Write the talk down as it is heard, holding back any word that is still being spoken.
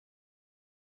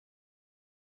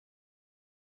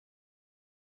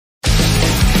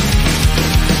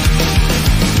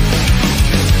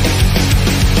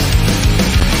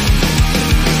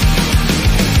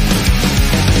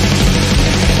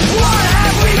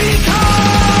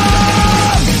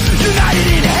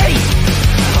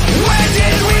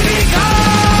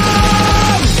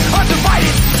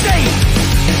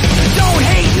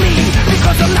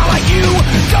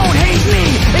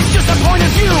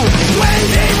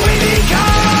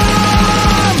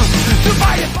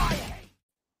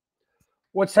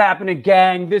What's happening,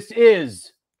 gang? This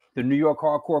is the New York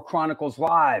Hardcore Chronicles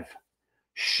Live.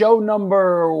 Show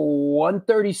number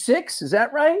 136. Is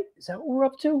that right? Is that what we're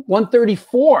up to?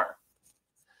 134.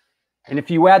 And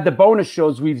if you add the bonus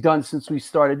shows we've done since we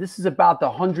started, this is about the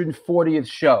 140th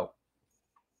show.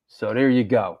 So there you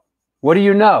go. What do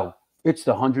you know? It's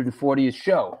the 140th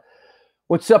show.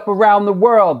 What's up around the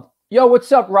world? Yo,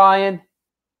 what's up, Ryan?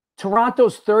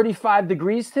 Toronto's 35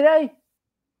 degrees today?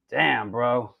 Damn,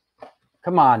 bro.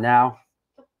 Come on now.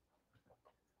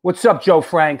 What's up, Joe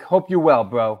Frank? Hope you're well,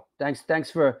 bro.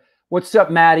 Thanks for. What's up,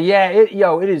 Maddie? Yeah,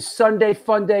 it is Sunday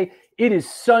fun day. It is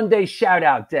Sunday shout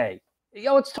out day.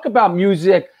 Yo, let's talk about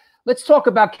music. Let's talk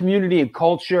about community and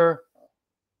culture.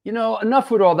 You know, enough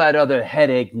with all that other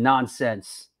headache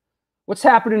nonsense. What's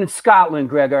happening in Scotland,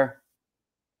 Gregor?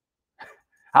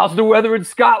 How's the weather in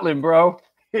Scotland, bro?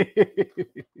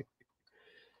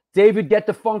 David, get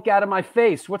the funk out of my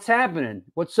face. What's happening?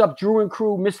 What's up, Drew and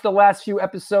crew? Missed the last few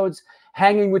episodes.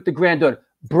 Hanging with the granddaughter.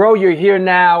 Bro, you're here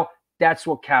now. That's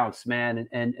what counts, man.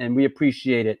 And we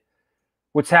appreciate it.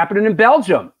 What's happening in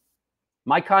Belgium?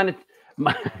 My kind of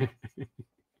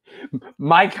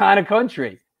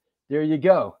country. There you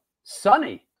go.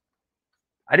 Sunny.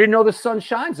 I didn't know the sun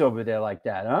shines over there like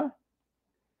that, huh?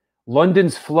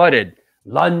 London's flooded.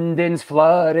 London's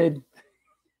flooded.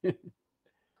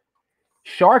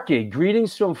 Sharky,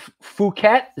 greetings from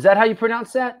Phuket. Is that how you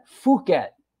pronounce that? Phuket.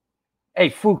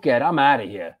 Hey, Phuket, I'm out of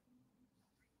here.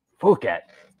 Phuket.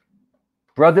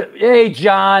 Brother, hey,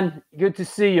 John. Good to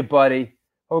see you, buddy.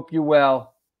 Hope you're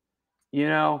well. You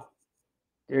know,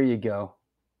 there you go.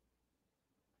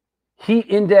 Heat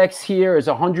index here is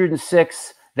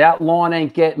 106. That lawn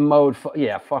ain't getting mowed.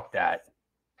 Yeah, fuck that.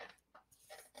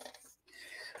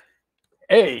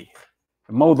 Hey,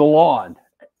 mow the lawn.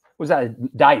 Was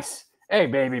that Dice? Hey,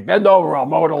 baby, bend over. I'll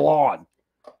mow the lawn.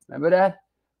 Remember that?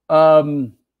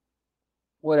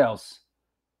 What else?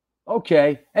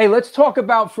 Okay. Hey, let's talk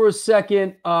about for a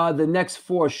second the next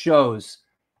 4 shows.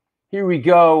 Here we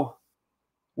go.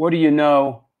 What do you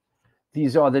know?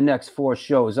 These are the next 4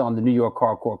 shows on the New York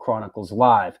Hardcore Chronicles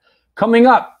Live. Coming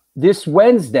up this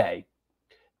Wednesday,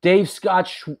 Dave Scott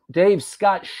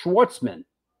Schwartzman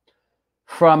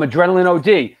from Adrenaline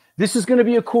OD. This is going to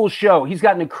be a cool show. He's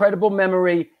got an incredible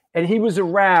memory, and he was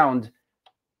around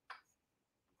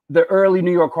the early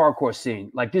New York hardcore scene.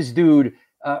 Like this dude,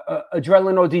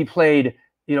 Adrenaline OD played,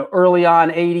 you know, early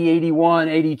on, 80, 81,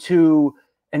 82,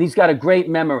 and he's got a great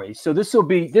memory. So this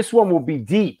one will be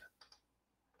deep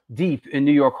in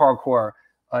New York hardcore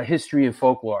history and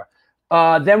folklore.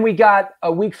 Then we got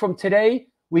a week from today,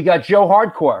 we got Joe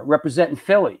Hardcore representing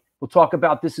Philly. We'll talk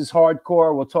about This Is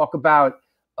Hardcore. We'll talk about,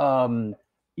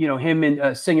 you know, him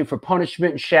in singing for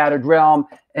Punishment and Shattered Realm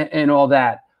and all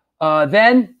that.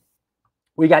 Then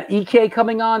we got EK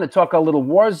coming on to talk a little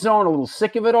Warzone, a little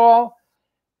Sick of It All.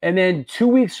 And then 2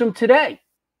 weeks from today,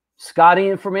 Scott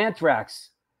Ian from Anthrax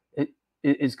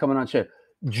is coming on show.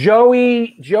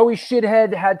 Joey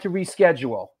Shithead had to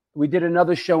reschedule. We did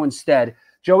another show instead.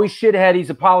 Joey Shithead,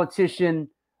 he's a politician.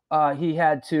 He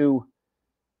had to.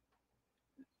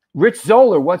 Rich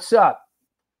Zoller, what's up?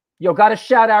 Yo, got to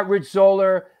shout out Rich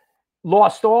Zoller.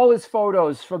 Lost all his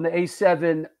photos from the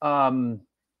A7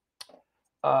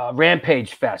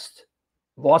 Rampage Fest.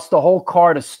 Lost the whole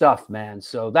card of stuff, man.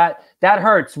 So that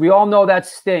hurts. We all know that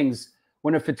stings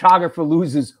when a photographer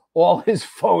loses all his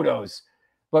photos.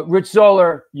 But Rich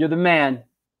Zoller, you're the man,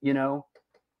 you know.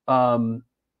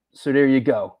 So there you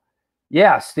go.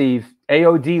 Yeah, Steve.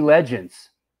 AOD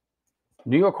Legends.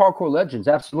 New York Hardcore Legends,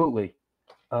 absolutely.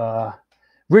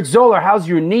 Rich Zoller, how's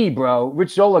your knee, bro?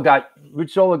 Rich Zoller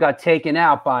got taken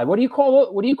out by what do you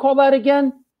call that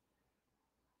again?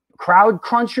 Crowd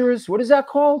crunchers? What is that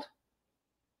called?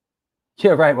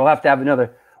 Yeah, right. We'll have to have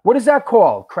another. What is that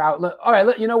called? Crowd. All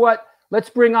right. You know what? Let's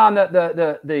bring on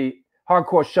the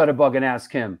hardcore shutterbug and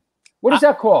ask him. What is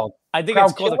that called? I think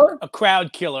it's called a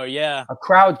crowd killer. Yeah. A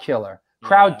crowd killer.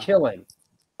 Crowd killing.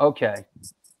 Okay.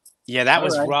 Yeah, that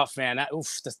was rough, man.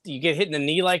 You get hit in the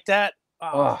knee like that.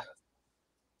 Oh.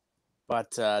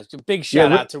 But big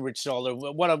shout out to Rich Zoller.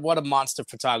 What a monster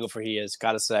photographer he is,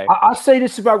 gotta say. I'll say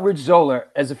this about Rich Zoller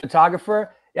as a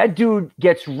photographer. That dude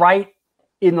gets right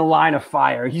in the line of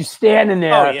fire. He's standing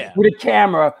there with a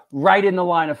camera right in the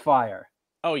line of fire.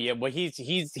 Oh yeah, well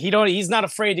he's not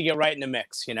afraid to get right in the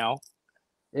mix, you know.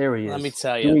 There he is. Let me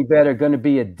tell you. Doing better, gonna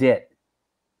be a dit.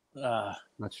 Not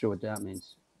sure what that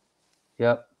means.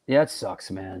 Yep. Yeah, it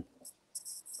sucks, man.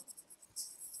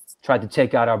 Tried to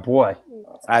take out our boy.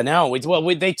 I know.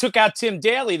 They took out Tim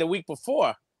Daly the week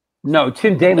before. No,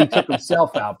 Tim Daly took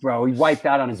himself out, bro. He wiped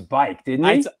out on his bike, didn't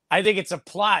he? I think it's a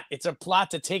plot. It's a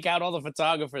plot to take out all the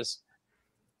photographers.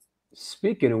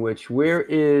 Speaking of which, where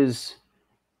is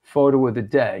photo of the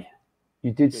day?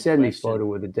 You did send me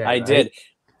photo of the day. I right? did.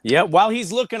 Yeah. While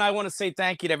he's looking, I want to say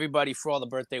thank you to everybody for all the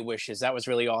birthday wishes. That was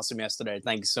really awesome yesterday.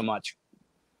 Thank you so much.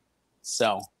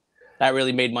 So that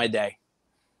really made my day.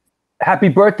 Happy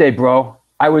birthday, bro.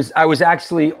 I was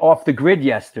actually off the grid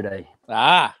yesterday.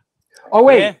 Ah. Oh,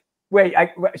 wait. Yeah. Wait,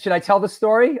 should I tell the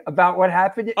story about what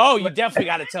happened? Oh, you definitely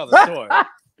got to tell the story.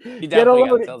 Get a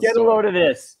load of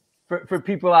this for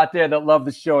people out there that love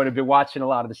the show and have been watching a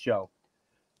lot of the show.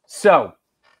 So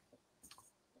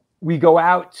we go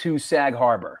out to Sag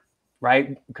Harbor,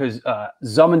 right? Because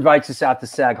Zum invites us out to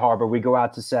Sag Harbor. We go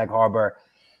out to Sag Harbor,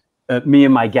 me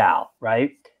and my gal,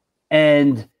 right?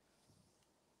 And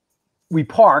we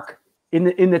park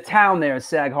in the town there at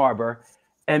Sag Harbor,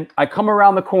 and I come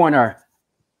around the corner,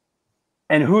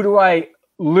 and who do I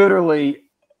literally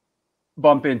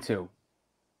bump into?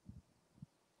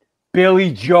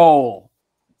 Billy Joel.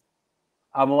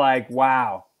 I'm like,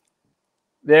 wow,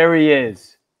 there he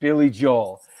is, Billy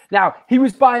Joel. Now, he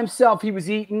was by himself. He was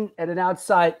eating at an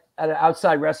outside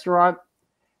restaurant,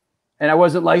 and I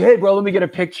wasn't like, hey, bro, let me get a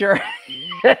picture.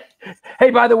 Hey,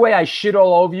 by the way, I shit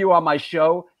all over you on my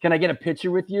show. Can I get a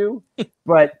picture with you?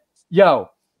 But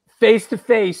yo, face to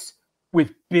face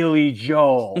with Billy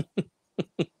Joel.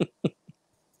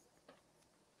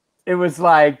 It was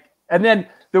like, and then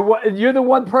you're the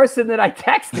one person that I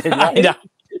texted, right? I know.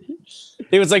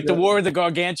 It was like the War of the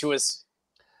Gargantuous.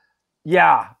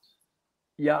 Yeah.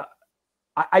 Yeah.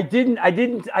 I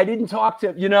didn't talk to,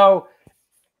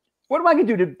 what am I gonna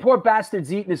do? The poor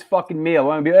bastard's eating his fucking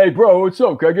meal. I'm gonna be, hey, bro, what's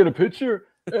up? Can I get a picture?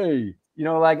 Hey,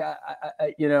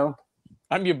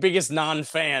 I'm your biggest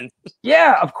non-fan.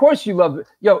 Yeah, of course you love it.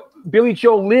 Yo, Billy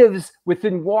Joel lives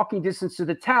within walking distance of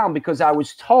the town because I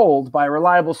was told by a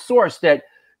reliable source that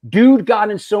dude got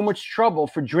in so much trouble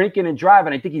for drinking and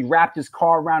driving. I think he wrapped his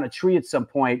car around a tree at some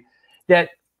point, that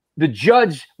the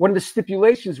judge, one of the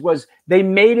stipulations was they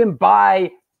made him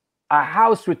buy a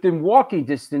house within walking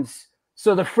distance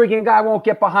so the friggin' guy won't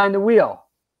get behind the wheel.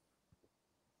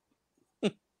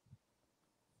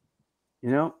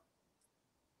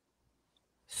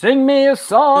 Sing me a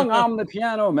song, I'm the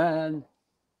piano man.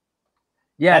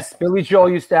 Yes, Billy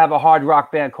Joel used to have a hard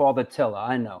rock band called Attila.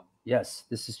 I know. Yes,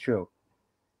 this is true.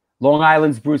 Long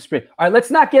Island's Bruce Springsteen. All right,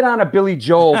 let's not get on a Billy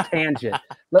Joel tangent.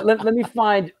 Let me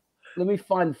find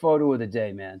the photo of the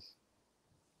day, man.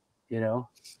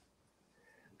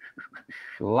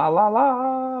 La la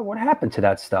la. What happened to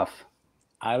that stuff?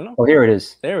 I don't know. Oh, here it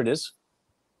is. There it is.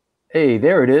 Hey,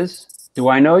 there it is. Do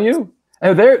I know you?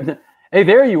 Oh, there. Hey,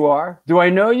 there you are. Do I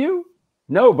know you?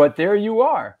 No, but there you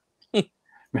are.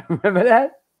 Remember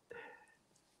that?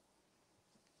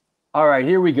 All right,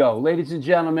 here we go. Ladies and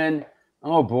gentlemen.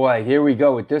 Oh, boy. Here we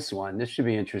go with this one. This should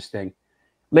be interesting.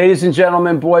 Ladies and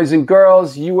gentlemen, boys and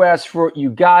girls, you asked for it, you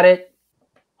got it.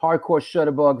 Hardcore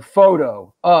Shutterbug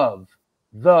photo of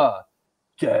the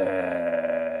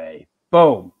day.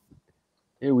 Boom.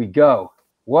 Here we go.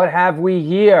 What have we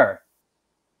here?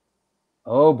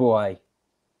 Oh, boy.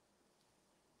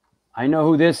 I know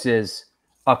who this is.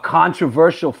 A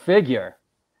controversial figure.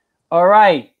 All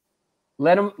right.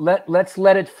 Let's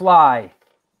let it fly.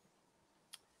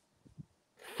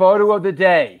 Photo of the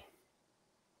day.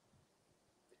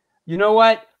 You know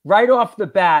what? Right off the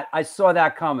bat, I saw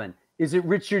that coming. Is it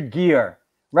Richard Gere?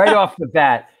 Right off the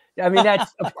bat. I mean,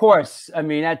 that's of course. I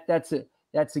mean, that's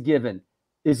a given.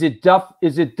 Is it Duff?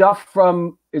 Is it Duff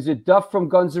from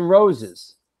Guns N'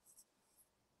 Roses?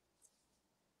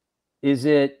 Is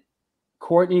it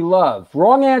Courtney Love?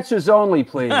 Wrong answers only,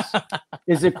 please.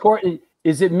 Is it Courtney?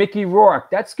 Is it Mickey Rourke?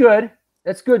 That's good.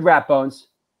 That's good, Rat Bones.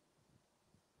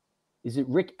 Is it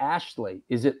Rick Astley?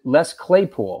 Is it Les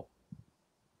Claypool?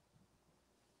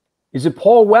 Is it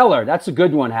Paul Weller? That's a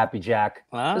good one, Happy Jack.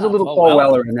 There's a little Paul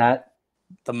Weller in that.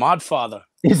 The Mod Father.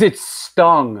 Is it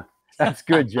Stung? That's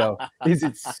good, Joe. Is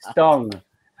it Stung?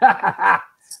 I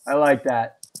like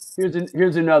that.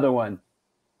 Here's another one.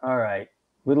 All right.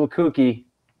 Little kooky.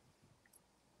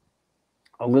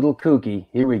 A little kooky.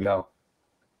 Here we go.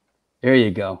 There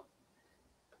you go.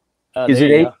 Is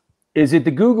it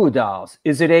the Goo Goo Dolls?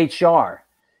 Is it HR?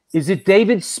 Is it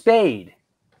David Spade?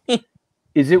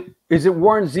 Is it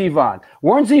Warren Zevon?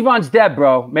 Warren Zevon's dead,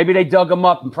 bro. Maybe they dug him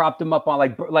up and propped him up on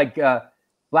like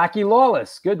Blackie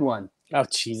Lawless. Good one. Oh,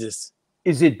 Jesus.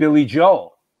 Is it Billy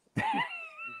Joel?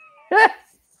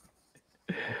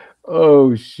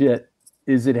 Oh, shit.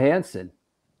 Is it Hanson?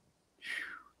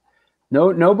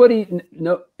 No, nobody.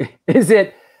 No. Is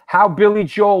it how Billy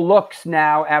Joel looks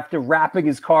now after wrapping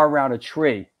his car around a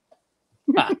tree?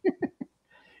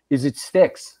 Is it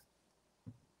Styx?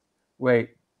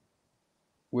 Wait.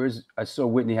 I saw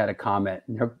Whitney had a comment.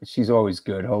 She's always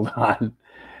good. Hold on.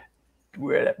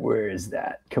 Where is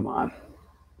that? Come on.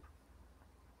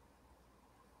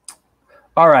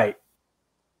 All right.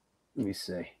 Let me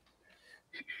see.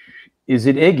 Is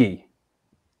it Iggy?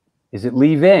 Is it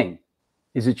Lee Ving?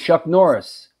 Is it Chuck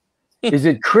Norris? Is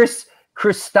it Chris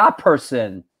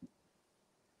Stopperson?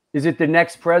 Is it the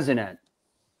next president?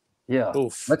 Yeah.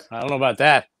 Oof. I don't know about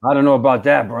that. I don't know about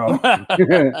that, bro.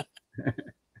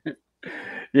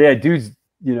 Yeah, dudes,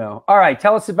 All right,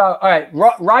 tell us about. All right,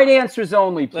 right answers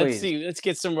only, please. Let's see. Let's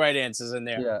get some right answers in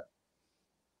there. Yeah.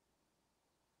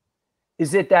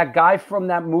 Is it that guy from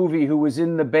that movie who was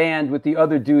in the band with the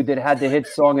other dude that had the hit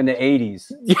song in the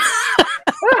 80s?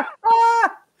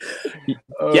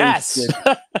 Oh, yes. Shit.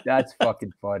 That's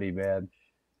fucking funny, man.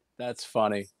 That's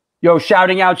funny. Yo,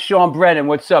 shouting out Sean Brennan.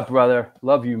 What's up, brother?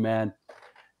 Love you, man.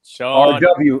 Sean.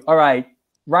 RW. All right.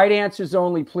 Right answers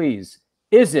only, please.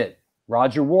 Is it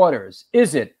Roger Waters?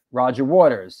 Is it Roger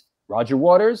Waters? Roger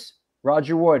Waters?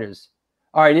 Roger Waters.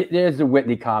 All right. There's the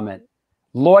Whitney comment.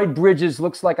 Lloyd Bridges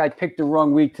looks like I picked the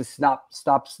wrong week to stop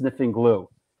sniffing glue.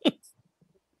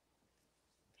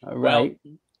 All right.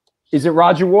 Well, is it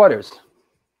Roger Waters?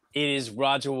 It is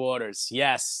Roger Waters.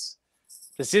 Yes.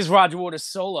 This is Roger Waters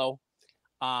solo.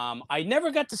 I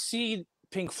never got to see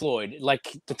Pink Floyd,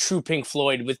 like the true Pink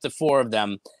Floyd with the four of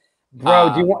them.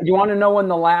 Bro, do you want to know when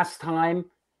the last time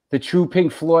the true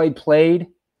Pink Floyd played?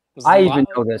 I even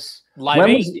know this. Live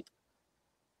Aid?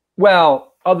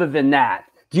 Well, other than that,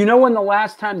 do you know when the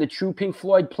last time the true Pink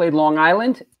Floyd played Long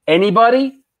Island?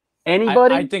 Anybody?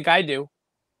 I think I do.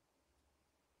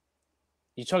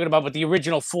 You talking about with the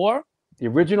original four? The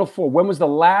original four. When was the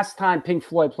last time Pink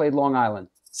Floyd played Long Island?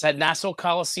 It's at Nassau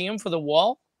Coliseum for the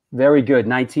Wall. Very good.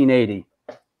 1980.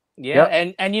 Yeah,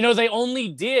 yep. and they only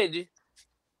did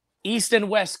East and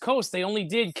West Coast. They only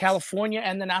did California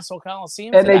and the Nassau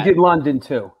Coliseum. And they did London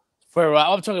too. For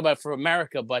I'm talking about for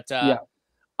America, but yeah.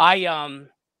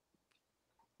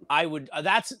 I would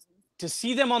that's to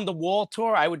see them on the Wall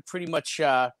tour. I would pretty much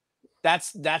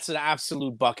that's an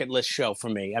absolute bucket list show for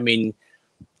me. I mean,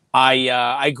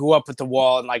 I grew up with the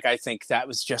Wall, and I think that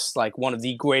was just like one of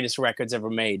the greatest records ever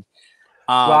made.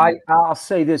 Well, I'll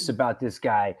say this about this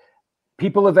guy.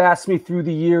 People have asked me through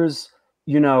the years,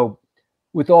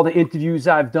 with all the interviews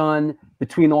I've done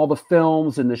between all the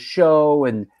films and the show,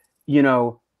 and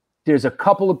there's a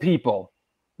couple of people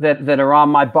that are on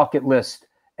my bucket list,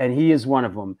 and he is one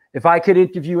of them. If I could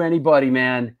interview anybody,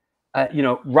 man,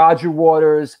 Roger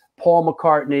Waters, Paul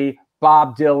McCartney,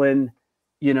 Bob Dylan,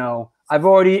 I've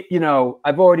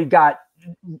already got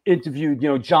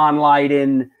interviewed, John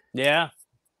Lydon. Yeah.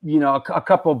 A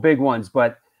couple of big ones,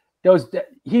 but he's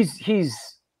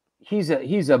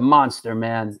a monster,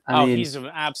 man. I mean, he's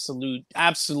an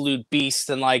absolute beast,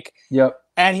 and yep.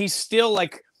 And he's still in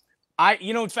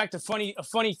fact, a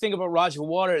funny thing about Roger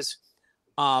Waters,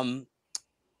 a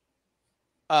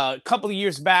couple of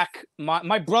years back,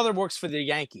 my brother works for the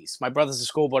Yankees. My brother's a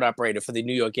schoolboat operator for the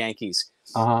New York Yankees.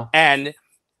 And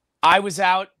I was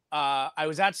out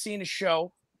seeing a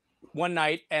show one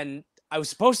night, and I was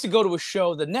supposed to go to a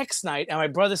show the next night, and my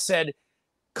brother said,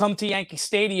 "Come to Yankee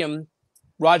Stadium.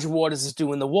 Roger Waters is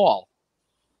doing the Wall."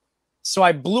 So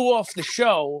I blew off the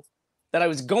show that I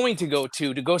was going to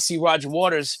go see Roger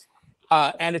Waters,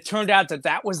 and it turned out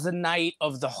that was the night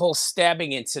of the whole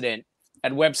stabbing incident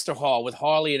at Webster Hall with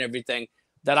Harley and everything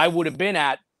that I would have been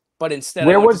at, but instead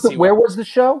where was the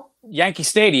show? Yankee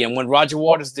Stadium, when Roger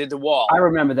Waters did the Wall. I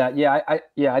remember that. Yeah,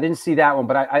 I didn't see that one,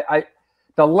 but I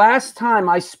the last time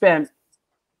I spent,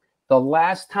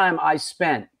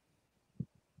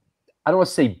 I don't want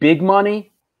to say big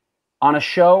money on a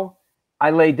show, I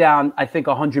laid down, I think,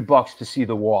 $100 to see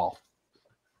the Wall.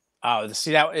 Oh, to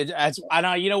see that, I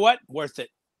know. You know what? Worth it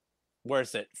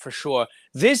for sure.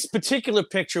 This particular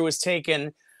picture was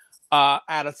taken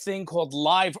at a thing called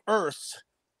Live Earth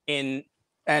and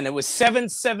it was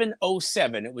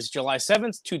 7707. It was July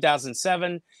 7th,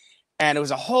 2007. And it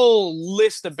was a whole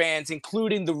list of bands,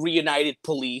 including the Reunited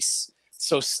Police.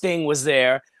 So Sting was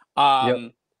there.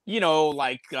 Yep.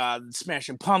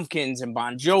 Smashing Pumpkins and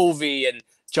Bon Jovi and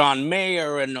John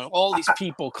Mayer and all these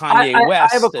people, Kanye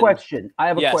West. I have a question. I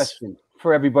have a question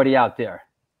for everybody out there.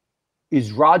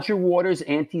 Is Roger Waters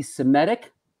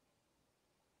anti-Semitic?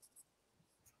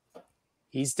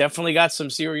 He's definitely got some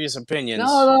serious opinions.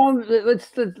 No, let's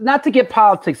not to get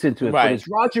politics into it, right. But is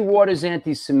Roger Waters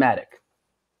anti-Semitic?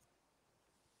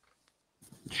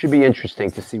 It should be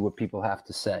interesting to see what people have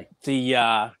to say. It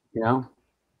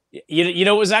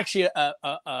was actually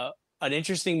an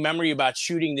interesting memory about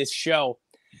shooting this show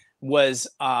was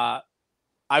I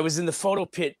was in the photo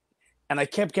pit and I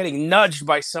kept getting nudged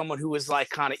by someone who was like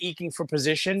kind of eking for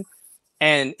position,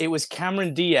 and it was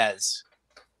Cameron Diaz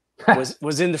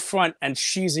was in the front, and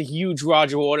she's a huge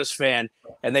Roger Waters fan,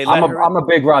 and they let her. I'm a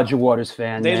big Roger Waters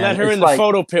fan. They man. let her in the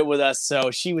photo pit with us,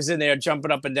 so she was in there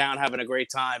jumping up and down, having a great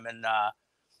time, and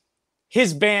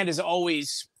his band is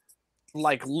always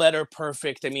like letter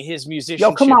perfect. I mean, his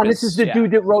musicianship. Yo, come on, this is the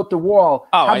dude that wrote The Wall.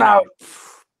 Oh,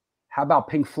 how about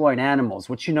Pink Floyd Animals?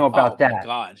 What you know about that? Oh my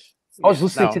God. I was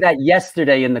listening to that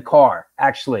yesterday in the car.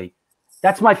 Actually,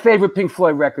 that's my favorite Pink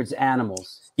Floyd records.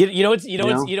 Animals. You know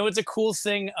it's a cool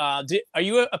thing. Are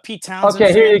you a Pete Townsend?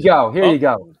 Okay, here you go. Here you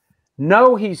go.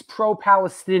 No, he's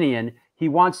pro-Palestinian. He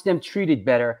wants them treated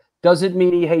better. Doesn't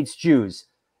mean he hates Jews.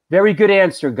 Very good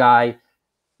answer, guy.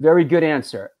 Very good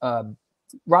answer.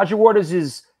 Roger Waters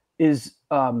is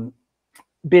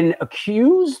been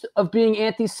accused of being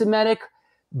anti-Semitic,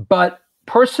 but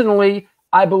personally,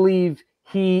 I believe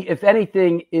he, if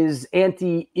anything, is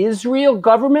anti-Israel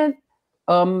government.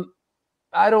 I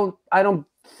don't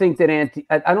think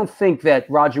that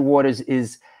Roger Waters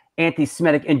is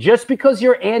anti-Semitic, and just because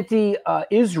you're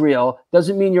anti-Israel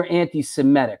doesn't mean you're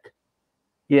anti-Semitic.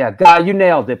 Yeah, guy, you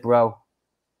nailed it, bro.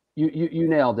 You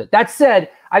nailed it. That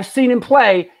said, I've seen him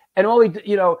play, and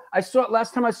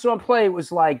last time I saw him play, it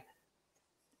was like,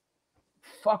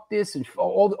 fuck this, and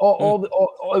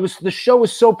the show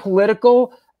was so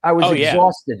political. I was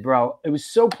exhausted, bro. It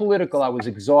was so political. I was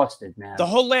exhausted, man. The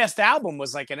whole last album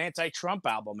was like an anti-Trump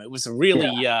album. It was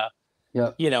really,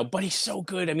 but he's so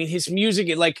good. I mean, his music,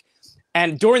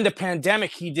 and during the pandemic,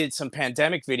 he did some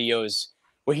pandemic videos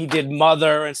where he did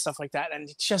Mother and stuff like that. And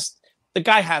it's just, the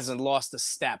guy hasn't lost a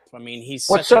step. I mean, he's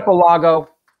What's up, Alago?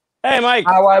 Hey, Mike.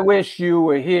 How I wish you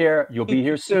were here. You'll be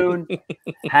here soon.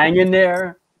 Hang in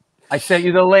there. I sent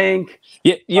you the link.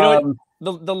 Yeah, you know what?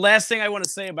 The last thing I want to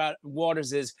say about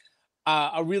Waters is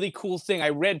a really cool thing. I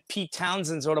read Pete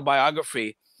Townsend's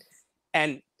autobiography,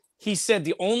 and he said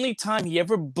the only time he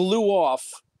ever blew off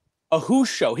a Who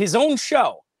show, his own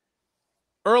show,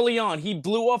 early on, he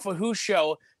blew off a Who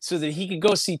show so that he could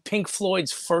go see Pink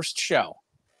Floyd's first show.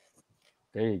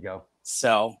 There you go.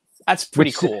 So that's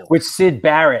pretty cool. With Syd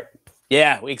Barrett.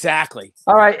 Yeah, exactly.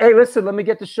 All right. Hey, listen, let me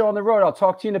get the show on the road. I'll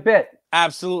talk to you in a bit.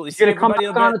 Absolutely. You going to come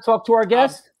back on and talk to our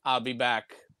guest? I'll be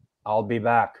back. I'll be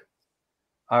back.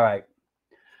 All right.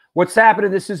 What's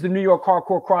happening? This is the New York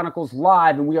Hardcore Chronicles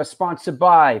Live, and we are sponsored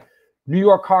by New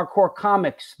York Hardcore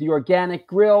Comics, The Organic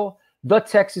Grill, The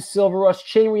Texas Silver Rush,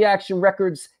 Chain Reaction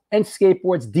Records and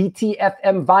Skateboards,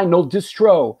 DTFM Vinyl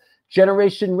Distro,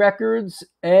 Generation Records,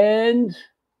 and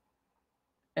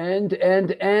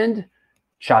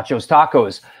Chacho's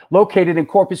Tacos. Located in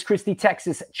Corpus Christi,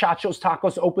 Texas, Chacho's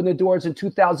Tacos opened their doors in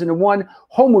 2001.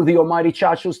 Home of the almighty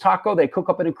Chacho's Taco. They cook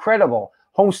up an incredible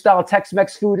home-style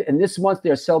Tex-Mex food, and this month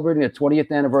they're celebrating their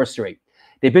 20th anniversary.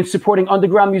 They've been supporting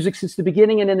underground music since the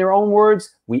beginning, and in their own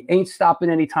words, we ain't stopping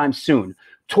anytime soon.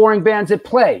 Touring bands at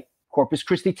play, Corpus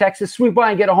Christi, Texas. Swing by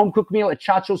and get a home-cooked meal at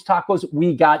Chacho's Tacos.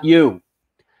 We got you.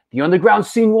 The underground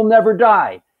scene will never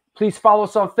die. Please follow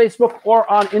us on Facebook or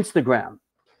on Instagram.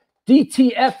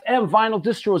 DTFM Vinyl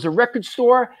Distro is a record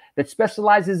store that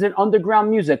specializes in underground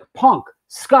music, punk,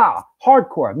 ska,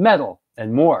 hardcore, metal,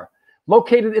 and more.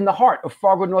 Located in the heart of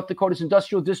Fargo, North Dakota's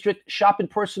industrial district, shop in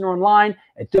person or online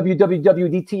at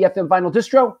www.dtfm Vinyl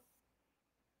Distro,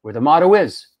 where the motto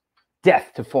is,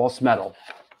 death to false metal.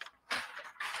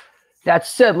 That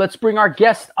said, let's bring our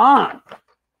guest on.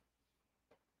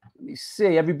 Let me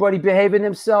see. Everybody behaving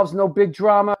themselves, no big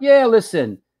drama. Yeah,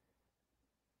 listen.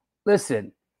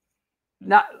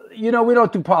 Not, we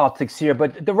don't do politics here,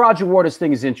 but the Roger Waters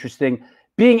thing is interesting.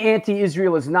 Being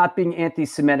anti-Israel is not being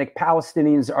anti-Semitic.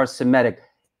 Palestinians are Semitic.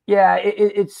 Yeah,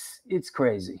 it's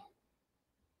crazy.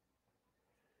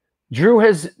 Drew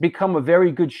has become a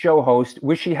very good show host.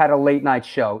 Wish he had a late night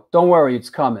show. Don't worry,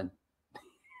 it's coming.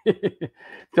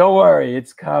 Don't worry,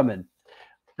 it's coming.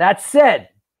 That said,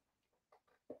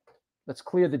 let's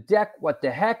clear the deck. What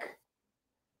the heck?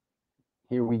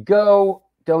 Here we go.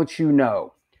 Don't you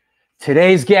know?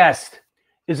 Today's guest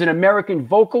is an American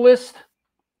vocalist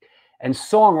and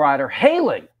songwriter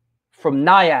hailing from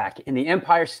Nyack in the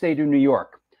Empire State of New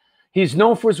York. He's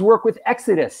known for his work with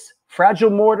Exodus, Fragile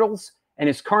Mortals, and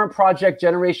his current project,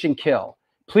 Generation Kill.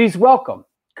 Please welcome,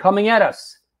 coming at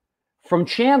us from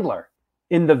Chandler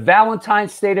in the Valentine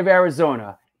State of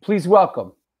Arizona, please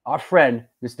welcome our friend,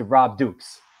 Mr. Rob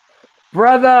Dukes.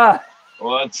 Brother!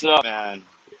 What's up, man?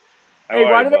 Hey,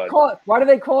 why do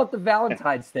they call it the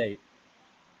Valentine State?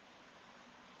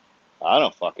 I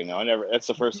don't fucking know. That's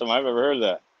the first time I've ever heard of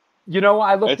that.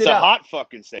 I looked it up. It's a hot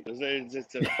fucking state.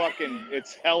 It's a fucking,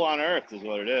 it's hell on earth is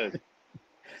what it is.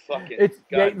 Fucking.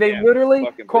 They literally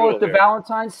fucking call it the here.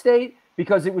 Valentine's State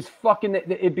because it was fucking.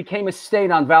 It became a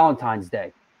state on Valentine's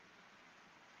Day.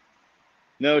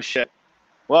 No shit.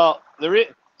 Well,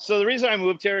 so the reason I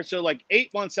moved here, so like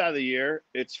 8 months out of the year,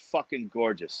 it's fucking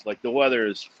gorgeous. Like the weather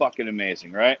is fucking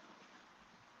amazing, right?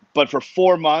 But for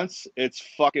 4 months, it's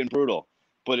fucking brutal.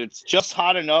 But it's just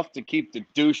hot enough to keep the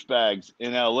douchebags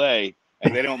in LA,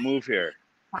 and they don't move here.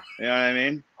 You know what I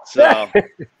mean? So,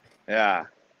 yeah,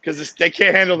 because they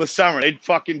can't handle the summer. They'd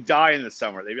fucking die in the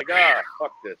summer. They'd be like,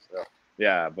 fuck this. So,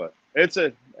 yeah, but that's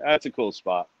a cool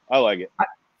spot. I like it.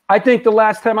 I think the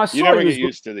last time I saw you, never get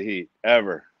used to the heat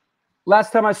ever.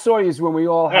 Last time I saw you is when we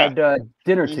all had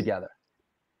dinner together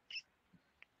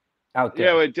out there.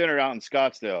 Yeah, we had dinner out in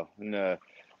Scottsdale, and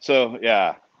so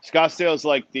yeah, Scottsdale is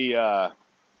like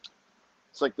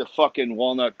it's like the fucking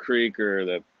Walnut Creek,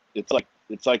 or it's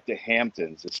like the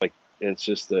Hamptons. It's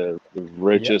just the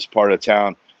richest part of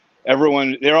town.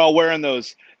 They're all wearing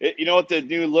those. You know what the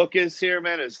new look is here,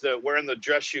 man? Is wearing the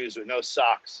dress shoes with no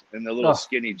socks and the little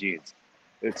skinny jeans.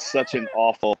 It's such an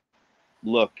awful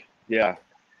look. Yeah.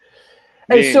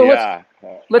 Hey, so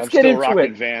let's get into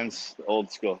it. Vans,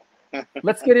 old school.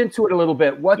 Let's get into it a little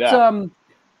bit. What's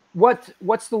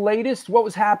the latest? What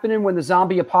was happening when the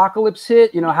zombie apocalypse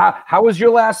hit? You know, how was your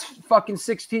last fucking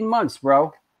 16 months,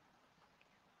 bro?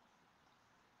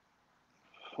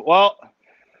 Well,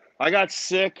 I got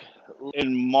sick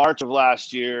in March of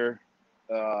last year.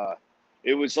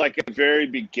 It was like at the very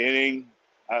beginning.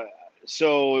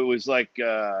 So it was like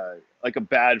a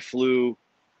bad flu,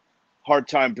 hard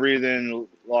time breathing,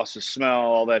 loss of smell,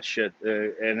 all that shit.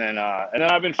 And then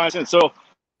I've been fine since. So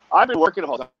I've been working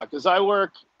all the time because I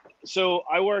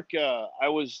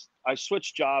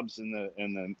switched jobs in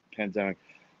the pandemic.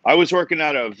 I was working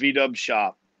at a VW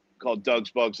shop called Doug's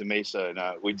Bugs in Mesa, and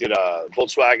we did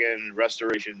Volkswagen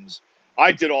restorations.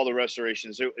 I did all the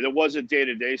restorations. There wasn't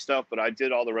day-to-day stuff, but I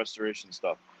did all the restoration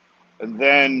stuff. And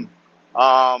then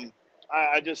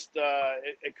I just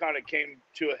it kind of came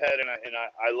to a head, and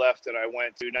I left, and I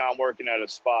went to, now I'm working at a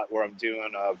spot where I'm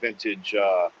doing vintage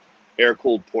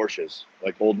air-cooled Porsches,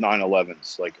 like old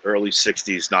 911s, like early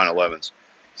 60s 911s.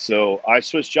 So I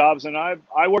switched jobs, and I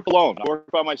work alone. I work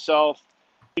by myself.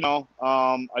 You know,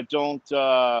 I don't.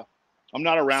 I'm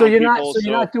not around people.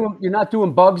 You're not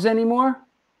doing bugs anymore?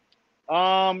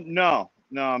 No,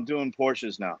 I'm doing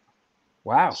Porsches now.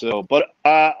 Wow. So, but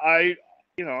I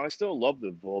still love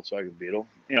the Volkswagen Beetle.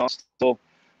 You know, still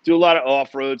do a lot of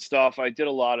off-road stuff. I did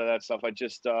a lot of that stuff. I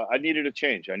just I needed a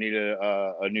change. I needed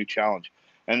a new challenge,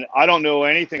 and I don't know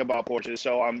anything about Porsches,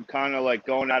 so I'm kind of like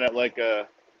going at it like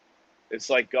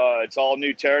it's all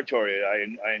new territory.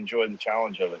 I enjoy the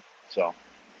challenge of it. So.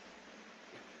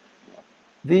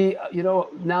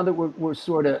 Now that we're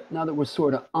sort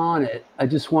of on it, I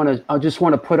just want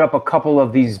to put up a couple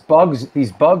of these bugs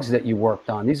that you worked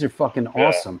on. These are fucking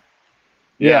awesome.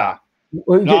 Yeah.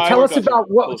 Tell us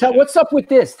about what's up with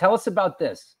this. Tell us about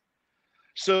this.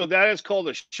 So that is called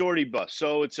a shorty bus.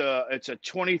 So it's a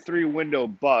 23 window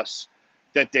bus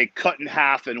that they cut in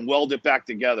half and weld it back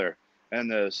together. And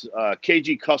this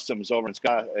KG Customs over in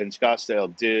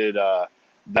Scottsdale did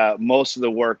that most of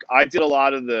the work. I did a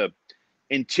lot of the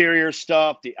interior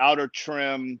stuff, the outer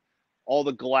trim, all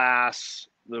the glass,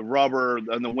 the rubber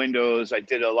on the windows. I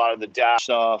did a lot of the dash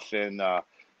stuff and the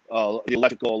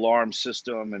electrical alarm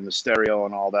system and the stereo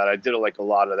and all that. I did like a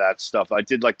lot of that stuff. I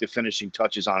did like the finishing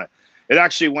touches on it. It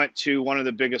actually went to one of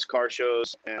the biggest car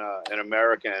shows in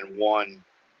America and won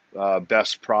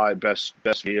best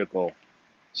vehicle.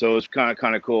 So it was kind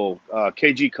of cool.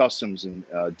 KG Customs and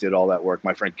did all that work.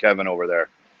 My friend Kevin over there,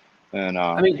 and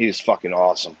he's fucking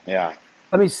awesome. Yeah.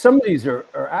 I mean, some of these are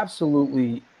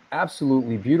absolutely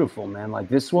beautiful, man. Like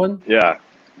this one. Yeah.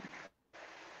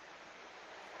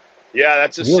 Yeah,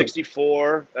 that's a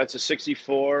 64. That's a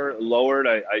 64 lowered.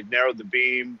 I narrowed the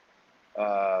beam,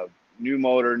 new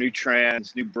motor, new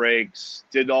trans, new brakes,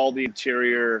 did all the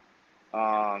interior,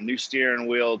 new steering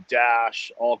wheel,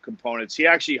 dash, all components. He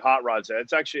actually hot rods it.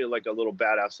 It's actually like a little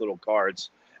badass little car. It's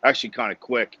actually kind of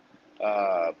quick.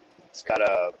 It's got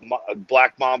a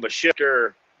Black Mamba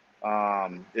shifter.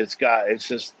 It's got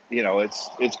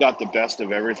the best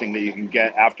of everything that you can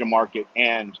get aftermarket,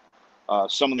 and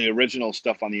some of the original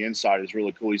stuff on the inside is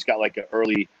really cool. He's got like a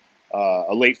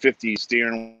late 50s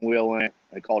steering wheel in it.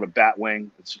 They call it a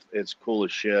Batwing. It's cool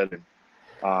as shit.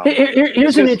 And,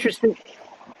 here's an interesting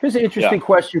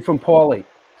question from Paulie.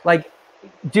 Like,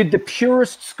 did the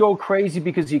purists go crazy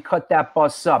because you cut that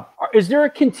bus up? Is there a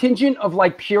contingent of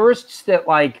like purists that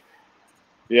like?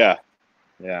 Yeah.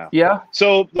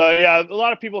 So a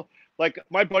lot of people, like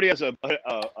my buddy has a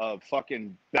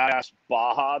fucking badass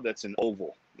Baja that's an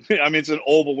oval. I mean, it's an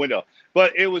oval window,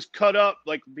 but it was cut up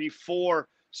like before.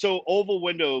 So oval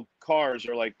window cars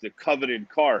are like the coveted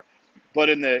car, but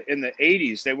in the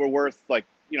 80s they were worth like,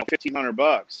 you know,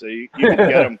 $1,500. So you could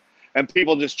get them, and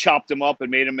people just chopped them up and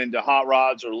made them into hot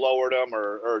rods or lowered them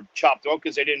or chopped them up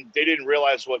because they didn't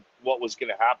realize what was going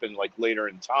to happen like later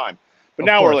in time. But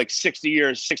now we're like 60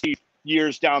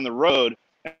 years down the road,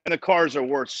 and the cars are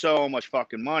worth so much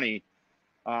fucking money.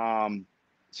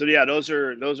 So yeah, those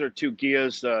are two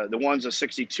Gias. The one's a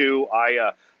 62.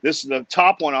 The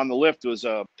top one on the lift was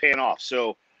a pan off.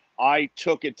 So I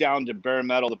took it down to bare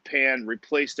metal, the pan,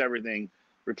 replaced everything,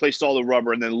 replaced all the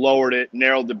rubber, and then lowered it,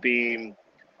 narrowed the beam,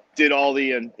 did all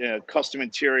the custom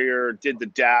interior, did the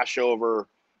dash over.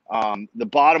 The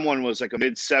bottom one was like a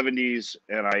mid 70s,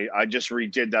 and I just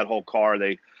redid that whole car.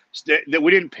 We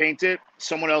didn't paint it.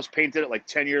 Someone else painted it like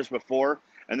 10 years before,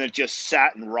 and then it just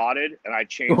sat and rotted. And I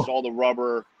changed all the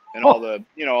rubber and all the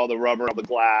rubber, all the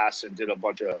glass, and did a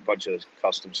bunch of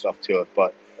custom stuff to it.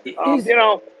 But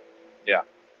yeah.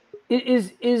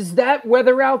 Is that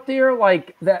weather out there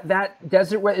like that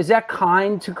desert weather? Is that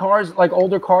kind to cars, like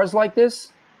older cars like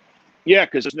this? Yeah,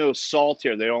 because there's no salt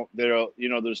here. They don't, you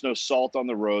know, there's no salt on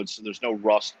the roads, so there's no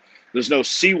rust. There's no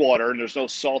seawater, and there's no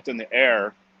salt in the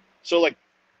air. So like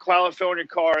California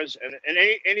cars and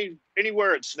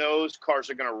anywhere it snows, cars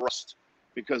are going to rust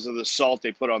because of the salt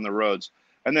they put on the roads.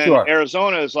 And then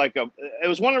Arizona is like it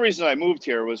was one of the reasons I moved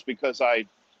here was because I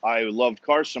loved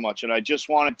cars so much, and I just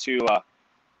wanted to,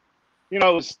 you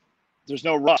know, there's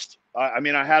no rust. I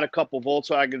mean, I had a couple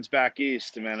Volkswagens back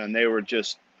east, man, and they were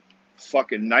just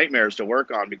fucking nightmares to work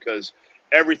on because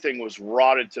everything was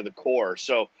rotted to the core.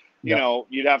 So, you know,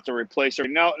 you'd have to replace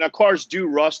everything. Now cars do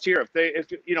rust here.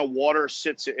 If you know, water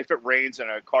sits, if it rains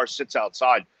and a car sits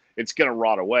outside, it's going to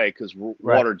rot away because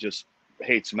water just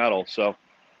hates metal. So,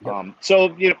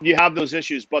 so you know, you have those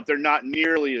issues, but they're not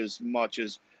nearly as much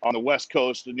as on the West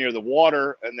Coast near the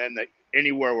water, and then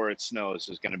anywhere where it snows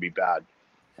is going to be bad.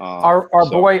 Our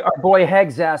boy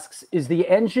Heggs asks, is the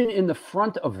engine in the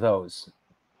front of those?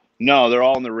 No, they're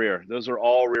all in the rear. Those are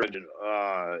all rear engine.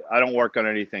 I don't work on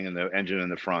anything in the engine in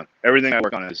the front. Everything I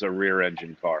work on is a rear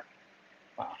engine car.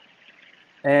 Wow.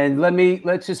 And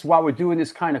let's just, while we're doing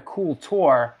this kind of cool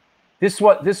tour, this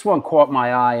one caught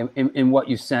my eye in what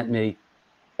you sent me.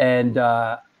 And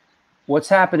what's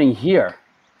happening here?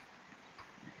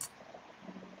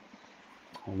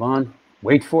 Hold on.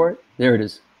 Wait for it. There it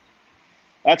is.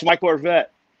 That's my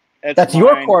Corvette. That's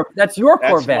your Corvette. That's your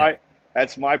Corvette.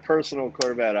 That's my personal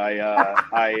Corvette.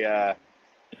 I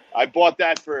bought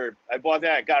that.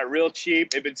 I got it real cheap.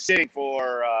 It'd been sitting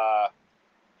for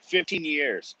 15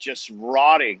 years, just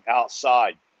rotting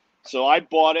outside. So I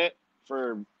bought it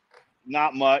for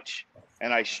not much,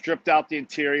 and I stripped out the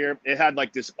interior. It had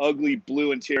like this ugly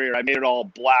blue interior. I made it all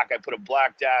black. I put a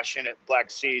black dash in it,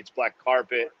 black seats, black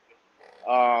carpet.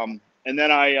 And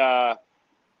then I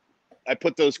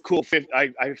put those cool.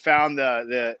 I found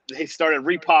they started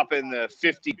repopping the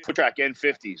 50 Quick Track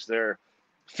N50s. They're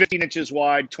 15 inches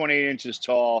wide, 28 inches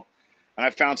tall, and I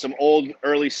found some old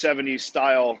early 70s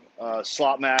style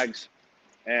slot mags,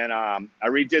 and I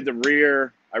redid the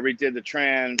rear. I redid the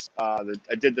trans. I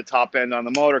did the top end on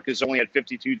the motor because it only had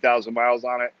 52,000 miles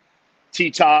on it.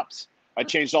 T-tops. I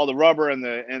changed all the rubber and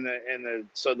the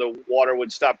so the water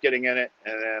would stop getting in it,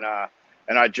 and then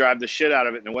and I drive the shit out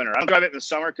of it in the winter. I don't drive it in the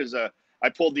summer because I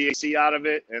pulled the AC out of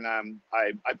it, and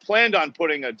I planned on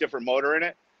putting a different motor in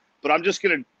it, but I'm just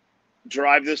gonna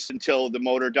drive this until the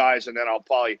motor dies, and then I'll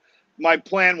probably. My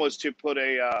plan was to put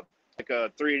a like a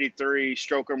 383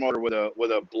 stroker motor with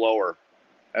a blower.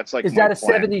 That's like. Is that a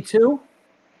 72?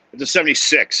 It's a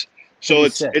 76. So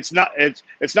 76.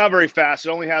 it's not very fast. It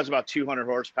only has about 200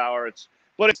 horsepower.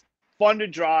 But it's fun to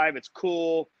drive. It's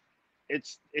cool.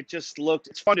 It's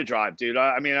fun to drive, dude.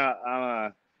 I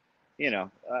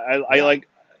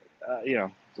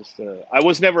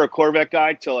was never a Corvette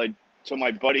guy till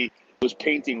my buddy was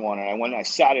painting one, and I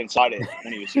sat inside it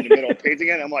when he was in the middle of painting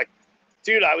it. I'm like,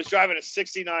 dude, I was driving a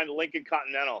 '69 Lincoln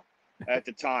Continental at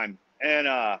the time, and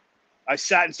I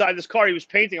sat inside this car he was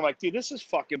painting. I'm like, dude, this is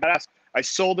fucking badass. I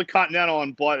sold the Continental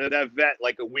and bought that Vet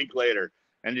like a week later,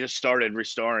 and just started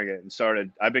restoring it.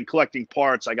 I've been collecting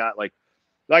parts. I got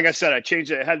like I said, I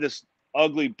changed it. It had this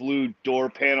ugly blue door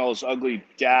panels, ugly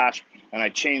dash, and I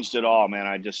changed it all, man.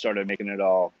 I just started making it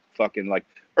all fucking like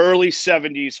early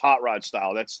 70s hot rod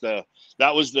style. That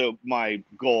was my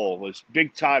goal was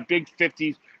big time, big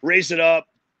 50s, raise it up,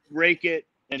 rake it,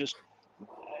 and just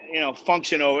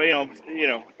function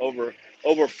over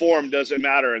over form doesn't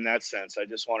matter in that sense. I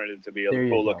just wanted it to be a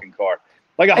cool looking car,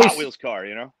 like a Hot Wheels car,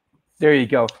 There you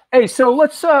go. Hey, so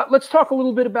let's talk a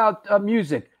little bit about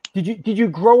music. did you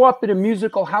grow up in a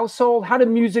musical household? How did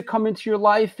music come into your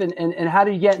life, and how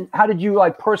did you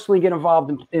like personally get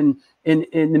involved in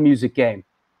the music game?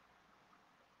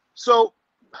 So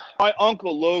my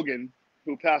uncle Logan,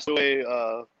 who passed away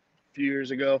a few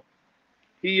years ago,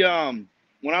 he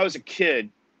when I was a kid,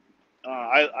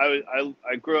 I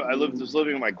was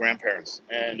living with my grandparents,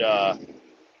 and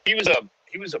he was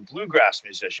a bluegrass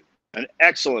musician, an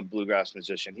excellent bluegrass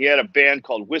musician. He had a band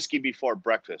called Whiskey Before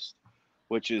Breakfast,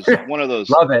 which is one of those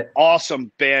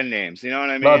awesome band names. You know what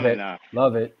I mean? Love it. And,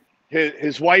 love it.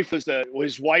 His wife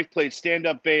played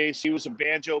stand-up bass. He was a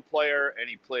banjo player, and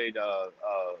he played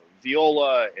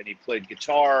viola, and he played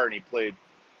guitar, and he played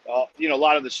a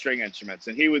lot of the string instruments.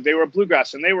 And they were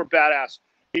bluegrass, and they were badass.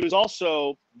 He was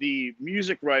also the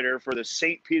music writer for the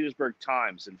St. Petersburg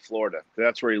Times in Florida.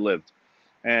 That's where he lived.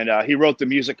 And he wrote the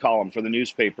music column for the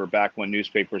newspaper back when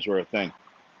newspapers were a thing.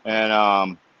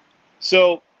 And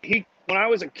so when I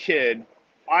was a kid,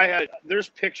 there's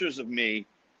pictures of me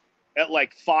at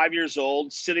like 5 years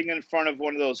old, sitting in front of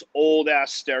one of those old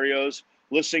ass stereos,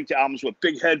 listening to albums with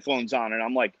big headphones on. And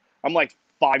I'm like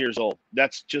 5 years old.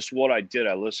 That's just what I did.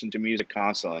 I listened to music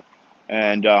constantly.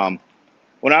 And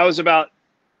when I was about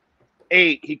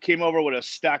 8, he came over with a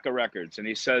stack of records, and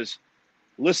he says,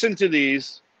 "Listen to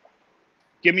these.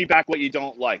 Give me back what you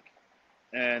don't like."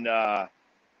 And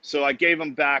so I gave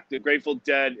him back the Grateful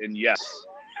Dead and Yes.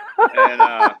 And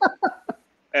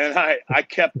I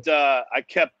kept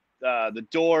the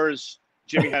Doors,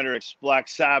 Jimi Hendrix, Black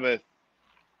Sabbath,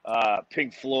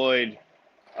 Pink Floyd,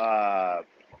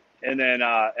 and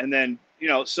then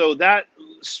so that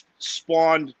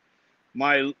spawned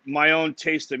my own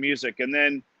taste of music. And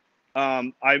then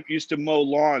I used to mow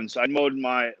lawns. I mowed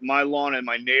my lawn and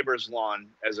my neighbor's lawn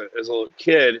as a little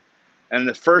kid. And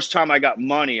the first time I got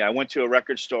money, I went to a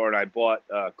record store and I bought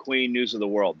Queen News of the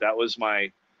World. That was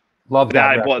my love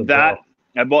that. I bought that.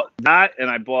 I bought that, and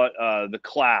I bought the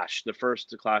Clash, the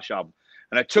first Clash album.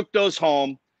 And I took those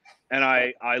home, and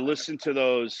I listened to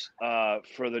those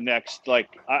for the next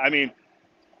I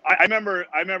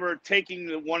remember taking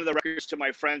one of the records to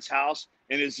my friend's house,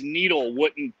 and his needle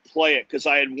wouldn't play it because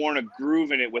I had worn a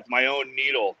groove in it with my own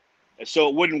needle, and so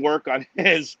it wouldn't work on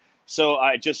his. So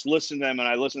I just listened to them, and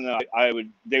I listened to them.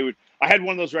 I had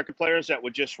one of those record players that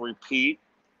would just repeat.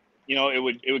 It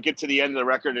would get to the end of the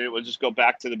record, and it would just go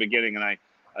back to the beginning. And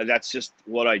that's just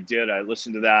what I did. I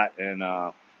listened to that, and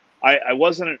it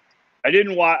wasn't that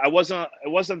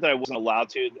I wasn't allowed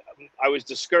to. I was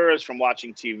discouraged from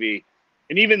watching TV.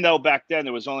 And even though back then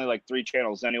there was only like 3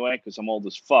 channels anyway, because I'm old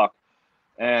as fuck,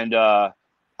 and I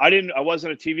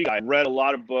wasn't a TV guy. I read a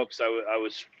lot of books. I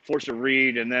was forced to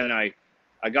read, and then I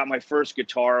got my first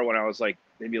guitar when I was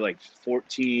maybe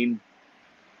 14.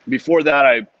 Before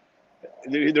that,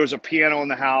 there was a piano in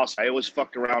the house. I always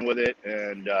fucked around with it,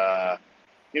 and I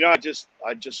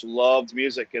just loved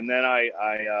music. And then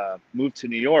I moved to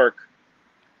New York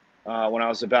when I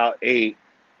was about 8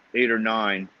 or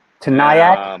 9. To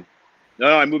Nyack.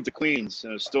 No, I moved to Queens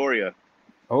in Astoria.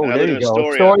 Oh, there you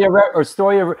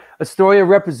go. Astoria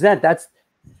represent. That's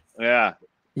yeah.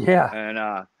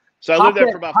 And so I lived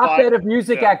there for about 5 hotbed of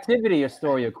music activity,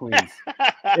 Astoria, Queens.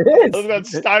 It is. I lived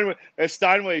on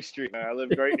Steinway Street. Man. I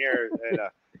lived right near. And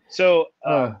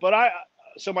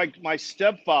my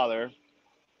stepfather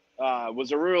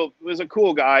was a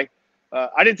cool guy.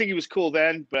 I didn't think he was cool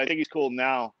then, but I think he's cool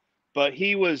now. But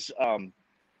he was.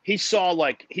 He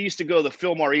used to go to the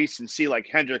Fillmore East and see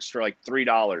Hendrix for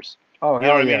 $3. Oh, you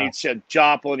know what I mean? He said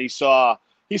Joplin. He saw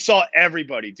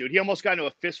everybody, dude. He almost got into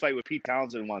a fist fight with Pete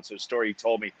Townsend once. A story he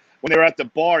told me when they were at the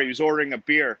bar. He was ordering a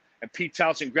beer, and Pete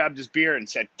Townsend grabbed his beer and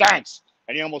said thanks,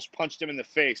 and he almost punched him in the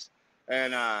face.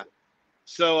 And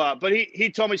but he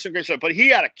told me some great stuff. But he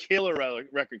had a killer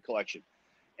record collection,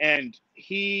 and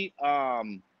he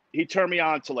turned me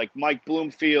on to Mike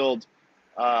Bloomfield,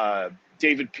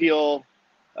 David Peel.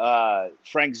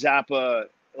 Frank Zappa,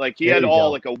 he had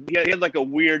a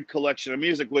weird collection of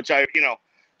music, which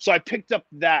so I picked up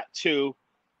that too.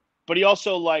 But he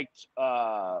also liked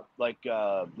the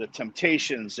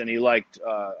Temptations, and he liked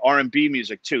R&B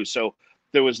music too. So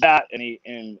there was that, and he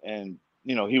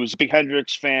was a big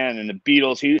Hendrix fan, and the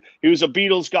Beatles. He was a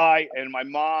Beatles guy, and my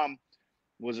mom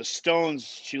was a Stones.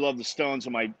 She loved the Stones,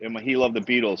 and he loved the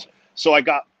Beatles. So I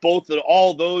got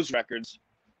all those records.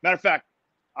 Matter of fact,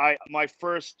 my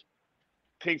first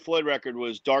Pink Floyd record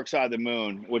was Dark Side of the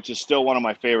Moon, which is still one of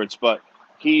my favorites. But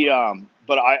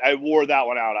I wore that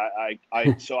one out.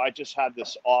 So I just had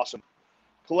this awesome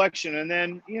collection. And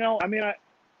then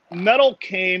metal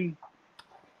came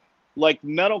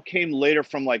later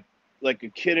from like a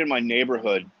kid in my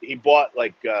neighborhood. He bought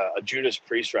a Judas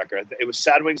Priest record. It was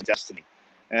Sad Wings Destiny,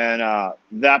 And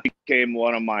that became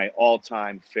one of my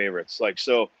all-time favorites. Like,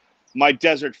 so my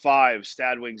Desert 5,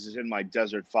 Stadwings is in my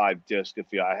Desert 5 disc.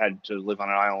 I had to live on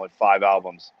an island with 5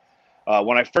 albums.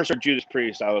 When I first heard Judas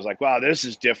Priest, I was like, wow, this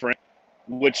is different,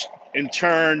 which in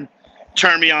turn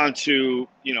turned me on to,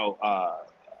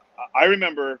 I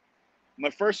remember my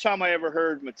first time I ever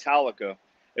heard Metallica.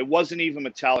 It wasn't even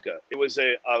Metallica. It was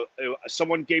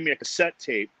someone gave me a cassette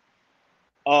tape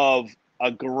of a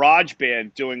garage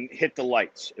band doing Hit the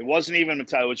Lights. It wasn't even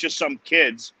Metallica. It was just some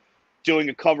kids doing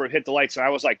a cover of Hit the Lights. And I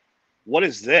was like, what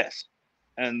is this?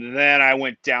 And then I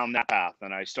went down that path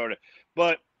and I started.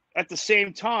 But at the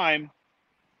same time,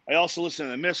 I also listened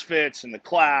to the Misfits and the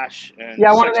Clash and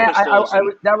Sex Pistols.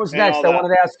 That was next. I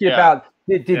wanted to ask you about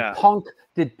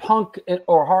did punk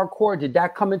or hardcore, did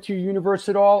that come into your universe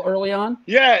at all early on?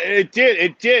 Yeah, it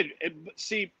did.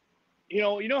 See, you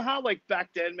know how like back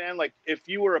then, man, like if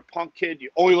you were a punk kid, you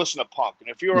only listen to punk, and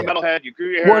if you were a metalhead, you grew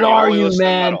your hair. What are you,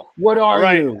 man? What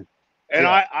are you? And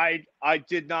I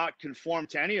did not conform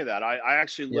to any of that. I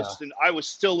actually listened. I was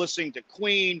still listening to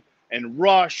Queen and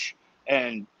Rush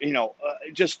and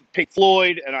just Pink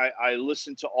Floyd, and I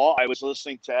listened to all. I was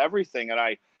listening to everything, and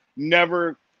I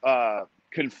never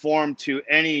conformed to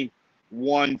any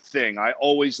one thing. I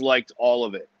always liked all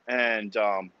of it, and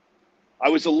I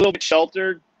was a little bit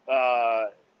sheltered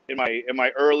in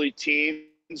my early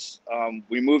teens.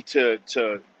 We moved to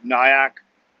Nyack,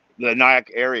 the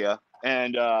Nyack area,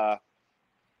 and I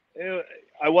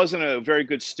wasn't a very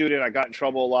good student. I got in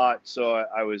trouble a lot, so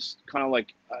I was kind of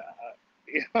like,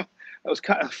 I was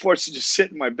kind of forced to just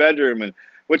sit in my bedroom, and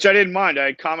which I didn't mind. I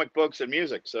had comic books and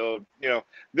music, so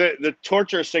the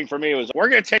torturous thing for me was, we're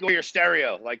gonna take away your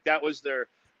stereo. Like that was their,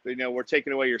 we're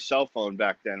taking away your cell phone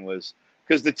back then, was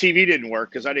because the TV didn't work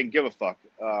because I didn't give a fuck.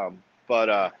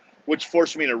 But which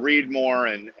forced me to read more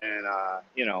and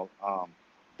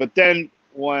but then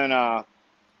when I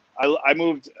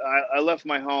moved, I left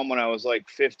my home when I was like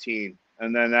 15,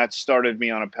 and then that started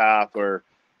me on a path where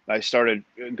I started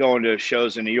going to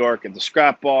shows in New York at the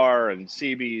Scrap Bar and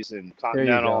CB's and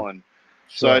Continental, and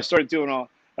so I started doing all.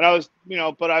 And I was,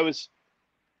 but I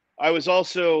was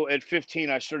also at 15.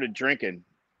 I started drinking,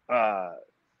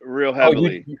 real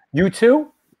heavily. Oh, you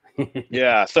too?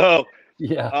 Yeah. So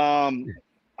yeah.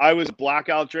 I was a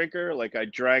blackout drinker. Like I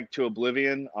drank to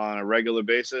oblivion on a regular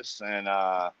basis, and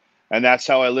that's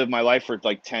how I lived my life for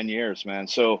like 10 years, man.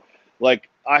 So like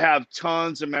I have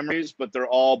tons of memories, but they're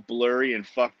all blurry and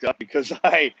fucked up because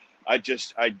I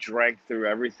drank through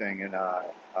everything.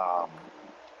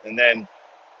 And then,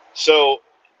 so,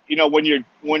 when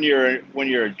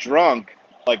you're drunk,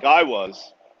 like I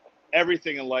was,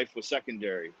 everything in life was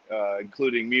secondary,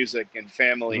 including music and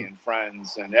family and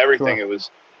friends and everything. It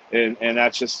was, and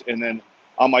that's just, and then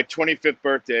on my 25th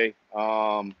birthday,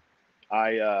 I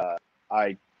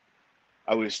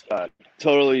was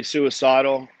totally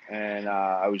suicidal, and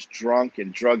I was drunk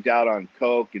and drugged out on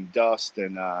coke and dust,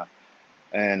 and I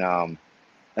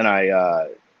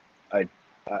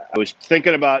was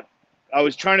thinking about, I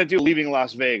was trying to do Leaving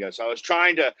Las Vegas. I was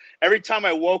trying to, every time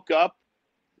I woke up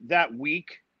that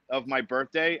week of my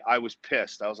birthday, I was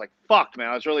pissed. I was like, fuck, man.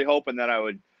 I was really hoping that I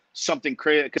would something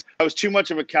crazy, because I was too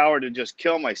much of a coward to just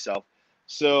kill myself.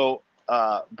 So,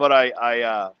 but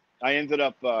I ended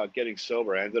up getting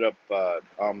sober. I ended up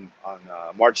on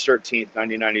March 13th,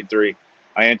 1993.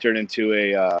 I entered into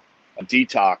a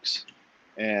detox,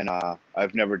 and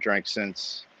I've never drank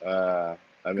since.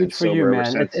 I've been sober you, ever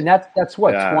since. And that's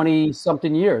what, 20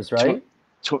 something years, right?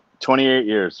 28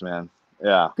 years, man.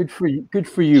 Yeah. Good for you,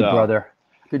 brother.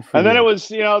 Good for you. And then it was,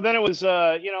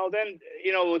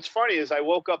 what's funny is I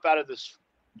woke up out of this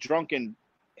drunken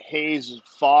haze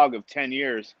fog of 10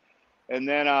 years, and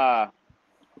then I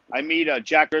meet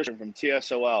Jack Gershon from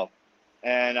TSOL,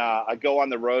 and I go on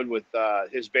the road with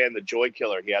his band, The Joy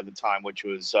Killer, he had at the time, which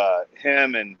was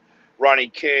him and Ronnie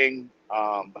King,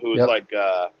 who was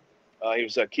he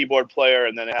was a keyboard player,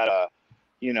 and then it had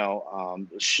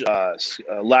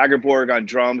Lagerborg on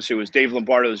drums, who was Dave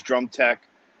Lombardo's drum tech,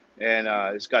 and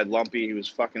this guy Lumpy, he was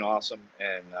fucking awesome,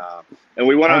 and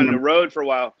we went on the road for a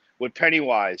while with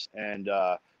Pennywise, and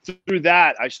through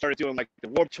that, I started doing like the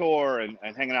Warped Tour and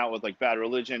hanging out with like Bad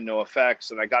Religion, No Effects,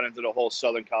 and I got into the whole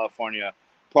Southern California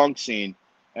punk scene,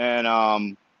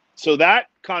 and so that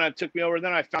kind of took me over.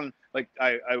 Then I found like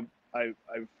I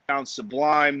found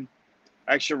Sublime.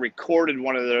 I actually recorded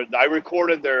I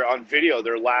recorded their on video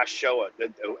their last show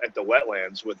at the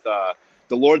Wetlands with the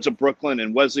Lords of Brooklyn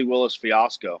and Wesley Willis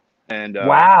Fiasco, and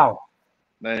wow,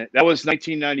 man, that was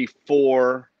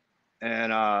 1994.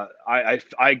 And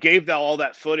I gave all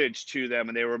that footage to them,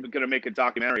 and they were going to make a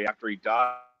documentary after he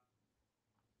died.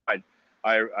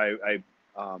 I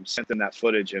sent them that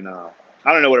footage, and I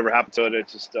don't know whatever happened to it.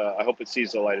 It's just I hope it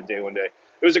sees the light of day one day.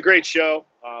 It was a great show.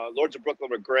 Lords of Brooklyn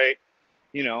were great.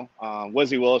 You know,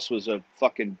 Wesley Willis was a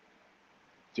fucking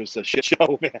just a shit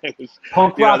show, man. It was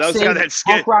punk rock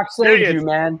saved you,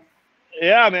 man.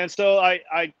 Yeah, man. So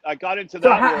I got into that.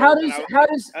 So how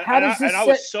does I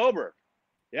was sober.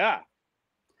 Yeah.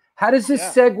 How does this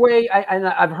segue?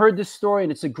 I've heard this story,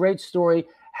 and it's a great story.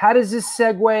 How does this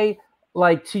segue,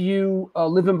 like, to you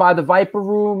living by the Viper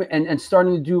Room and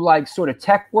starting to do like sort of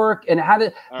tech work? And how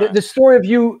did the story of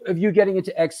you getting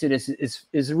into Exodus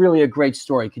is really a great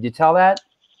story. Could you tell that?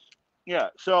 Yeah.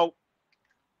 So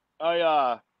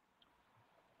I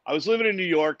was living in New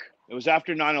York. It was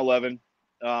after 9/11.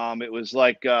 It was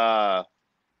like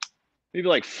maybe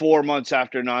like 4 months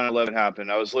after 9/11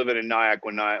 happened. I was living in Nyack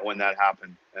when that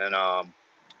happened. And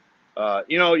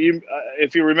you know,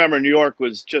 if you remember, New York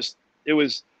was just there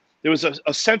was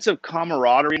a sense of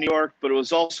camaraderie in New York, but it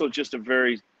was also just the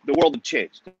world had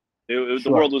changed. The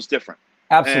world was different.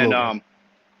 Absolutely.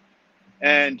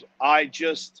 And I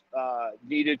just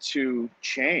needed to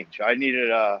change. I needed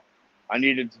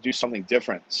to do something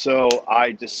different. So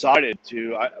I decided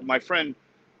to. My friend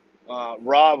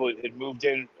Rob had moved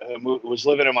in, was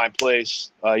living in my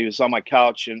place. He was on my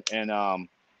couch, and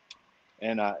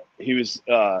he was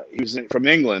from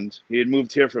England. He had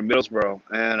moved here from Middlesbrough,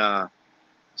 and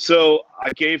so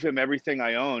I gave him everything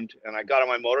I owned, and I got on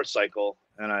my motorcycle,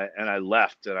 and I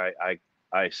left, and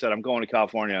I said, I'm going to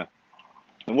California.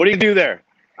 And what do you do there?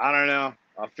 I don't know.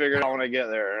 I'll figure it out when I get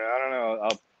there. I don't know.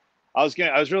 I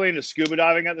was really into scuba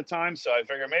diving at the time, so I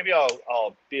figured maybe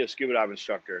I'll be a scuba dive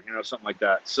instructor, you know, something like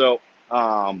that. So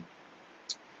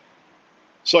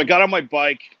so I got on my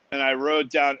bike and I rode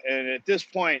down, and at this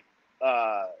point,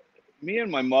 me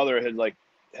and my mother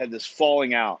had this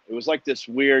falling out. It was like this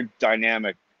weird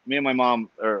dynamic. Me and my mom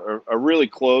are really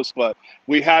close, but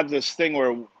we had this thing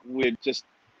where we're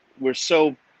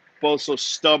both so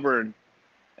stubborn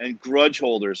and grudge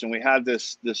holders, and we had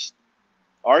this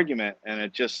argument, and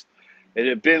it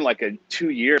had been like 2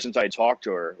 years since I talked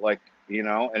to her, like, you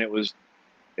know, and it was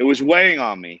weighing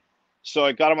on me. So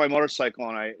I got on my motorcycle,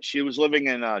 and she was living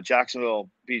in Jacksonville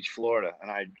Beach, Florida,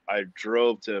 and I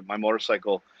drove to my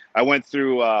motorcycle. I went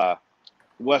through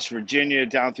West Virginia,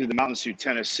 down through the mountains through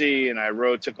Tennessee, and I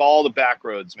took all the back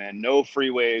roads, man, no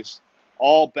freeways,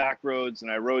 all back roads, and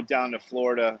I rode down to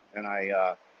Florida, and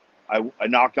I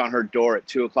knocked on her door at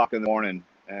 2 o'clock in the morning,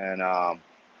 and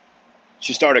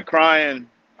she started crying.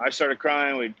 I started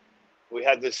crying. We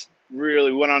had this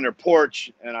we went on her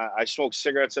porch, and I smoked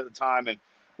cigarettes at the time, and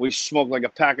we smoked like a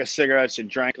pack of cigarettes and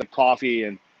drank like coffee,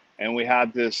 and we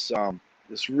had this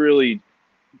really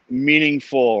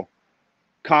meaningful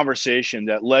conversation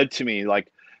that led to me, like,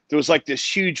 there was like this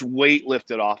huge weight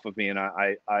lifted off of me, and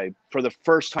I for the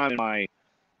first time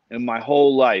in my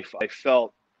whole life, I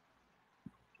felt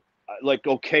like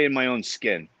okay in my own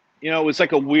skin. You know, it was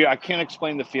like I can't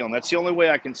explain the feeling. That's the only way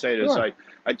I can say it. Sure.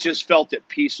 I just felt at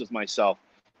peace with myself.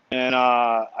 And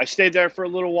I stayed there for a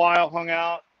little while, hung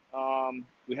out.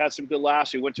 We had some good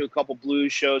laughs. We went to a couple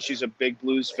blues shows. She's a big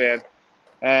blues fan.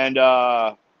 And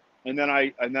then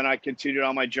I continued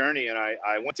on my journey, and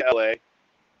I went to LA,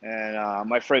 and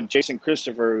my friend Jason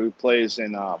Christopher, who plays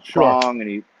in Prong,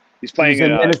 and he's playing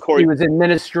he was in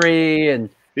Ministry, and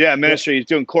Ministry. He's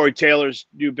doing Corey Taylor's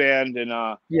new band, and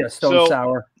Stone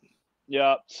Sour.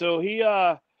 Yeah, so he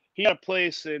had a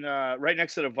place in right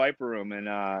next to the Viper Room, and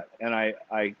I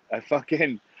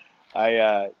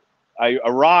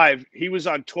arrived. He was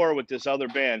on tour with this other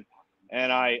band,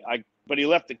 and but he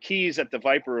left the keys at the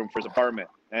Viper Room for his apartment,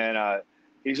 and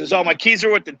he says, "Oh, my keys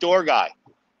are with the door guy."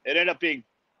 It ended up being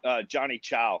Johnny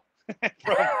Chow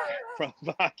from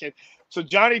fucking. So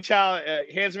Johnny Chow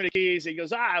hands me the keys. He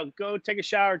goes, go take a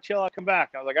shower, chill, I'll come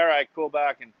back. I was like, all right, cool,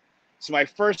 back. And so my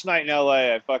first night in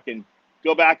LA, I fucking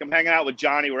go back. I'm hanging out with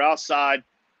Johnny. We're outside,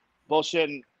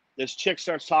 bullshitting. This chick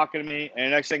starts talking to me,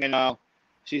 and next thing I know,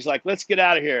 she's like, let's get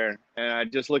out of here. And I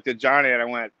just looked at Johnny, and I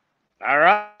went, all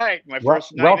right, my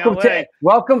first night in LA.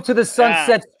 Welcome to the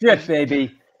Sunset Strip,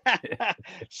 baby.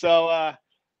 So,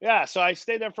 so I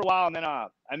stayed there for a while, and then I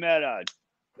met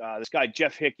this guy,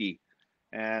 Jeff Hickey.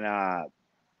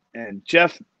 And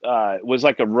Jeff was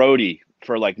like a roadie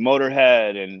for like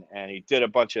Motorhead, and he did a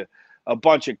bunch of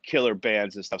killer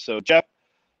bands and stuff. So Jeff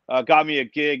got me a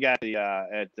gig at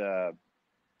the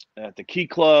Key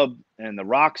Club and the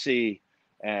Roxy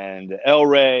and El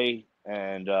Rey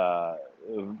and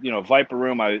Viper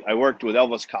Room. I worked with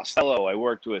Elvis Costello. I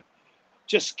worked with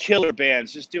just killer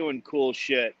bands, just doing cool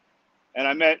shit. And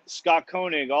I met Scott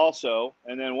Koenig also.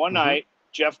 And then one night,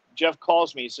 Jeff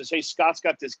calls me. He says, "Hey, Scott's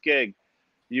got this gig.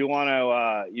 you want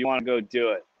to go do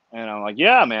it? And I'm like,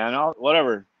 yeah, man,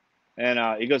 whatever.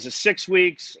 And he goes, it's 6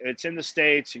 weeks. It's in the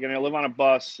States. You're going to live on a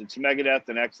bus. It's Megadeth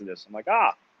and Exodus. I'm like,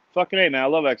 fucking A, man. I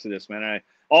love Exodus, man.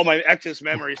 All my Exodus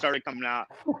memories started coming out.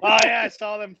 Oh, yeah, I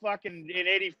saw them fucking in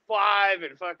 85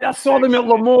 and fucking. I saw them at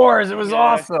Lemore's. It was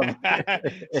awesome.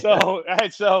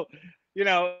 so, you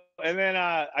know, and then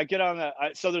I get on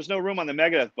so there's no room on the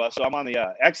Megadeth bus. So I'm on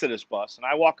the Exodus bus, and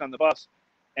I walk on the bus,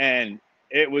 and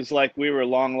it was like we were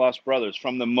long lost brothers.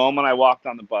 From the moment I walked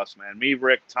on the bus, man, me,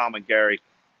 Rick, Tom, and Gary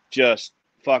just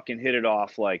fucking hit it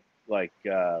off like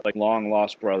long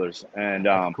lost brothers.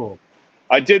 And cool.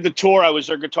 I did the tour. I was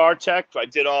their guitar tech. I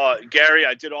did all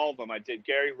of them. I did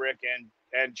Gary, Rick,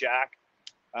 and Jack.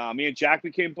 Me and Jack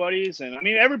became buddies, and I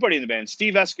mean everybody in the band.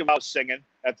 Steve Escobar was singing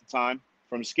at the time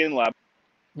from Skin Lab.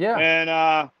 Yeah.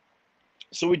 And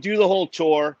so we do the whole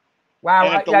tour. Wow,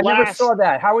 I never saw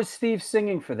that. How was Steve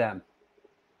singing for them?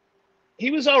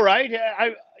 He was all right.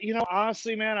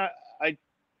 Honestly, man, I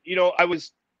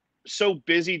was so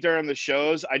busy during the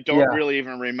shows, I don't really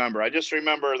even remember. I just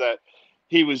remember that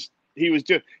he was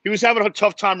having a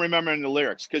tough time remembering the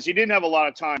lyrics because he didn't have a lot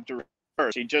of time to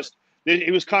rehearse.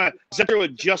 He was kind of Zephyr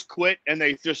had just quit and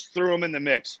they just threw him in the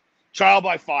mix. Trial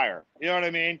by fire. You know what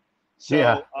I mean?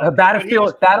 So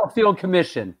Battlefield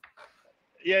Commission.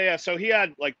 Yeah. So he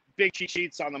had like big cheat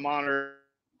sheets on the monitors,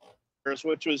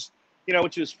 which was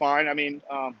fine. I mean,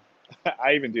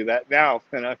 I even do that now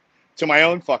to my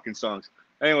own fucking songs.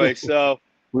 Anyway, so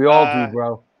we all do,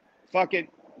 bro. Fucking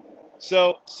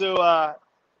so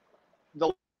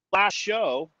the last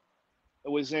show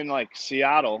was in like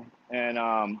Seattle,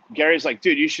 and Gary's like,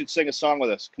 dude, you should sing a song with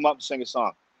us. Come up and sing a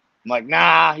song. I'm like,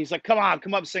 nah. He's like, come on,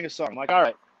 come up and sing a song. I'm like, all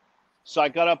right. So I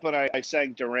got up and I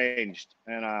sang Deranged,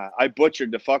 and I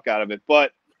butchered the fuck out of it,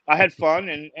 but I had fun,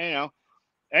 and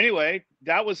anyway,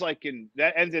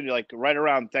 that ended like right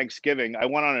around Thanksgiving. I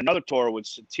went on another tour with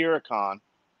Satyricon.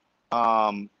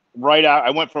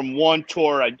 I went from one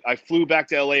tour. I flew back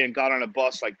to LA and got on a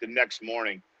bus like the next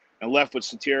morning and left with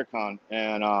Satyricon.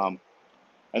 And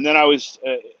then I was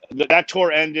that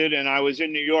tour ended, and I was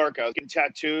in New York. I was getting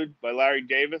tattooed by Larry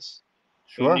Davis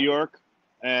in New York,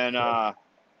 and I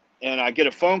get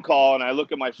a phone call, and I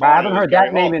look at my phone. I haven't heard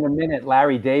that name in a minute,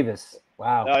 Larry Davis.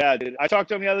 Wow. Oh yeah, dude. I talked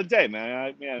to him the other day,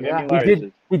 man.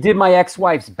 He did my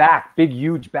ex-wife's back, big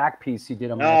huge back piece. He did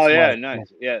on my ex-wife. Oh yeah,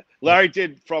 nice. Yeah, Larry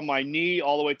did from my knee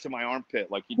all the way to my armpit.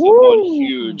 Like he did one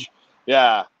huge.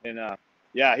 Yeah, and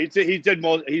he's done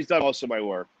most of my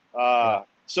work.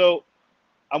 So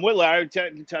I'm with Larry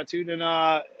tattooed, and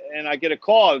I get a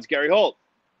call. It's Gary Holt.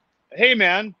 Hey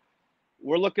man,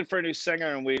 we're looking for a new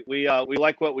singer, and we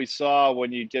like what we saw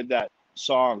when you did that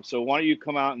song. So why don't you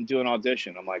come out and do an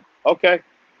audition? I'm like, okay.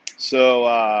 So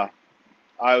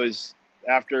I was,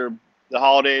 after the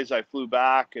holidays, I flew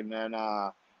back, and then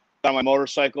got on my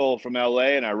motorcycle from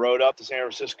LA, and I rode up to San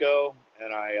Francisco,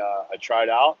 and I tried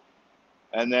out.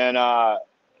 And then a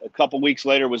couple weeks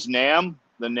later was NAMM,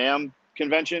 the NAMM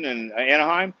convention in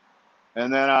Anaheim.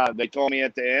 And then they told me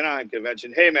at the Anaheim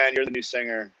convention, hey man, you're the new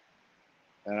singer.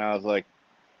 And I was like,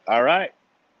 all right.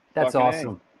 That's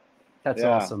awesome. That's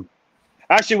awesome.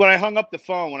 Actually, when I hung up the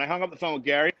phone with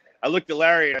Gary, I looked at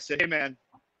Larry and I said, hey man,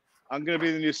 I'm going to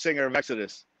be the new singer of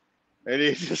Exodus. And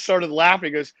he just started laughing.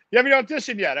 He goes, you haven't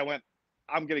auditioned yet? I went,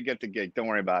 I'm going to get the gig. Don't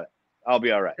worry about it. I'll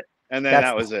be all right. And then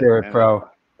that was spirit, it. Bro.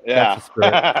 Yeah. That's the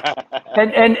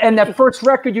spirit. and that first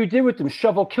record you did with them,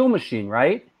 Shovel Kill Machine,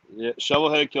 right? Yeah,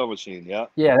 Shovel-Headed Kill Machine. Yeah.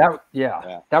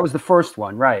 Yeah. That was the first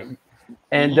one, right?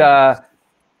 And I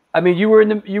mean,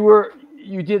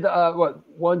 you did what,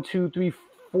 1, 2, 3,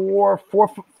 4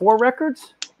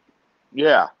 records?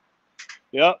 Yeah.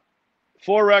 Yep.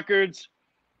 4 records.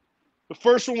 The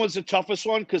first one was the toughest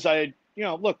one because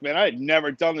look, man, I had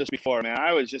never done this before, man.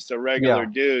 I was just a regular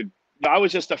dude. I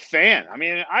was just a fan. I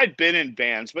mean, I'd been in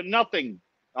bands, but nothing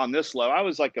on this level. I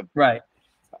was like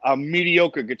a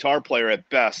mediocre guitar player at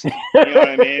best. You know what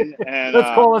I mean? And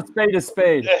let's call a spade a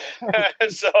spade.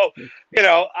 So,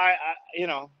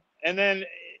 and then,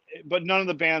 but none of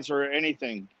the bands were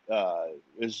anything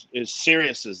as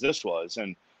serious as this was.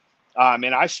 And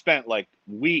I spent like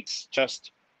weeks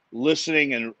just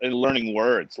listening and learning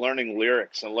words, learning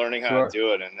lyrics, and learning how to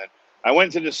do it. And then I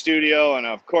went to the studio, and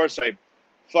of course I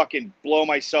fucking blow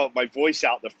my voice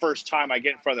out the first time I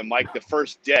get in front of the mic the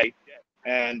first day.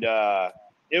 And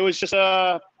it was just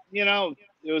it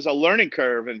was a learning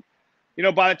curve. And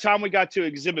by the time we got to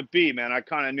Exhibit B, man, I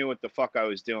kind of knew what the fuck I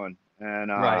was doing. And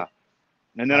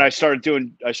and then I started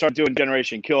doing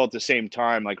Generation Kill at the same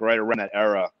time, like right around that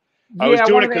era. I was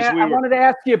doing it because I wanted to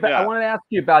ask you about. Yeah. I wanted to ask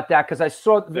you about that because I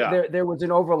saw there was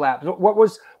an overlap. What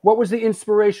was the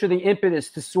inspiration, the impetus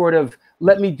to sort of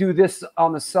let me do this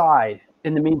on the side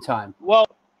in the meantime? Well,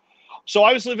 so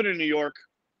I was living in New York,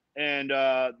 and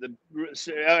the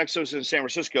XO was in San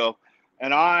Francisco,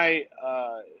 and I'd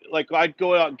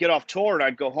go out, get off tour, and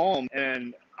I'd go home,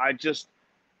 and I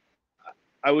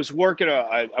was working.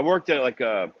 I worked at like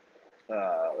a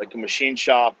machine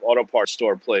shop, auto parts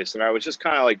store place, and I was just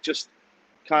kind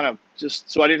of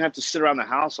so I didn't have to sit around the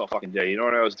house all fucking day. You know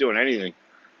what I was doing? Anything.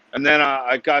 And then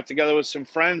I got together with some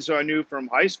friends who I knew from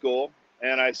high school,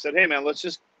 and I said, "Hey man, let's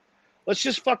just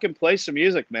fucking play some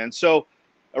music, man." So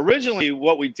originally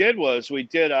what we did was we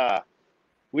had a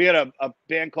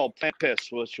band called Plant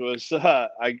Piss, which was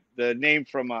the name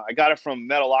from I got it from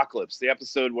Metalocalypse, the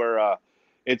episode where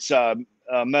it's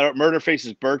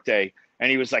Murderface's birthday, and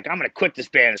he was like, "I'm gonna quit this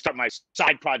band and start my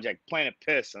side project, Planet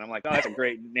Piss." And I'm like, "Oh, that's a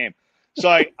great name." So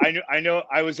I know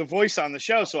I was a voice on the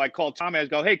show, so I called Tommy. I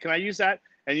go, "Hey, can I use that?"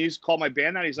 And you call my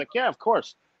band that? He's like, "Yeah, of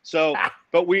course." So,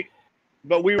 but we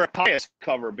were a Caius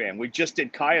cover band. We just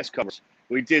did Caius covers.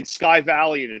 We did Sky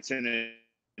Valley in its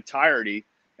entirety,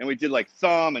 and we did like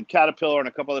Thumb and Caterpillar and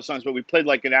a couple other songs. But we played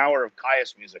like an hour of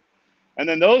Caius music, and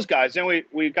then those guys. Then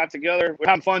we got together. We're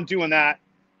having fun doing that,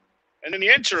 and in the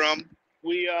interim,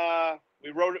 we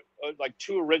wrote like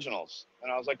 2 originals,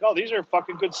 and I was like, "Oh, these are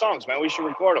fucking good songs, man. We should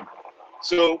record them."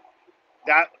 So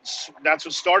that's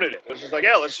what started it. It was just like,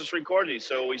 "Yeah, let's just record these."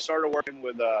 So we started working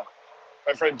with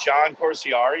my friend John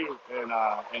Corsiari,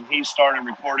 and he started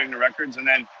recording the records, and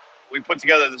then we put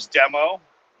together this demo,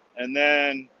 and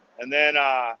then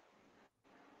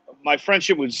my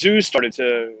friendship with Zeus started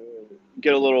to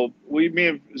get a little. Me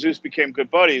and Zeus became good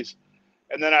buddies.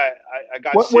 And then I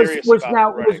got serious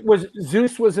about writing. Was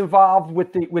Zeus was involved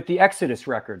with the Exodus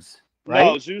records, right?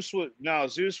 No,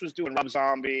 Zeus was doing Rob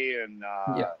Zombie and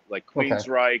like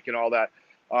Queensryche and all that.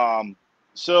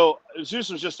 So Zeus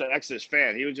was just an Exodus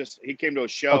fan. He came to a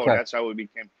show, and that's how we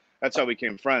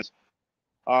became friends.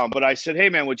 But I said, "Hey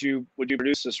man, would you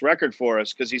produce this record for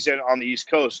us?" Because he's on the East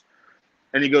Coast,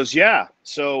 and he goes, "Yeah."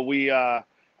 So we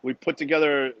put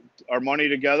together our money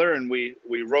together, and we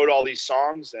wrote all these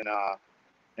songs,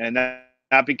 and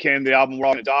that became the album We're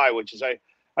All Gonna Die, which is I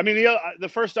mean the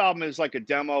first album is like a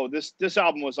demo. This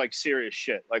album was like serious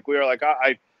shit. Like we were like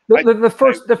the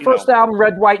first album,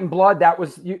 Red, White, and Blood, that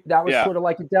was sort of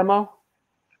like a demo.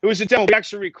 It was a demo. We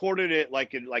actually recorded it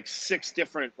like in like 6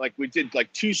 different, like we did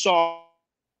like 2 songs,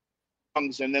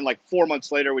 and then like 4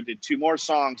 months later we did 2 more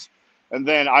songs, and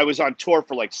then I was on tour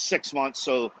for like 6 months,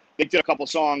 so they did a couple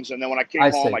songs, and then when I came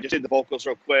home, I just did the vocals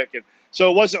real quick, and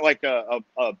so it wasn't like a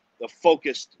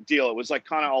focused deal. It was like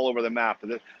kind of all over the map.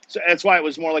 So that's why it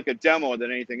was more like a demo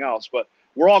than anything else. But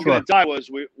We're All Gonna Die was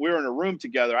we were in a room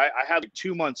together. I had like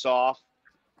 2 months off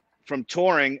from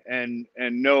touring and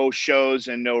no shows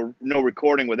and no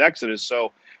recording with Exodus.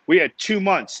 So we had 2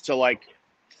 months to like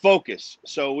focus.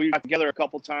 So we got together a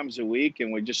couple times a week,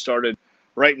 and we just started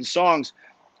writing songs.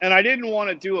 And I didn't want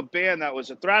to do a band that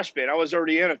was a thrash band. I was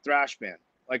already in a thrash band.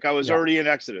 Like I was already in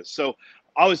Exodus. So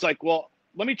I was like, well,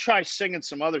 let me try singing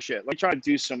some other shit. Let me try to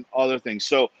do some other things.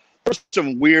 So there's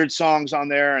some weird songs on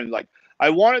there, and like I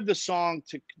wanted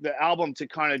the album to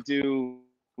kind of do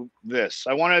this.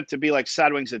 I wanted it to be like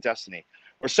Sad Wings of Destiny,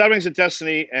 or Sad Wings of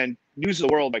Destiny and News of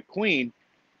the World by Queen.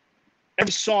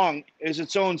 Every song is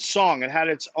its own song. It had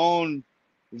its own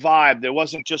vibe. There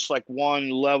wasn't just like one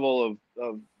level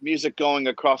of music going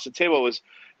across the table.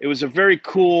 It was a very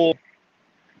cool.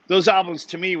 Those albums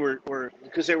to me were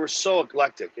because they were so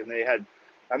eclectic, and they had,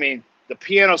 I mean, the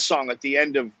piano song at the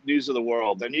end of News of the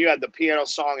World, and you had the piano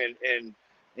song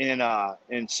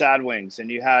in Sad Wings, and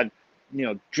you had,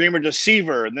 Dreamer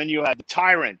Deceiver, and then you had the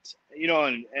Tyrant,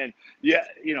 and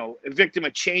Victim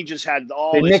of Changes had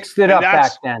all. They mixed it up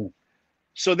back then.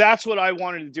 So that's what I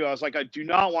wanted to do. I was like, I do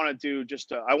not want to do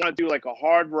I want to do like a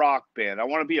hard rock band. I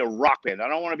want to be a rock band. I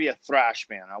don't want to be a thrash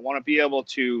band. I want to be able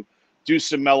to do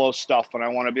some mellow stuff, and I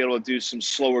want to be able to do some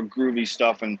slower, groovy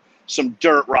stuff, and some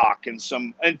dirt rock, and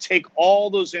take all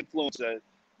those influences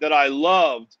that I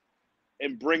loved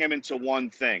and bring them into one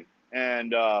thing.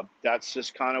 And that's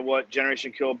just kind of what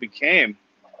Generation Kill became.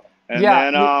 And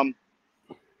then,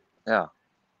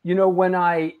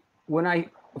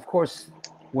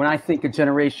 when I think of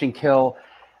Generation Kill,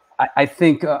 I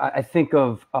think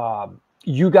of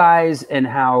you guys and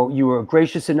how you were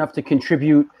gracious enough to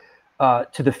contribute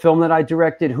to the film that I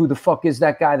directed, Who the Fuck Is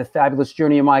That Guy? The Fabulous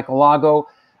Journey of Michael Lago.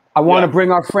 I want to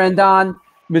bring our friend on,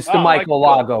 Mr. Michael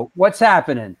Lago. What's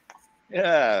happening?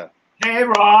 Yeah. Hey,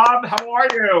 Rob. How are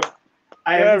you?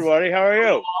 Hey, everybody. How are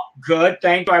you? Good.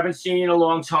 Thank you. I haven't seen you in a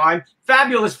long time.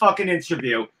 Fabulous fucking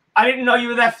interview. I didn't know you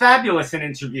were that fabulous in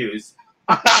interviews.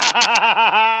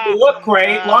 You look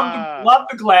great. Love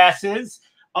the glasses.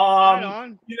 You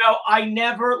know, I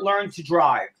never learned to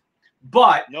drive,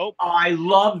 but I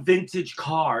love vintage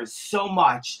cars so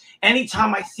much.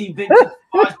 Anytime I see vintage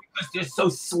cars, because they're so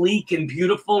sleek and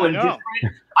beautiful and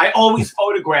different, I always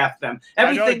photograph them.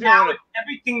 Everything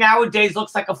nowadays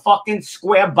looks like a fucking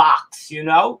square box, you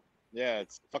know? Yeah,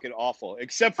 it's fucking awful.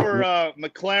 Except for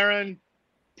McLaren,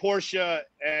 Porsche,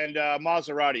 and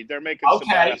Maserati. They're making some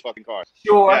badass fucking cars.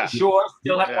 Sure.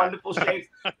 Still have wonderful shapes.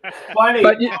 Funny.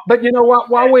 But you know what?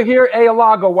 While we're here,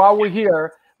 Alago, while we're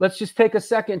here, let's just take a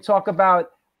second and talk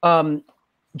about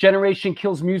Generation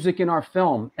Kill's music in our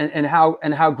film and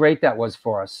how great that was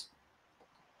for us.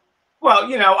 Well,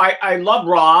 you know, I love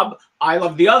Rob. I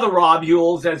love the other Rob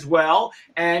Yules as well.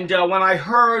 And when I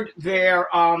heard their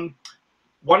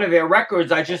one of their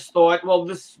records, I just thought, well,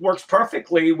 this works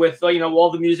perfectly with, you know,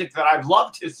 all the music that I've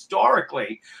loved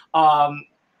historically.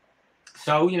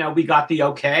 So, you know, we got the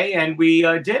okay and we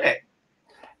did it.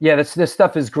 Yeah, this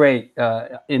stuff is great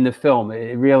in the film.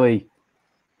 It really,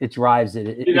 it drives it.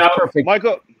 It's perfect.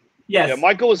 Michael,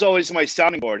 Michael was always my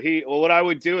sounding board. What I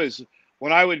would do is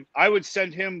when I would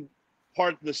send him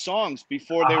part of the songs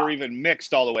before they were even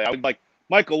mixed all the way. I would like,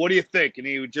 Michael, what do you think? And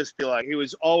he would just be like, he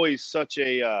was always such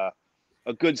a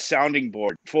good sounding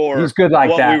board for He's good like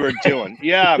what that. we were doing.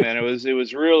 Yeah, man, it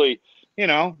was really, you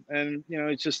know, and you know,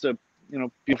 it's just a, you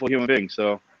know, beautiful human being.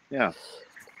 So yeah.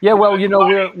 Yeah, well, you know,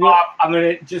 I'm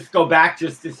gonna just go back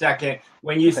just a second.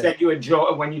 When you said you had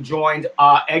when you joined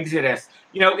Exodus,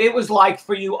 you know, it was like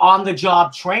for you on the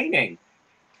job training,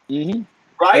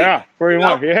 right? Yeah, pretty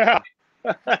much. Yeah.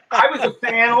 I was a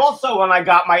fan also when I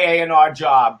got my A&R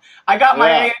job. I got my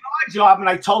A&R job, and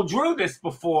I told Drew this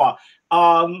before.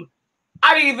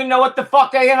 I didn't even know what the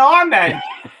fuck A&R meant.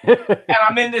 And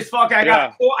I'm in this fucking,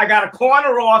 I got a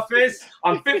corner office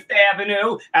on Fifth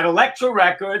Avenue at Elektra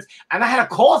Records, and I had to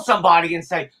call somebody and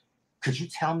say, could you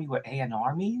tell me what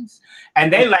A&R means?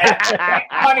 And they laughed.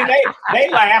 Honey, they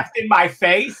laughed in my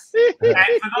face. And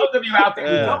for those of you out there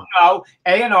who don't know,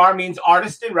 A&R means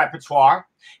artist and repertoire.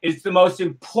 It's the most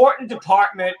important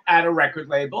department at a record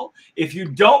label. If you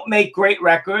don't make great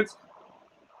records,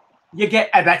 you get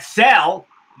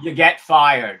you get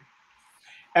fired.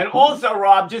 And also,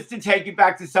 Rob, just to take you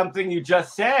back to something you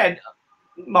just said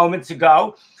moments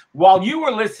ago, while you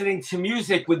were listening to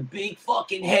music with big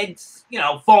fucking heads, you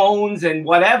know, phones and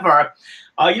whatever,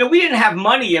 you know, we didn't have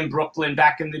money in Brooklyn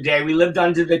back in the day. We lived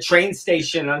under the train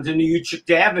station under New Utrecht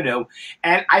Avenue.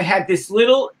 And I had this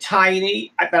little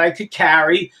tiny, that I could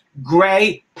carry,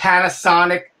 gray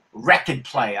Panasonic record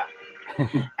player.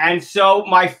 And so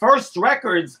my first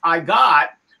records I got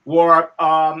were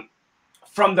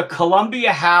from the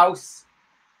Columbia House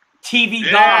TV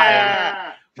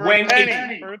Guide. When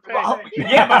yeah,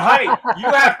 but honey,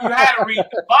 you had to read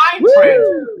the fine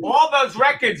print. All those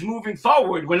records moving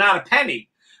forward were not a penny.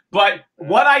 But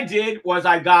what I did was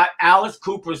I got Alice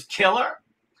Cooper's Killer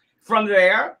from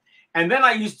there. And then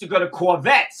I used to go to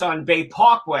Corvettes on Bay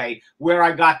Parkway, where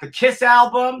I got the Kiss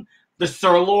album, the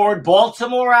Sir Lord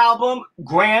Baltimore album,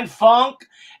 Grand Funk,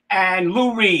 and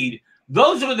Lou Reed.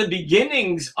 Those were the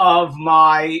beginnings of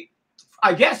my,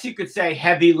 I guess you could say,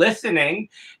 heavy listening.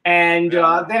 And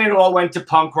then it all went to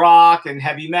punk rock and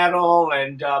heavy metal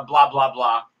and blah, blah,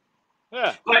 blah.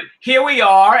 Yeah. But here we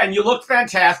are, and you look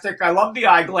fantastic. I love the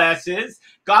eyeglasses.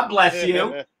 God bless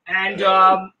you. And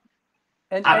I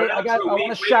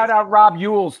want to shout out Rob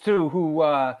Yules, too,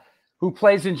 who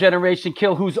plays in Generation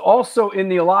Kill, who's also in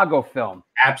the Alago film.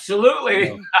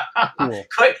 Absolutely. Cool.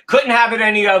 Couldn't have it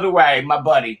any other way, my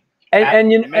buddy.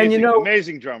 And you know,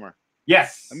 amazing drummer.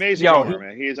 Yes, amazing drummer,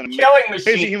 man. He is an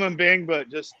amazing human being, but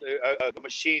just a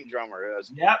machine drummer.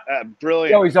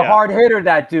 Brilliant. Yo, he's a hard hitter,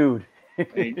 that dude.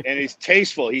 and he's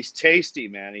tasteful. He's tasty,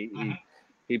 man.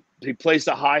 He plays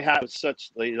the hi hat with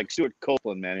such like Stuart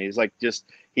Copeland, man. He's like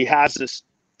he has this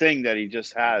thing that he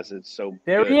just has. It's so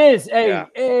there good. He is. Hey,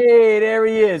 hey, there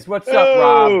he is. What's up,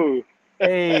 Rob?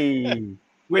 Hey.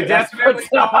 We're definitely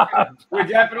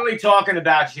talking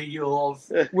about you,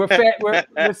 Yules. We're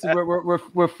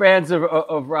fans of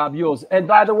Rob Yules. And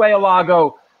by the way,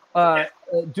 Alago,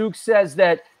 Duke says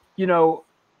that, you know,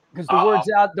 because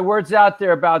the word's out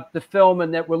there about the film,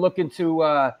 and that we're looking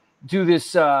to do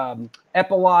this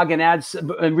epilogue and add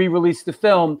and re-release the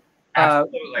film.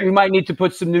 We might need to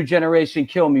put some new Generation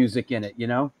Kill music in it. You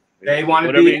know, they want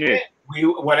to be in it.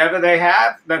 Whatever they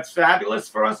have, that's fabulous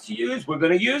for us to use. We're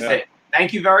going to use it.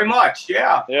 Thank you very much.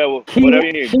 Yeah. Yeah. Well, whatever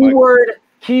you need.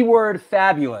 Keyword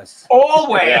fabulous.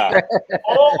 Always. Yeah.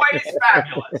 Always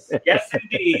fabulous. Yes,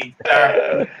 indeed.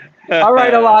 All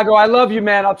right, Alago. I love you,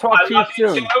 man. I'll talk to you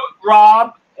soon. Too,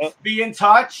 Rob. Be in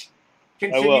touch.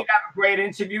 Continue to will. have a great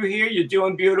interview here. You're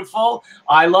doing beautiful.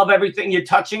 I love everything you're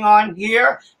touching on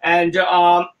here. And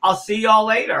I'll see y'all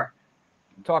later.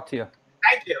 Talk to you.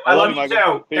 Thank you. I love you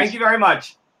Michael. too. Peace. Thank you very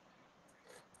much.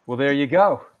 Well, there you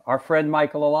go. Our friend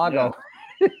Michael Alago.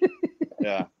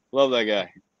 Yeah. Love that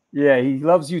guy. Yeah, he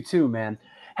loves you too, man.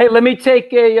 Hey, let me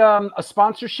take a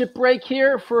sponsorship break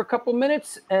here for a couple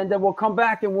minutes, and then we'll come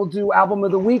back and we'll do Album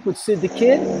of the Week with Sid the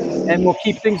Kid, and we'll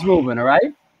keep things moving, all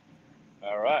right?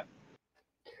 All right.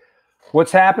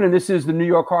 What's happening? This is the New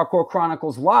York Hardcore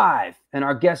Chronicles Live, and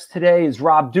our guest today is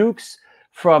Rob Dukes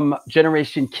from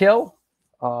Generation Kill,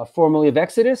 formerly of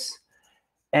Exodus,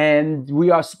 and we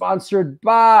are sponsored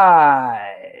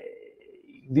by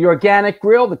The Organic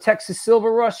Grill, the Texas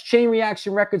Silver Rush, Chain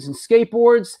Reaction Records and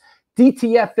Skateboards,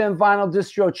 DTFM Vinyl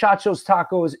Distro, Chacho's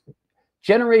Tacos,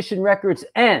 Generation Records,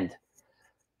 and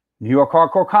New York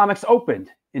Hardcore Comics opened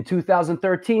in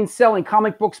 2013, selling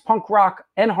comic books, punk rock,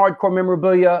 and hardcore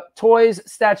memorabilia, toys,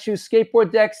 statues,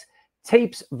 skateboard decks,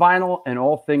 tapes, vinyl, and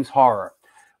all things horror.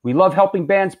 We love helping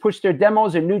bands push their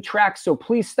demos and new tracks, so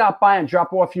please stop by and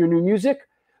drop off your new music.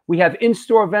 We have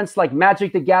in-store events like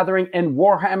Magic the Gathering and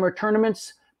Warhammer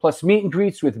tournaments, plus meet and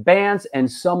greets with bands and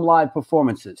some live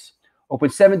performances. Open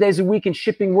 7 days a week and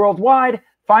shipping worldwide.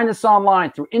 Find us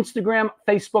online through Instagram,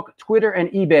 Facebook, Twitter, and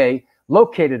eBay.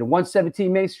 Located at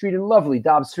 117 Main Street in lovely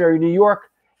Dobbs Ferry, New York.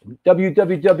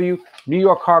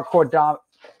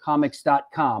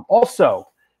 www.newyorkhardcore.comics.com. Also,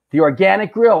 The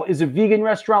Organic Grill is a vegan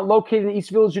restaurant located in East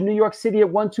Village in New York City at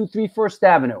 123 First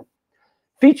Avenue.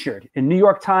 Featured in New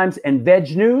York Times and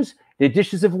Veg News, their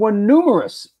dishes have won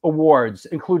numerous awards,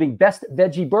 including Best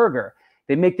Veggie Burger.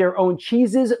 They make their own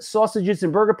cheeses, sausages,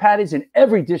 and burger patties, and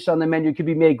every dish on the menu can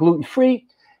be made gluten-free.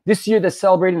 This year, they're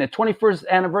celebrating their 21st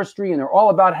anniversary, and they're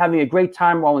all about having a great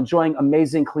time while enjoying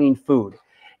amazing, clean food.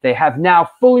 They have now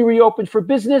fully reopened for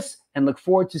business and look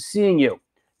forward to seeing you.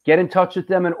 Get in touch with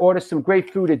them and order some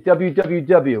great food at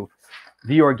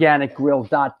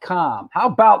www.theorganicgrill.com. How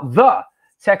about the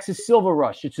Texas Silver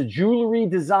Rush? It's a jewelry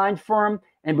design firm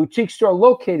and boutique store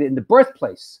located in the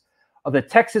birthplace of the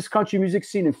Texas country music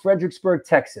scene in Fredericksburg,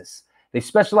 Texas. They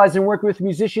specialize in working with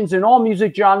musicians in all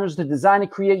music genres to design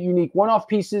and create unique one-off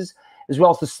pieces, as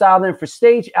well as to style them for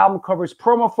stage, album covers,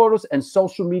 promo photos, and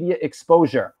social media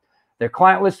exposure. Their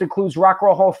client list includes Rock and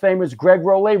Roll Hall of Famers Greg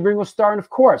Rolle, Ringo Starr, and of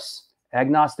course,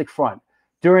 Agnostic Front.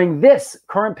 During this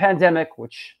current pandemic,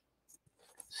 which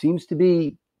seems to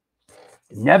be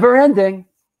never ending,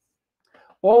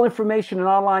 all information and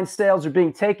online sales are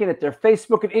being taken at their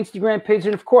Facebook and Instagram page,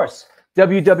 and of course,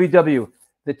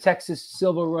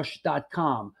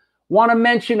 www.thetexassilverrush.com. Want to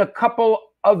mention a couple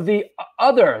of the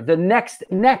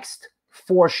next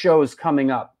 4 shows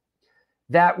coming up.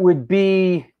 That would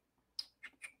be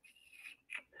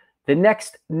the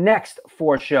next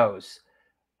 4 shows.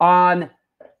 On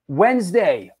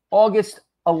Wednesday, August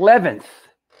 11th,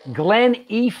 Glenn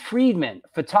E. Friedman,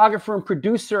 photographer and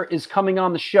producer, is coming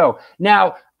on the show.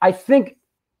 Now, I think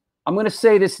I'm going to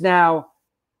say this now.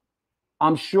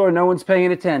 I'm sure no one's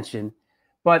paying attention,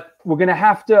 but we're going to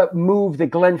have to move the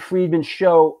Glenn Friedman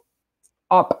show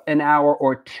up an hour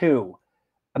or 2.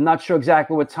 I'm not sure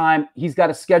exactly what time. He's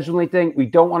got a scheduling thing. We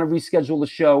don't want to reschedule the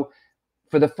show.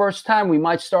 For the first time, we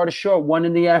might start a show at 1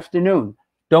 in the afternoon.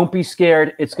 Don't be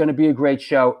scared. It's going to be a great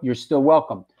show. You're still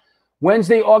welcome.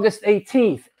 Wednesday, August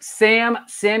 18th,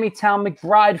 Sammy Town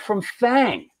McBride from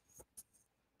Fang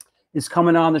is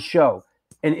coming on the show.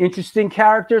 An interesting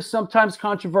character, sometimes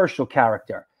controversial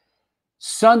character.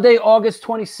 Sunday, August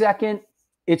 22nd,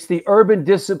 it's the Urban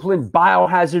Discipline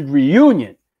Biohazard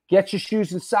Reunion. Get your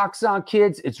shoes and socks on,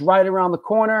 kids. It's right around the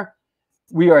corner.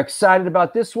 We are excited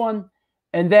about this one.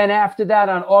 And then after that,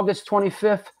 on August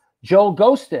 25th, Joel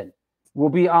Ghostin will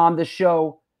be on the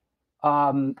show.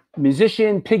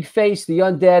 Musician, Pigface, The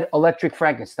Undead, Electric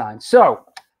Frankenstein. So,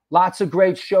 lots of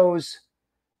great shows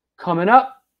coming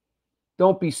up.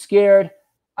 Don't be scared.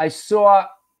 I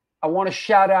want to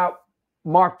shout out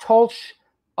Mark Tolch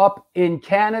up in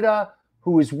Canada,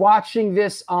 who is watching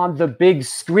this on the big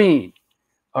screen.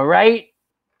 All right?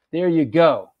 There you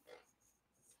go.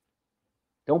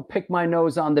 Don't pick my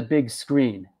nose on the big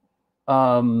screen.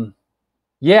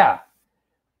 Yeah.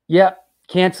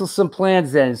 Cancel some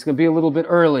plans then. It's going to be a little bit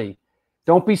early.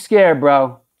 Don't be scared,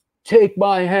 bro. Take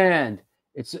my hand.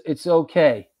 It's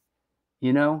okay.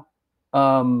 You know?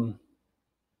 I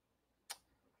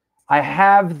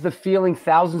have the feeling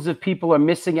thousands of people are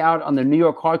missing out on the New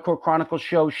York Hardcore Chronicles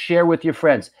show. Share with your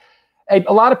friends. Hey,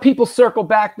 a lot of people circle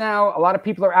back now. A lot of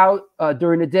people are out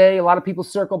during the day. A lot of people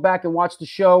circle back and watch the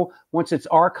show once it's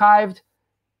archived.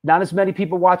 Not as many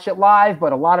people watch it live,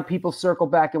 but a lot of people circle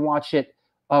back and watch it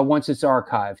once it's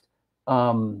archived.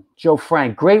 Joe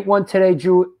Frank, great one today,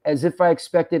 Drew, as if I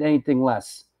expected anything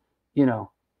less. You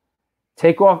know,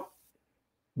 take off,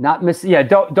 not miss. Yeah,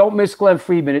 don't miss Glenn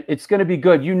Friedman. It's going to be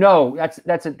good. You know,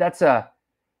 that's a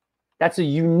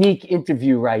unique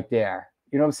interview right there.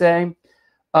 You know what I'm saying?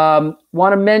 Want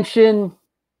to mention,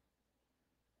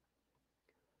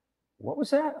 what was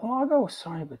that? Lago?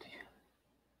 Sorry, but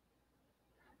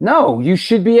no, you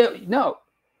should be. No.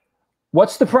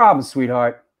 What's the problem,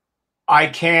 sweetheart? I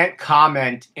can't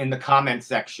comment in the comment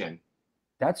section.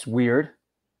 That's weird.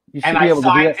 You should be able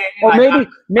to do that. Oh,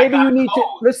 maybe you need to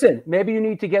listen. Maybe you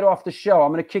need to get off the show.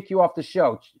 I'm going to kick you off the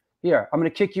show. Here, I'm going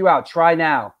to kick you out. Try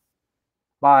now.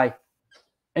 Bye.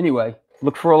 Anyway,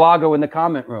 look for Alago in the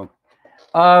comment room.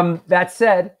 That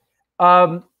said,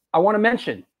 I want to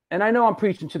mention, and I know I'm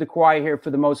preaching to the choir here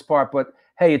for the most part, but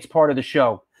hey, it's part of the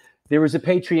show. There is a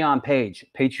Patreon page.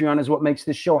 Patreon is what makes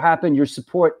this show happen. Your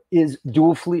support is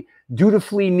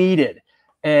dutifully needed.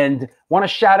 And want to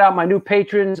shout out my new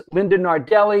patrons, Linda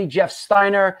Nardelli, Jeff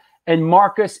Steiner, and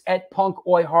Marcus at Punk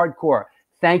Oi Hardcore.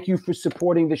 Thank you for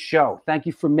supporting the show. Thank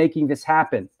you for making this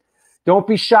happen. Don't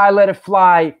be shy. Let it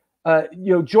fly.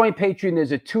 Join Patreon.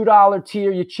 There's a $2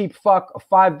 tier, you cheap fuck, a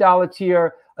 $5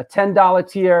 tier, a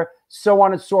 $10 tier, so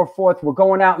on and so forth. We're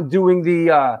going out and doing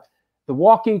the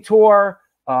walking tour,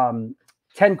 10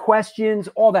 questions,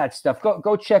 all that stuff.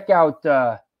 Go check out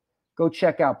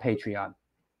Patreon.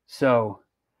 So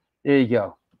there you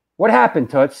go. What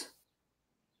happened, Toots?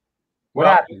 What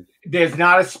happened? There's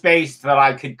not a space that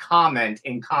I could comment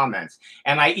in comments,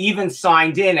 and I even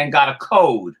signed in and got a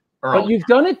code early. But you've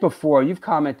done it before. You've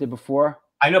commented before.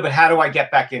 I know, but how do I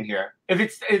get back in here? If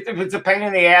it's a pain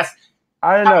in the ass,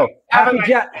 I don't know.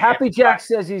 Happy Jack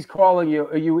says he's calling you.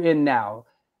 Are you in now?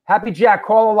 Happy Jack,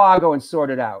 call Alago and sort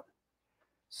it out.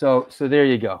 So there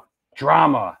you go.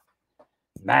 Drama.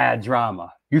 Mad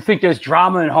drama. You think there's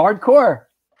drama in hardcore?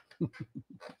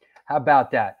 How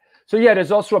about that? So yeah,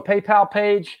 there's also a PayPal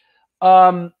page.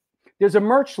 There's a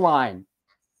merch line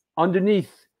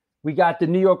underneath. We got the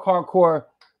New York Hardcore.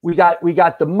 We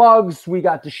got the mugs. We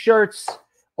got the shirts.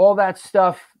 All that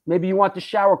stuff. Maybe you want the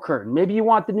shower curtain. Maybe you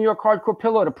want the New York Hardcore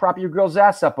pillow to prop your girl's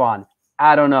ass up on.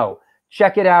 I don't know.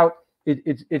 Check it out.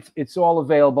 It's all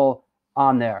available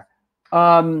on there.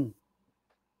 Yeah,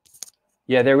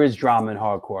 there is drama in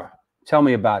hardcore. Tell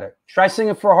me about it. Try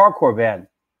singing for a hardcore band.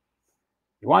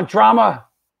 You want drama?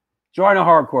 Join a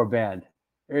hardcore band.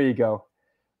 There you go.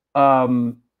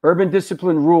 Urban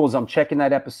Discipline Rules. I'm checking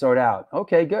that episode out.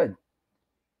 Okay, good.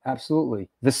 Absolutely.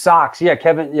 The socks. Yeah,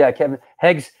 Kevin.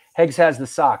 Heggs has the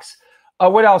socks.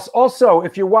 What else? Also,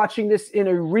 if you're watching this in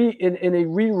a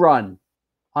rerun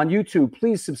on YouTube,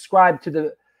 please subscribe to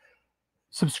the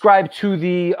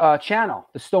channel,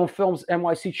 the Stone Films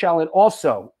NYC channel. And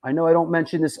also, I know I don't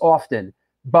mention this often,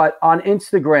 but on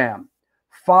Instagram,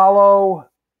 follow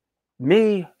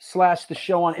me / the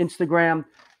show on Instagram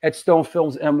at Stone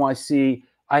Films NYC.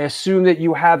 I assume that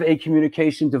you have a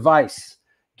communication device.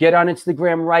 Get on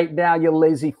Instagram right now, you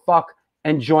lazy fuck,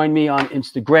 and join me on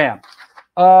Instagram.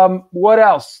 What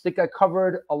else? I think I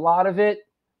covered a lot of it.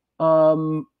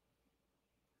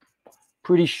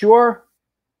 Pretty sure.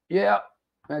 Yeah,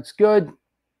 that's good.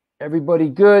 Everybody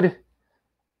good.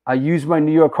 I use my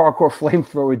New York Hardcore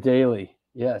flamethrower daily.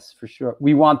 Yes, for sure.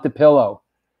 We want the pillow.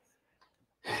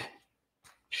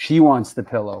 She wants the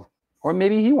pillow. Or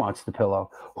maybe he wants the pillow.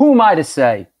 Who am I to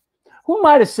say? Who am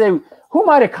I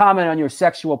to comment on your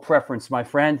sexual preference, my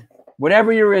friend?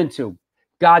 Whatever you're into.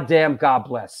 Goddamn, God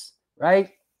bless.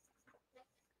 Right?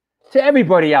 To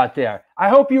everybody out there. I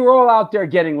hope you're all out there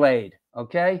getting laid.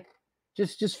 Okay?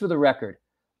 Just for the record.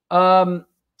 All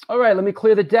right, let me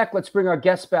clear the deck. Let's bring our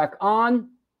guest back on.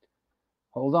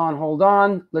 Hold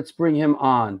on. Let's bring him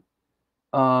on.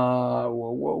 Whoa.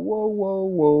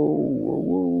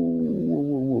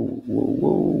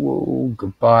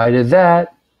 Goodbye to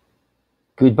that.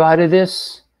 Goodbye to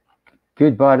this.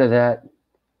 Goodbye to that.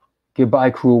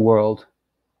 Goodbye, cruel world.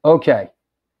 Okay,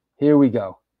 here we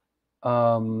go.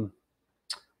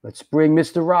 Let's bring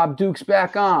Mr. Rob Dukes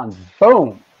back on.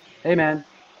 Boom. Hey, man.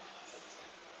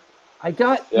 You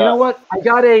know what? I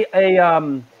got I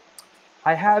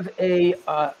have a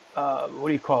what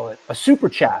do you call it? A super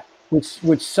chat,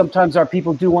 which sometimes our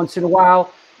people do once in a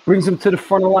while, brings them to the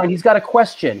front of the line. He's got a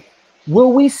question.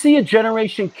 Will we see a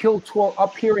Generation Kill tour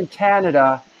up here in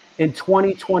Canada in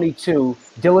 2022?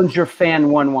 Dillinger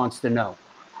Fan 1 wants to know.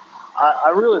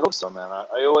 I really hope so, man.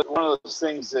 One of those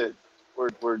things that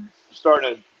we're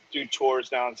starting to do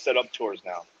tours now and set up tours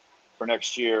now for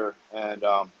next year. And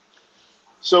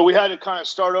so we had to kind of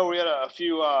start over. We had a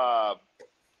few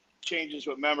changes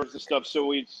with members and stuff. So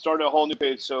we started a whole new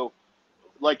page. So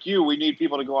like you, we need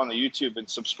people to go on the YouTube and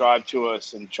subscribe to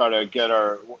us and try to get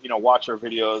our, watch our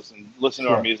videos and listen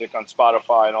to our music on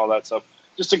Spotify and all that stuff,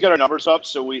 just to get our numbers up.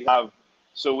 So we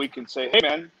can say, hey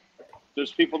man,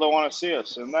 there's people that want to see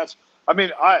us. And that's,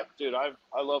 I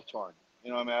love touring.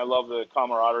 I love the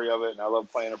camaraderie of it, and I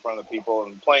love playing in front of the people,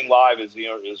 and playing live is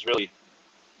really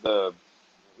the,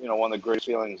 one of the greatest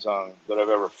feelings that I've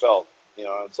ever felt.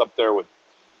 It's up there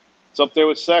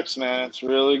with sex, man. It's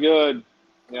really good.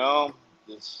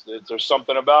 There's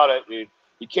something about it.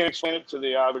 You can't explain it to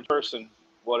the average person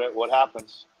what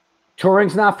happens.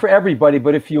 Touring's not for everybody,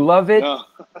 but if you love it,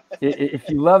 if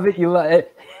you love it, you love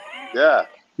it. Yeah,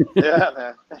 yeah,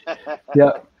 man.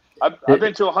 Yeah. I've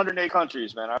been to 108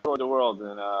 countries, man. I've toured the world,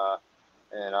 and I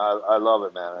love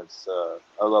it, man.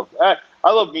 I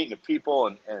love meeting the people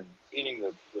and eating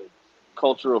the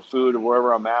cultural food of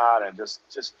wherever I'm at, and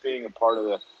just being a part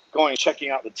of going and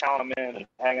checking out the town I'm in and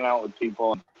hanging out with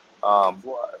people. I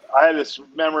had this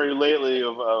memory lately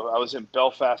of I was in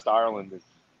Belfast, Ireland, and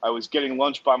I was getting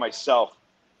lunch by myself,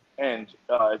 and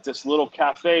at this little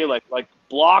cafe, like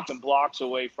blocks and blocks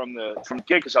away from the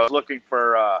gig, because I was looking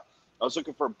for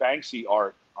Banksy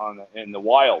art in the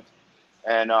wild.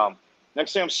 And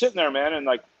next thing I'm sitting there, man, and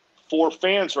like 4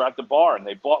 fans were at the bar, and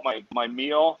they bought my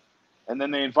meal, and then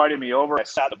they invited me over. I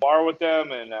sat at the bar with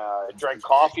them and drank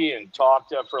coffee and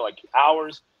talked for like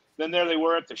hours. Then there they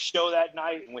were at the show that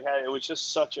night, and it was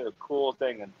just such a cool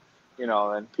thing. And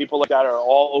and people like that are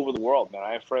all over the world, man.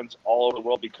 I have friends all over the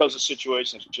world because of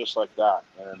situations just like that.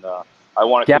 And I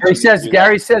want to.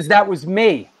 Gary says that was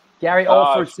me. Gary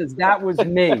Olford says that was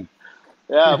me.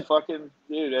 Yeah, fucking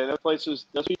dude. And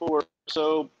those people were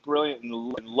so brilliant and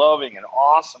loving and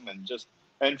awesome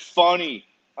and funny.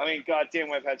 I mean,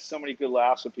 goddamn, I've had so many good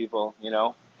laughs with people,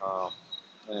 yeah.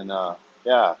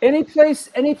 Any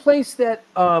place that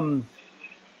oh,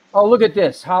 look at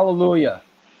this. Hallelujah.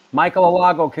 Michael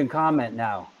Alago can comment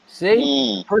now.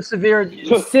 See? Persevere.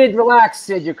 Sid, relax,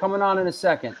 Sid. You're coming on in a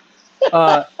second.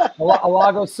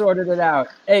 Alago sorted it out.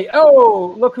 Hey,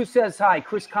 look who says hi.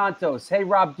 Chris Contos. Hey,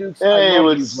 Rob Dukes. Hey, I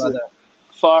love you, brother.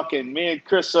 Fucking me and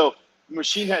Chris. So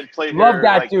Machine Head played Love there,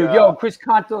 that dude. Yo, Chris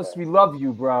Contos, we love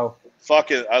you, bro.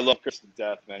 Fuck it. I love Chris to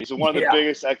death, man. He's one of the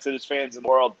biggest Exodus fans in the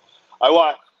world.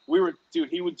 He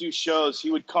would do shows.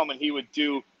 He would come and he would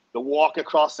do the walk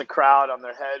across the crowd on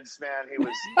their heads, man. He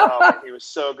was he was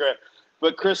so great.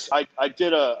 But Chris, I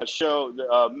did a show.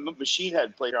 Machine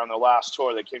Head played here on their last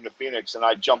tour. They came to Phoenix, and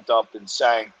I jumped up and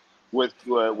sang with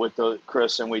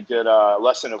Chris, and we did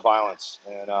Lesson of Violence.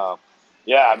 And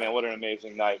yeah, man, what an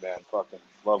amazing night, man. Fucking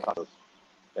love Condos.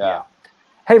 Yeah.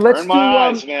 Hey, let's Burn my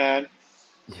eyes, man.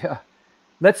 Yeah.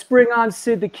 Let's bring on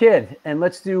Sid the Kid, and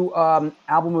let's do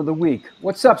album of the week.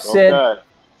 What's up, Sid? Okay.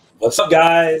 What's up,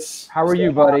 guys? How are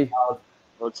you, buddy?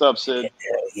 What's up, Sid?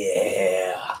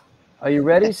 Yeah. Are you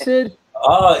ready, Sid?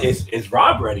 Is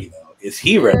Rob ready though? Is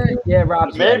he ready? Yeah,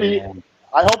 Rob's maybe. Ready,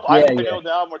 I hope I know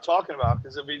the album we're talking about,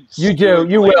 because it'd be you do.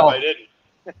 You will. If I didn't.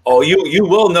 Oh, you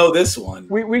will know this one.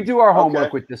 We do our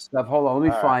homework with this stuff. Hold on, let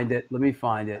me find it. Let me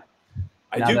find it.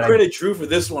 I do credit Drew for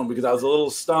this one because I was a little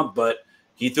stumped, but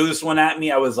he threw this one at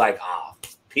me. I was like,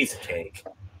 piece of cake.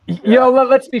 Yo,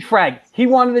 let's be frank. He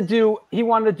wanted to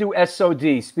do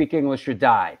SOD, Speak English or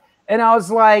Die, and I was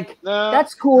like,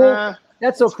 that's cool.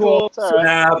 That's so cool.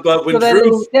 But when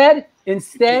Drew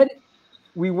instead,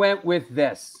 we went with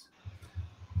this.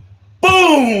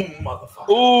 Boom, motherfucker.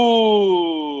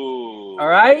 Ooh. All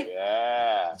right.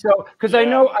 Yeah. So, because I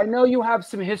know you have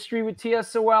some history with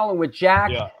TSOL and with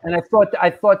Jack, and I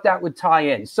thought that would tie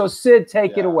in. So, Sid,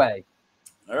 take it away.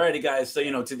 All righty, guys. So,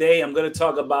 today I'm going to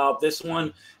talk about this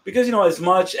one because, as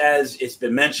much as it's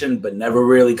been mentioned but never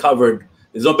really covered,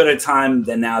 there's no better time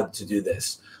than now to do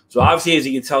this. So, obviously, as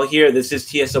you can tell here, this is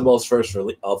TSOL's first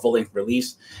full-length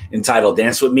release entitled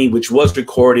Dance With Me, which was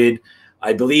recorded,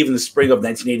 I believe, in the spring of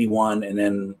 1981, and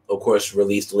then, of course,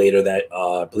 released later that,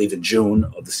 I believe, in June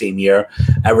of the same year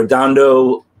at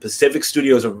Redondo Pacific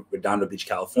Studios of Redondo Beach,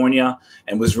 California,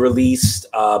 and was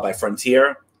released by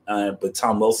Frontier, with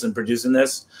Tom Wilson producing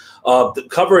this. The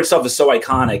cover itself is so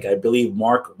iconic. I believe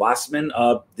Mark Wassman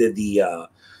did the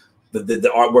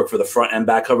artwork for the front and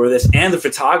back cover of this, and the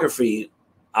photography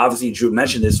obviously Drew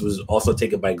mentioned this, was also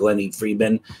taken by Glennie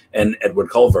Friedman and Edward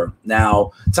Culver.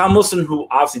 Now, Tom Wilson, who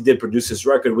obviously did produce this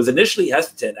record, was initially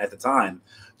hesitant at the time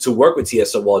to work with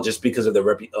TSOL just because of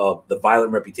the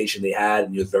violent reputation they had,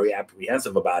 and he was very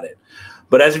apprehensive about it.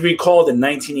 But as we recalled in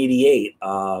 1988,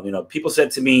 people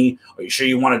said to me, "Are you sure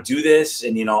you want to do this?"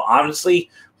 And honestly,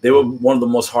 they were one of the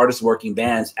most hardest working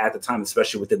bands at the time,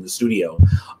 especially within the studio.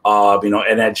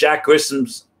 And at Jack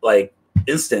Grissom's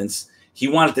instance, he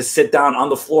wanted to sit down on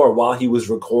the floor while he was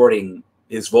recording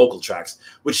his vocal tracks,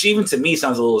 which even to me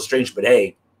sounds a little strange, but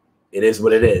hey, it is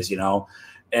what it is,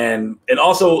 And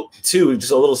also, too,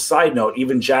 just a little side note,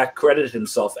 even Jack credited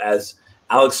himself as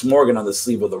Alex Morgan on the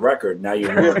sleeve of the record. Now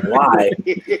you're wondering why.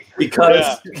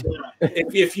 Because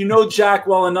if you know Jack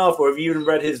well enough, or if you even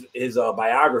read his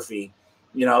biography,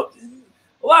 a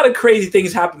lot of crazy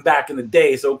things happened back in the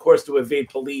day. So, of course, to evade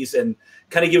police and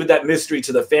kind of give it that mystery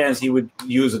to the fans, he would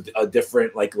use a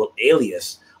different little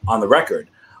alias on the record.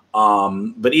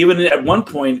 But even at one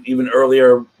point, even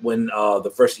earlier when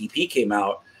the first EP came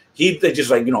out, they just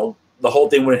the whole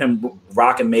thing with him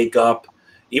rocking makeup.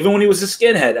 Even when he was a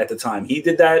skinhead at the time, he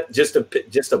did that just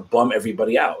to bum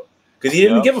everybody out because he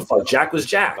didn't give a fuck. Jack was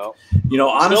Jack.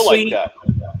 Honestly. Like that.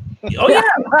 Oh yeah,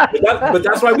 but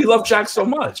that's why we love Jack so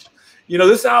much.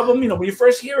 This album, when you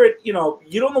first hear it, you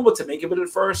don't know what to make of it at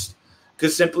first,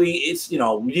 because simply it's,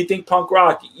 when you think punk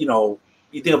rock, you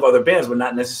think of other bands, but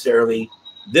not necessarily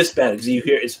this band, because you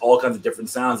hear it's all kinds of different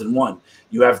sounds in one.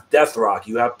 You have death rock,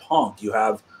 you have punk, you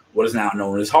have what is now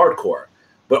known as hardcore,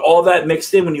 but all that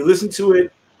mixed in, when you listen to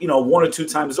it, one or two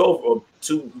times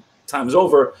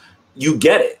over, you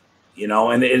get it,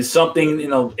 and it's something,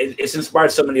 it's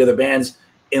inspired so many other bands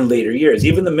in later years.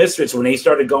 Even the Misfits, when they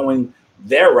started going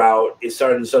their route, it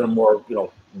started sort of more,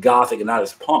 gothic and not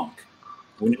as punk.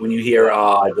 When you hear,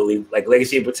 I believe, like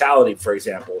Legacy of Brutality, for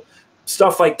example,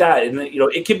 stuff like that. And,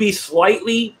 it could be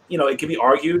slightly, it could be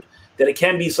argued that it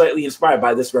can be slightly inspired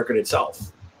by this record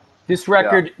itself. This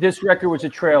record was a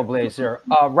trailblazer.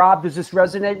 Rob, does this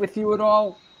resonate with you at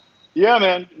all? Yeah,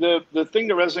 man. The thing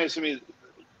that resonates with me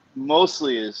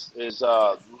mostly is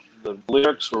the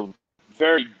lyrics were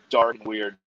very dark and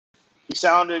weird. He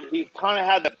kind of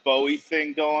had that Bowie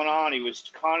thing going on. He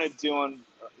was kind of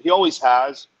he always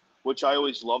has, which I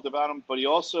always loved about him, but he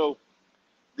also,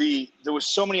 there was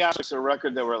so many aspects of the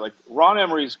record that were like Ron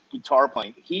Emery's guitar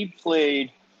playing. He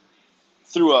played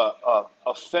through a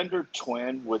Fender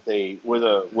Twin with a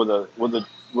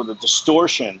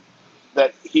distortion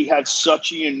that he had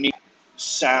such a unique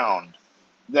sound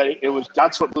that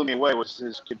that's what blew me away, was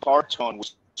his guitar tone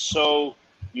was so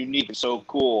unique and so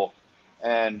cool.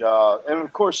 And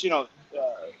of course,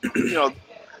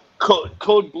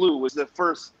 Code Blue was the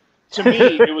first, to me,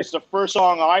 it was the first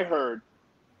song I heard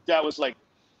that was like,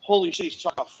 holy shit, he's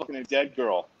talking about fucking a dead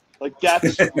girl. Like,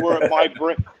 that's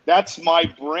where that's my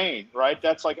brain, right?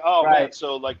 That's like, oh, right. Man.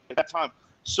 So, like, at that time.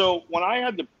 So, when I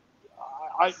had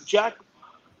Jack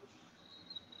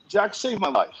saved my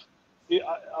life.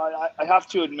 I have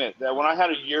to admit that when I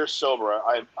had a year sober,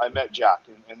 I met Jack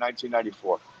in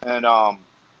 1994. And,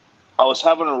 I was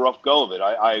having a rough go of it.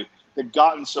 I had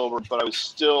gotten sober, but I was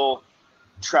still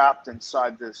trapped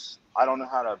inside this. I don't know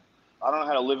how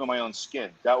to live in my own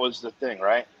skin. That was the thing,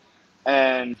 right?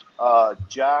 And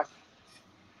Jack,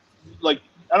 I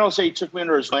don't say he took me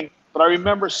under his wing, but I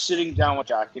remember sitting down with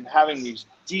Jack and having these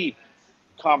deep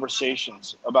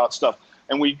conversations about stuff.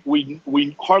 And we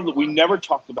never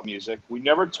talked about music. We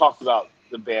never talked about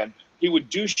the band. He would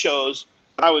do shows.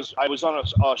 I was on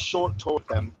a short tour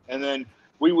with him, and then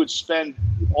we would spend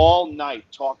all night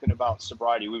talking about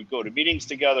sobriety. We would go to meetings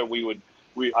together.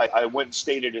 I went and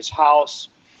stayed at his house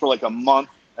for like a month.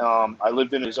 I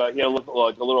lived in he had a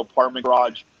little apartment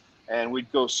garage, and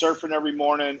we'd go surfing every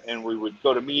morning, and we would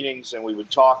go to meetings, and we would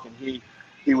talk. And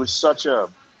he was such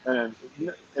an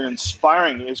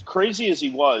inspiring, as crazy as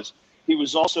he was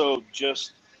also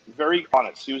just very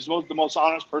honest. He was the most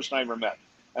honest person I ever met.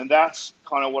 And that's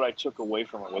kind of what I took away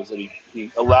from it, was that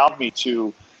he allowed me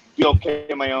to be okay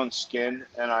in my own skin,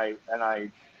 and I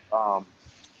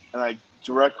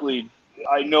directly,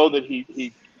 I know that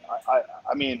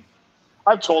I mean,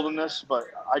 I've told him this, but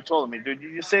I told him, dude,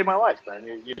 you just saved my life, man.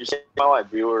 You just saved my life.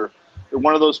 You're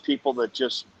one of those people that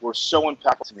just were so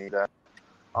impactful to me that,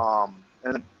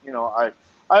 and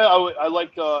I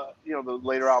liked the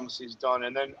later albums he's done,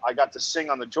 and then I got to sing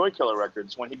on the Joy Killer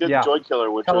records when he did the Joy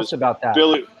Killer, which Tell us about that.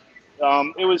 Billy.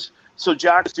 It was. So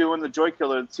Jack's doing the Joy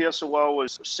Killer. TSOL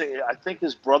was singing. I think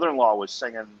his brother-in-law was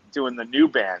doing the new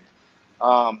band,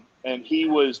 and he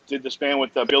did this band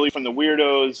with Billy from the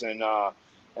Weirdos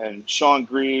and Sean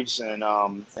Greaves and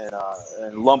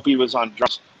Lumpy was on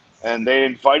drums. and they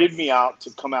invited me out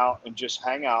to come out and just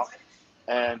hang out.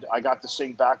 And I got to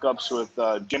sing backups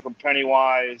with Jim from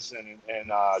Pennywise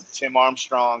and Tim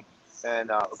Armstrong and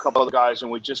a couple other guys,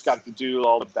 and we just got to do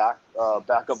all the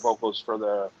backup vocals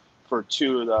for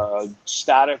two, the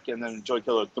Static and then Joy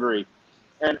Killer 3,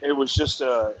 and it was just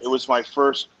it was my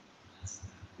first,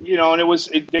 and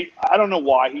I don't know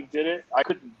why he did it.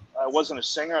 I wasn't a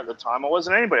singer at the time. I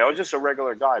wasn't anybody. I was just a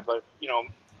regular guy. But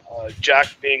Jack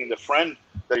being the friend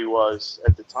that he was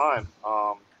at the time.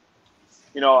 I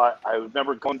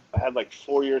remember I had like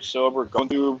 4 years sober, going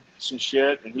through some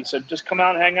shit, and he said, just come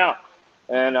out and hang out.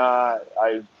 And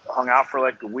I hung out for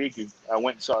like a week. I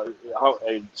went and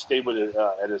I stayed with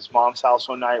at his mom's house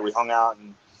one night. We hung out,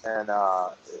 and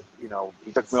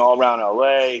he took me all around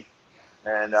LA,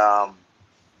 and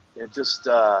he was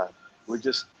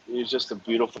just a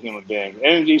beautiful human being.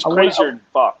 And he's crazier than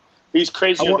fuck. He's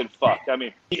crazier than fuck. I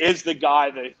mean, he is the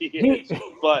guy that he is,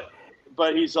 but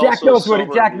he's also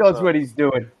Jack knows what he's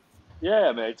doing.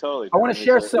 Yeah, man, totally. I want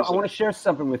to share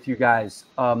something with you guys.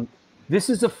 This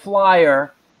is a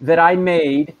flyer that I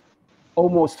made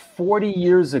almost 40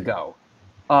 years ago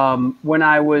when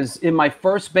I was in my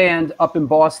first band up in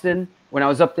Boston. When I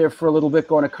was up there for a little bit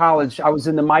going to college, I was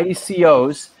in the Mighty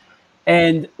COs.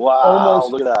 And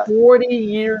almost 40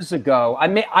 years ago,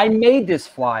 I made this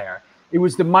flyer. It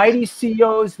was the Mighty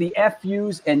COs, the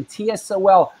FUs, and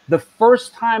TSOL, the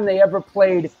first time they ever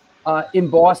played in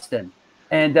Boston.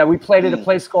 And we played at a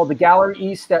place called the Gallery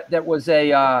East. That was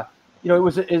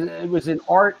it was an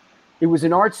art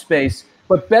space.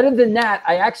 But better than that,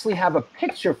 I actually have a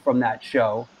picture from that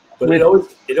show. But it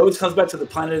always comes back to the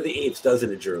Planet of the Apes,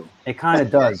 doesn't it, Drew? It kind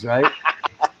of does, right?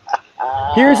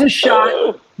 Here's a shot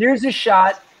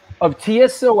of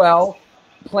TSOL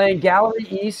playing Gallery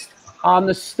East on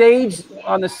the stage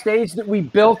that we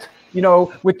built,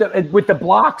 with the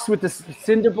blocks, with the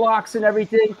cinder blocks and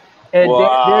everything. And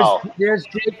wow. there's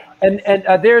Jake, and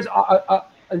there's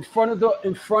in front of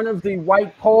the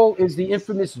white pole is the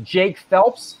infamous Jake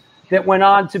Phelps that went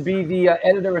on to be the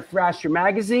editor of Thrasher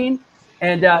magazine,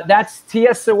 and that's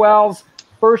TSOL's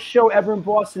first show ever in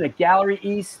Boston at Gallery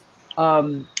East.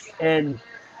 And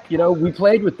we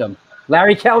played with them.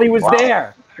 Larry Kelly was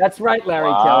there. That's right,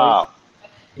 Larry Kelly.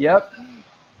 Yep.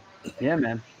 Yeah,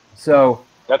 man. So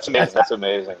that's amazing. That's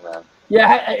amazing, man.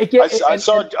 Yeah, I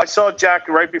saw Jack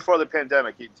right before the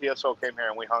pandemic. TSO came here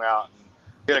and we hung out. And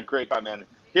he had a great time, man.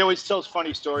 He always tells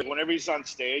funny stories. Whenever he's on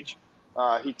stage,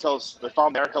 if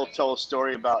I'm there, he'll tell a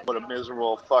story about what a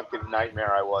miserable fucking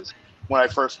nightmare I was when I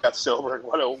first got sober.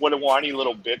 What a whiny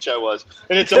little bitch I was.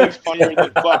 And it's always funnier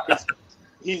than fuck.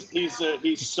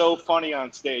 He's so funny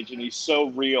on stage, and he's so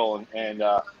real. And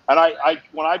I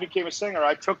when I became a singer,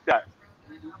 I took that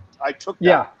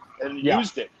and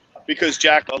used it, because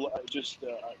Jack, just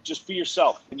be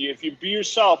yourself. And if you be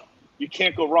yourself, you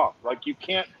can't go wrong. Like you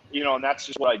can't, and that's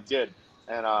just what I did.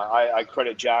 And I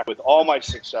credit Jack with all my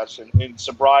success in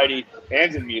sobriety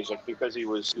and in music, because he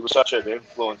was such an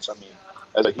influence on me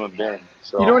as a human being.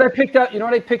 So you know what I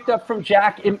picked up from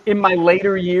Jack in my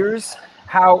later years.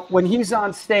 How when he's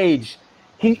on stage,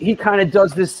 he kind of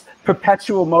does this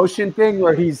perpetual motion thing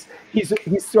where he's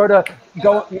sort of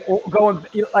going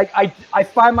like I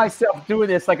find myself doing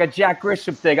this like a Jack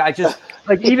Grisham thing. I just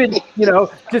like even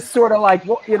just sort of like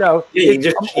you're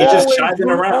just chiming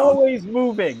around, always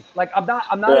moving. Like I'm not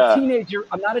a teenager.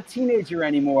 I'm not a teenager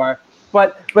anymore.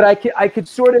 But I could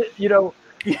sort of do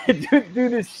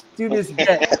this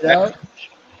bit.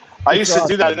 I used to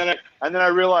do that, and then I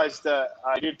realized that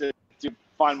I need to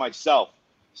find myself.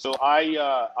 So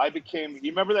I became.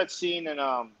 You remember that scene in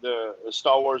the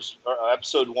Star Wars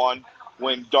Episode 1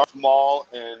 when Darth Maul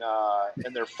and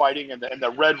they're fighting and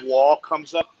the red wall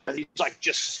comes up and he's like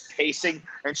just pacing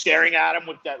and staring at him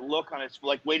with that look on his,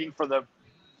 like waiting for the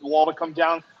wall to come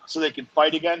down so they can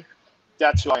fight again.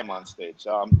 That's who I am on stage.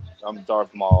 So I'm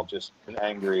Darth Maul, just an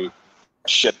angry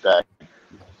shitbag.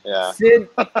 Yeah. Sid,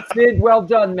 well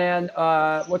done, man.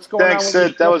 What's going on? Thanks,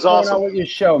 Sid. That was awesome. What's going on with your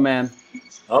show, man?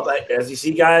 As you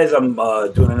see, guys, I'm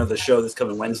doing another show this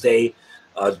coming Wednesday.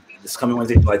 July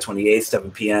 28th,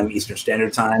 7 p.m. Eastern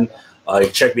Standard Time. You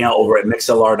can check me out over at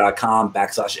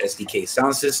mixlr.com/SDK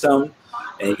Sound System.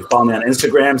 And you can follow me on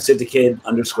Instagram,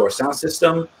 SidTheKid_Sound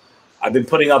System. I've been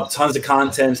putting up tons of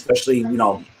content, especially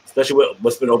with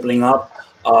what's been opening up.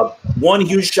 One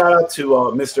huge shout out to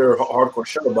Mr. Hardcore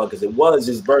Shuttlebug, because it was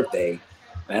his birthday.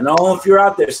 And I don't know if you're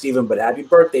out there, Steven, but happy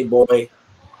birthday, boy.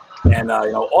 And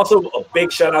also a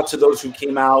big shout out to those who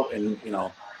came out and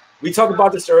we talked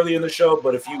about this earlier in the show,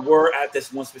 but if you were at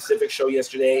this one specific show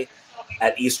yesterday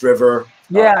at East River,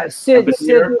 yeah, Sid,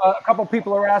 a couple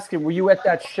people are asking, were you at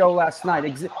that show last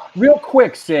night? Real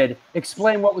quick, Sid,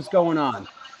 explain what was going on.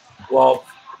 Well,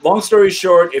 long story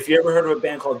short, if you ever heard of a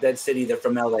band called Dead City, they're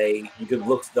from LA. You could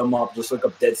look them up. Just look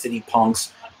up Dead City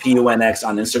Punks, PUNX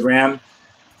on Instagram.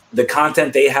 The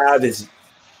content they have is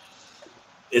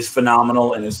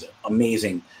phenomenal and is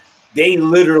amazing. They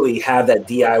literally have that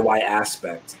DIY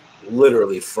aspect,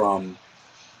 literally from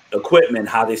equipment,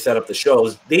 how they set up the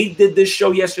shows. They did this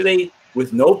show yesterday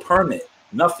with no permit,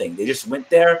 nothing. They just went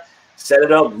there, set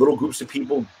it up. Little groups of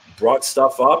people brought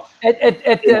stuff up at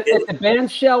the band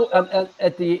shell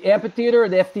at the amphitheater,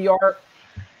 the FDR.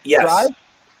 Yes, Drive?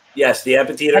 Yes, the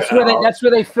amphitheater. That's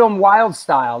where they film Wild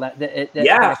Style.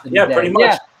 Yeah, pretty much.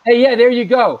 Yeah. Hey, yeah, there you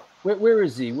go. Where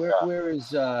is he? Where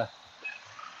is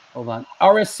hold on.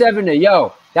 RS70.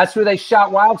 Yo, that's where they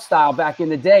shot Wild Style back in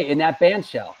the day in that band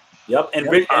shell. Yep,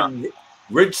 and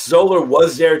Rich Zoller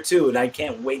was there too, and I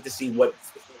can't wait to see what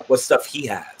stuff he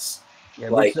has. Yeah,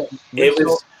 like it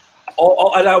was.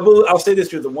 And I'll say this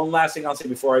too. The one last thing I'll say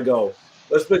before I go.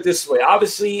 Let's put it this way.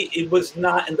 Obviously, it was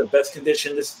not in the best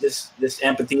condition. This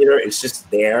amphitheater, it's just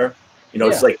there.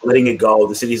 It's like letting it go.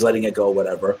 The city's letting it go,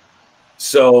 whatever.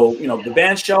 So, the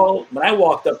band shell, when I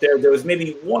walked up there, there was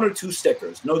maybe 1 or 2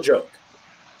 stickers, no joke.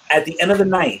 At the end of the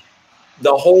night,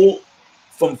 the whole,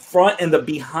 from front and the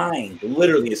behind,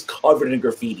 literally is covered in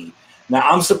graffiti. Now,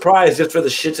 I'm surprised just for the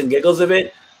shits and giggles of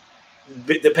it.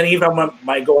 Depending if I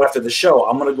might go after the show,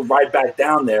 I'm going to go right back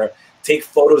down there, take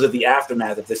photos of the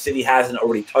aftermath if the city hasn't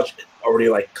already touched it, already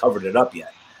covered it up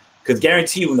yet. Because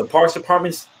guarantee you, when the Parks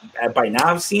Department's by now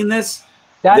have seen this,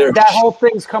 that whole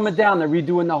thing's coming down. They're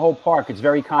redoing the whole park. It's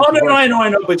very controversial. Oh, no, I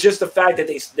know. But just the fact that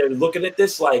they're looking at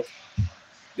this like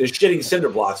they're shitting cinder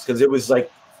blocks because it was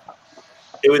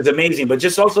amazing. But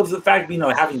just also the fact,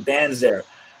 having bands there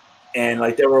and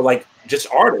there were just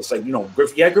artists,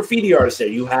 you had graffiti artists there.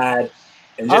 You had.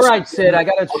 All right, Sid, I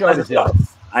got to show you.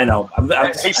 I know.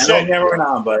 Hey, Sid. I know I'm never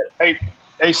on, but hey,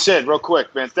 Sid, real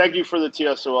quick, man. Thank you for the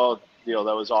TSOL deal.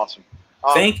 That was awesome.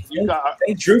 Thank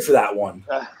Drew for that one.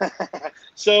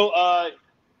 So I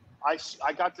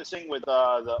got to sing with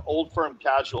the Old Firm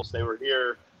Casuals. They were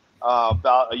here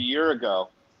about a year ago,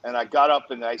 and I got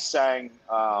up and I sang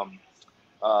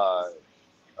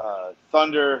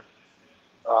Thunder.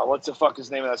 What's the fuck is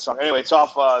the name of that song? Anyway, it's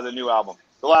off the new album,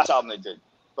 the last album they did.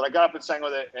 But I got up and sang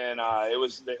with it, and it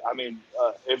was.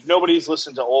 If nobody's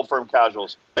listened to Old Firm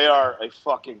Casuals, they are a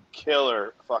fucking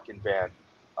killer fucking band.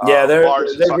 Yeah, they're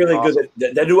really awesome.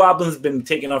 Good. The new album's been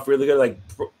taking off really good. Like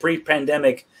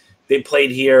pre-pandemic, they played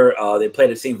here. They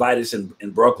played at St. Vitus in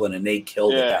Brooklyn, and they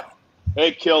killed it. Down.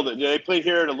 They killed it. They played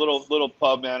here at a little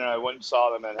pub, man, and I went and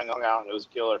saw them and hung out, and it was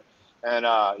killer. And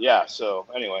so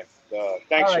anyway,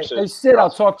 thanks. All right, Sid. Hey, Sid, I'll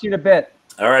talk to you in a bit.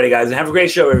 All righty, guys, and have a great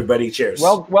show, everybody. Cheers.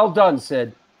 Well done,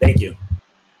 Sid. Thank you.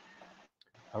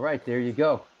 All right, there you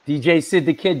go. DJ Sid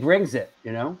the Kid brings it.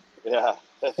 Yeah.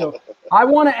 So I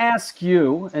want to ask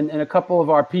you, and a couple of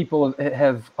our people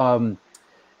have,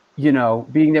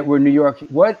 being that we're in New York,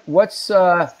 what's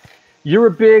you're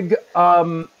a big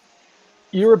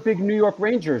New York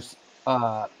Rangers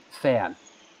fan.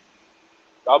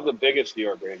 I'm the biggest New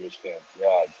York Rangers fan.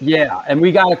 God. Yeah, and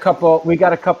we got a couple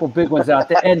big ones out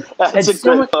there, and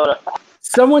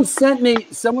someone sent me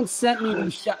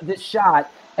this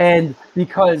shot, and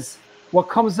because what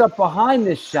comes up behind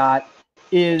this shot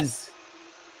is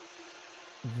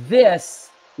this,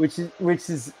 which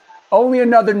is only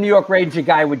another New York Ranger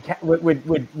guy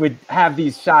would have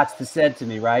these shots to send to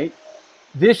me, right?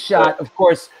 This shot, of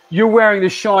course, you're wearing the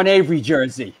Sean Avery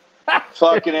jersey.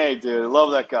 Fucking A, dude.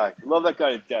 Love that guy. Love that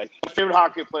guy to death. My favorite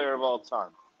hockey player of all time.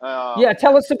 Yeah,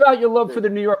 tell us about your love for the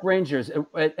New York Rangers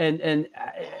and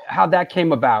how that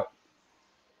came about.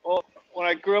 Well, when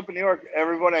I grew up in New York,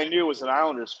 everyone I knew was an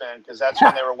Islanders fan because that's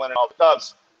when they were winning all the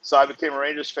cups. So I became a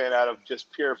Rangers fan out of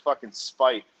just pure fucking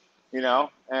spite, and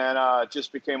it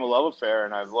just became a love affair.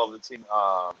 And I've loved the team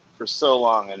for so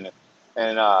long.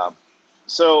 And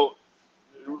so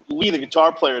Lee, the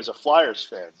guitar player, is a Flyers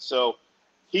fan. So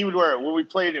he would wear, when we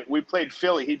played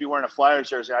Philly, he'd be wearing a Flyers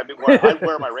jersey. I'd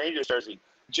wear my Rangers jersey.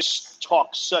 Just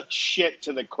talk such shit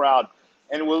to the crowd.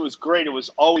 And what was great, it was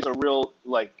always a real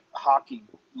hockey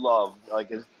love.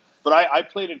 But I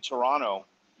played in Toronto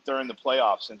during the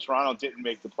playoffs, and Toronto didn't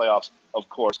make the playoffs, of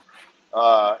course.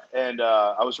 And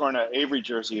I was wearing an Avery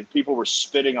jersey, and people were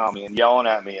spitting on me and yelling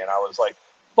at me, and I was like,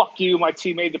 "Fuck you! My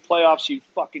team made the playoffs, you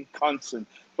fucking cunts!" And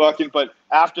but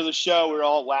after the show, we were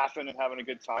all laughing and having a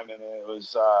good time, and it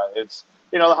was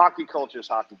the hockey culture is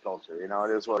hockey culture. It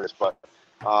is what it is. But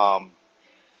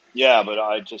Yeah, but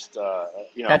I just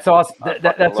you know, that's awesome.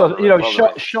 That's awesome. You know,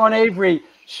 Sean Avery's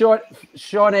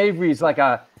like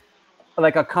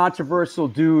a controversial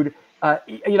dude.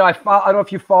 You know, I don't know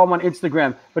if you follow him on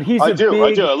Instagram, but he's I do.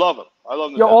 I love him. I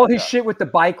love him. You know, all his shit with the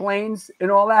bike lanes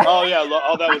and all that. Oh yeah,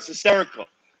 that was hysterical.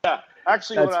 Yeah,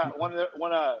 actually,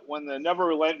 when the Never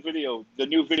Relent video, the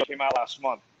new video came out last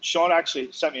month, Sean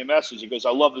actually sent me a message. He goes,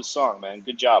 "I love this song, man.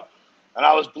 Good job." And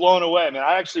I was blown away, man.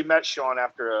 I actually met Sean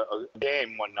after a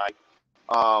game one night,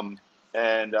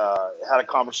 and had a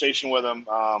conversation with him.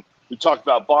 We talked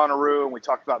about Bonnaroo and we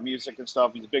talked about music and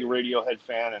stuff. He's a big Radiohead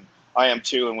fan, and I am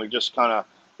too. And we just kind of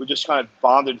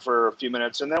bonded for a few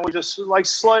minutes, and then we just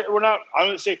we're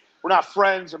not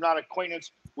friends. I'm not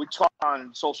acquaintance. We talk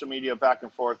on social media back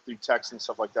and forth through text and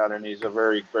stuff like that. And he's a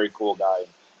very, very cool guy.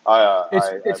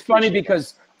 It's funny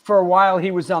because for a while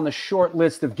he was on the short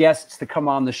list of guests to come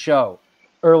on the show.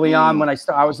 Early on when I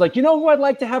started, I was like, you know who I'd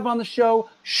like to have on the show?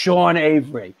 Sean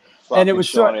Avery. And it was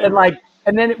sort of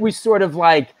and then we sort of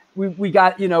like, we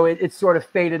got, you know, it sort of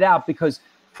faded out because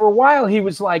for a while he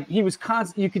was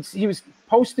constant. He was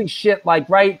posting shit like,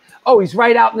 he's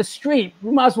right out in the street.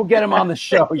 We might as well get him on the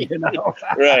show, you know?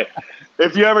 Right.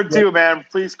 If you ever do, man,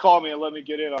 please call me and let me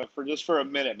get in on it for a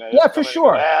minute, man. Yeah, for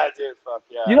sure. Dude, fuck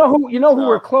yeah. You know who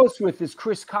we're close with is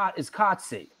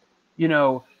Kotze. You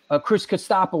know, Chris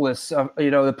Kostopoulos,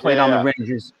 you know, that played on the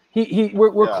Rangers.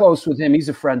 We're close with him. He's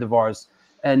a friend of ours,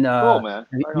 and cool, man.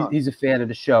 He's a fan of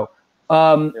the show.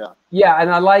 Yeah,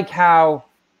 and I like how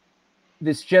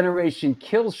this Generation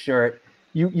Kill shirt.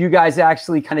 You guys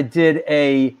actually kind of did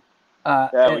we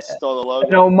stole the logo.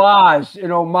 An homage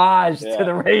to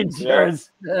the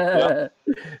Rangers. Yeah.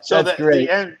 So that's great.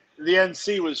 The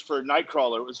NC was for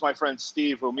Nightcrawler. It was my friend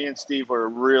Steve, who me and Steve were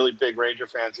really big Ranger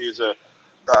fans. He was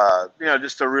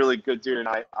just a really good dude. And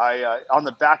I on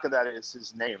the back of that is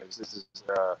his name. This is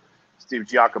Steve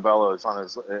Giacobello is on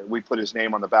his. We put his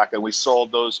name on the back, and we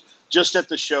sold those just at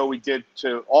the show. We did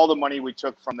to all the money we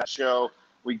took from that show.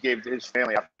 We gave to his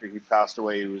family after he passed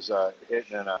away. He was hit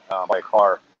by a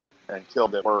car and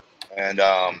killed at work. And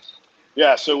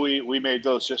so we made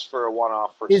those just for a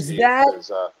one-off for Steve.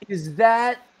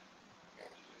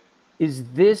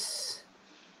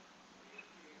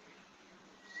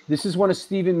 This is one of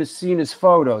Steven Messina's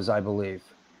photos, I believe.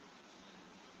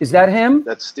 Is that him?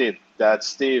 That's Steve. That's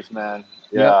Steve, man.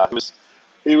 Yeah. Yep.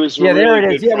 He was yeah, really there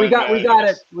it is. Yeah, friend,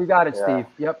 we got it, Steve.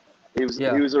 Yep. He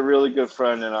was a really good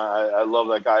friend, and I love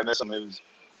that guy. I miss him. It was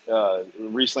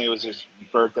recently it was his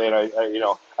birthday, and I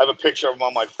have a picture of him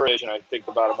on my fridge, and I think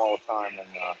about him all the time. And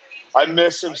I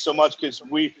miss him so much because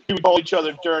we would call each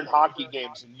other during hockey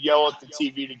games and yell at the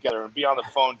TV together and be on the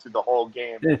phone through the whole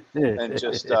game, and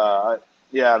just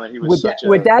yeah, I mean, he was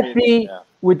would that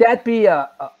be a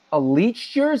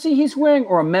Leach jersey he's wearing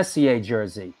or a Messier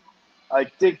jersey? I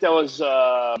think that was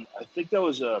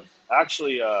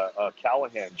actually a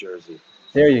Callahan jersey.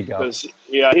 There you go. Because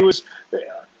he was.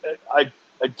 I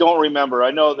don't remember.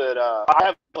 I know that I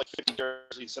have like 50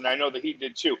 jerseys, and I know that he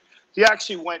did too. He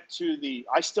actually went to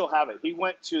I still have it. He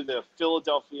went to the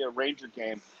Philadelphia Ranger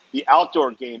game, the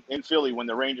outdoor game in Philly when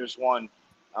the Rangers won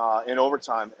in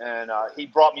overtime, and he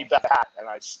brought me back, and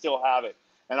I still have it.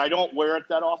 And I don't wear it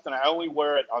that often. I only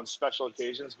wear it on special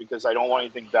occasions because I don't want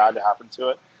anything bad to happen to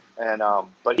it. And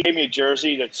but he gave me a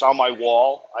jersey that's on my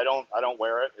wall. I don't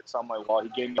wear it. It's on my wall. He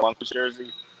gave me a Lundqvist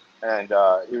jersey, and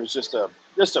he was just a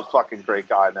fucking great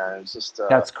guy, man. It's just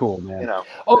that's cool, man. You know.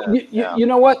 Oh, you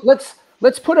know what? Let's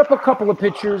put up a couple of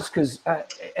pictures because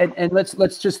and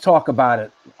let's just talk about it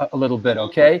a little bit,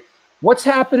 okay? What's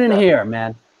happening here,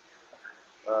 man?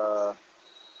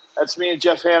 That's me and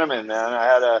Jeff Hanneman, man.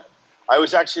 I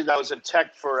was a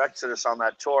tech for Exodus on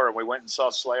that tour, and we went and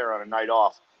saw Slayer on a night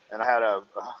off. And I had a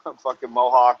fucking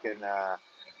mohawk, and I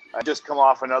just come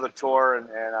off another tour,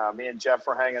 and me and Jeff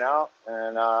were hanging out,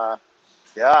 and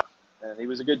and he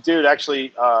was a good dude. Actually,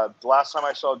 the last time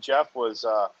I saw Jeff was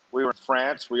we were in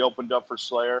France. We opened up for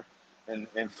Slayer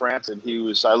in France, and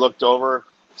I looked over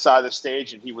side of the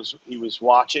stage, and he was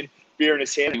watching, beer in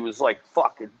his hand. He was like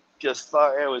fucking just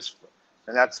it was,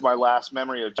 and that's my last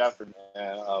memory of Jeff and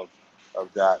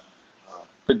of that.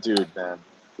 Good dude, man.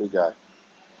 Good guy.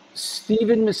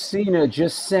 Steven Messina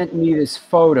just sent me this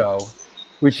photo,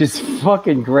 which is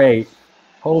fucking great.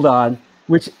 Hold on.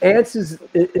 Which answers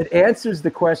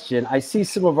the question. I see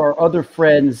some of our other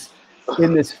friends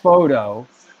in this photo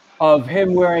of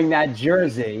him wearing that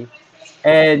jersey,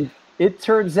 and it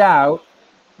turns out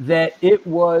that it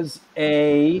was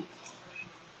a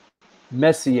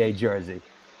Messier jersey.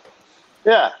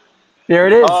 Yeah. There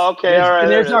it is. Oh, okay. All right.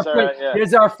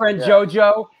 There's our friend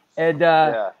JoJo, and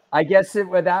I guess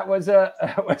that was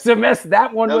a mess.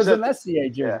 That one was a Messier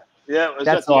jersey. Yeah, it was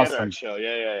That's at the awesome. Anthrax show.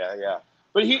 Yeah.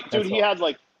 But he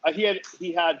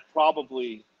had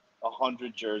probably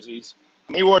 100 jerseys.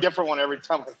 He wore a different one every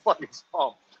time I fucking saw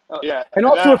him. Yeah. And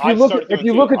also, if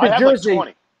you look at the jersey,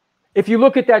 like if you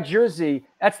look at that jersey,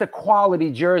 that's the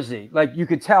quality jersey. Like you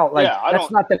could tell, like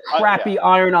that's not the crappy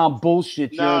iron-on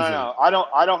bullshit jersey. No. I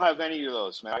don't have any of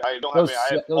those, man. I don't have any.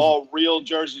 I have all real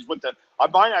jerseys with the. I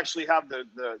might actually have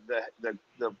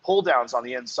the pull downs on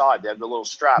the inside. They have the little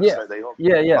straps that they hook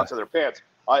onto their pants.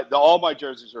 All my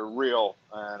jerseys are real,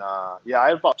 and I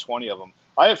have about 20 of them.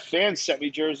 I have fans sent me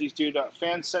jerseys, dude.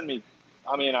 Fans send me.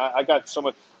 I mean, I got so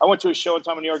much. I went to a show in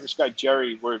time in New York. This guy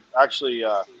Jerry, where actually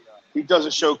he does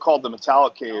a show called the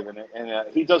Metallic Cave, and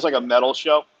he does like a metal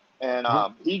show. And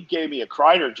he gave me a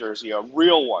Kreider jersey, a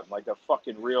real one, like a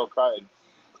fucking real Kreider.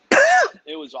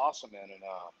 It was awesome, man. And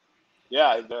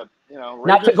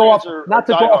not to go off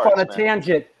on a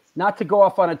tangent. Not to go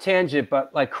off on a tangent,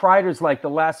 but like Kreider's like the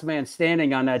last man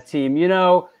standing on that team. You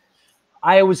know,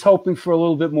 I was hoping for a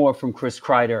little bit more from Chris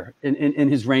Kreider in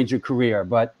his Ranger career,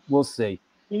 but we'll see.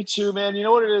 Me too, man. You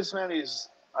know what it is, man? He's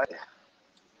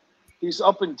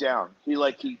up and down. He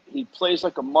plays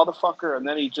like a motherfucker, and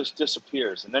then he just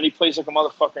disappears. And then he plays like a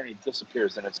motherfucker, and he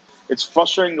disappears. And it's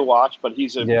frustrating to watch, but he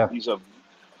is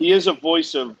a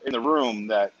voice in the room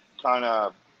that kind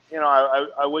of,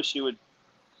 I wish he would.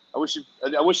 I wish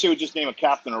they would just name a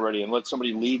captain already and let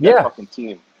somebody lead that fucking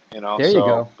team. There you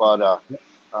go. But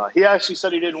he actually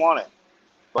said he didn't want it.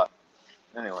 But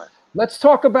anyway, let's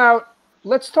talk about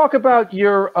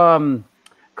your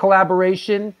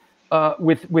collaboration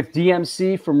with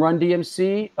DMC from Run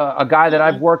DMC, a guy that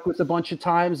I've worked with a bunch of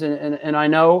times, and I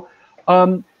know.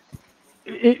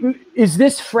 Is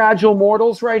this Fragile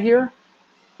Mortals right here?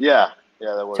 Yeah,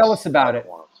 that was. Tell us about it.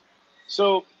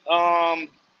 So,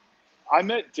 I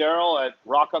met Daryl at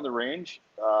Rock on the Range.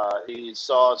 He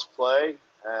saw us play,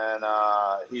 and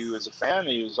he was a fan.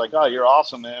 He was like, "Oh, you're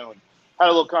awesome, man." We had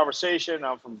a little conversation.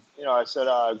 I'm from, I said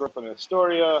I grew up in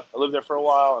Astoria. I lived there for a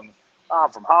while, and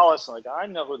I'm from Hollis. I'm like, I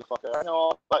know who the fuck I know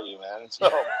all about you, man. And so,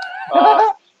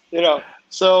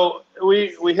 so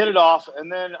we hit it off, and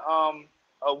then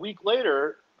a week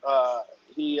later,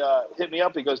 he hit me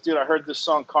up. He goes, "Dude, I heard this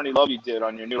song Carney Love You did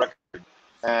on your new record,"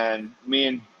 and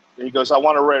he goes, "I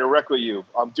want to write a record with you.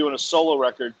 I'm doing a solo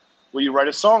record. Will you write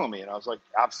a song with me?" And I was like,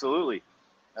 "Absolutely."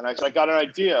 And I said, "I got an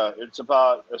idea. It's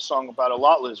about a song about a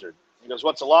lot lizard." He goes,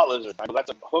 "What's a lot lizard?" I go, "That's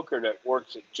a hooker that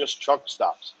works at just truck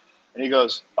stops." And he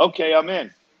goes, "Okay, I'm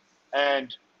in."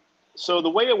 And so the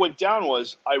way it went down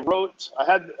was I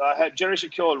had Generation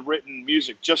Kill had written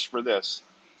music just for this.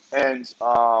 And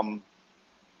I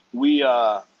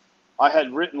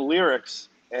had written lyrics,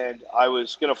 and I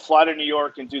was going to fly to New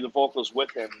York and do the vocals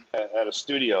with him at a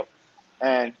studio.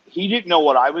 And he didn't know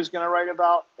what I was going to write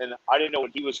about, and I didn't know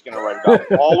what he was going to write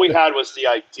about. All we had was the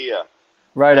idea.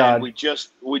 Right and on. We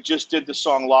just did the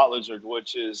song Lot Lizard,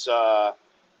 which is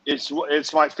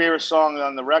it's my favorite song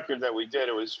on the record that we did.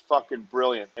 It was fucking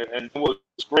brilliant. And what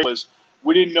was great was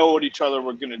we didn't know what each other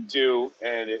were going to do,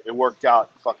 and it worked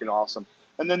out fucking awesome.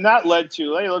 And then that led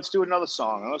to, hey, let's do another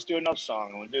song, and let's do another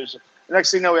song. And the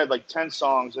next thing you know, we had like 10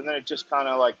 songs, and then it just kind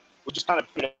of we just kind of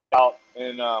put it out.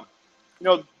 And,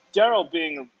 Daryl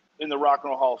being in the Rock and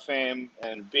Roll Hall of Fame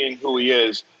and being who he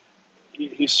is,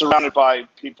 he's surrounded by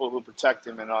people who protect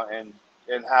him and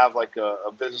have like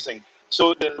a business thing.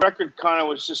 So the record kind of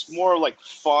was just more like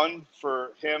fun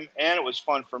for him, and it was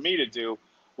fun for me to do,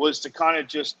 was to kind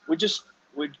of we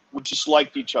just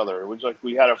liked each other. It was like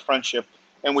we had a friendship,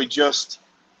 and we just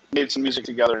made some music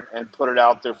together and put it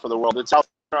out there for the world. It's out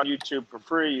there on YouTube for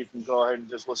free. You can go ahead and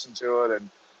just listen to it,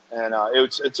 and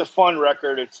it's a fun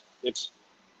record. It's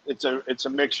a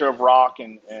mixture of rock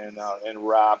and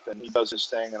rap, and he does his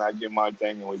thing and I do my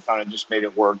thing, and we kind of just made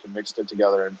it work and mixed it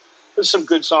together. And there's some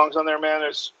good songs on there, man.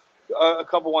 There's a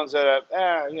couple ones that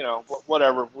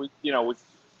whatever.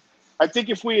 I think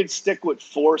if we had stick with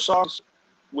 4 songs,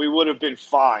 we would have been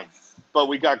fine. But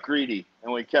we got greedy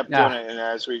and we kept doing it. And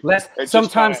as we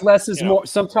sometimes less is more.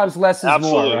 Sometimes less is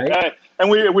more, right? And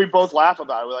we both laugh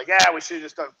about it. We're like, yeah, we should have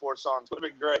just done 4 songs. Would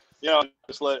have been great.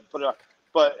 Just put it on.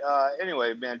 But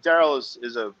anyway, man, Daryl is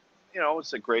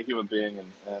it's a great human being,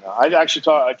 and I actually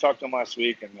talked to him last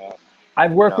week, and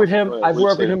I've worked with him. I've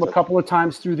worked with him a couple of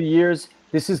times through the years.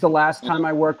 This is the last time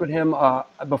I worked with him,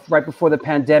 right before the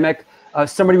pandemic.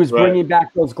 Somebody was bringing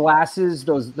back those glasses,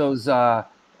 those. They're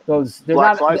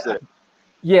Black Flies did.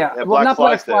 Yeah, well, not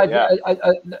Black Flies.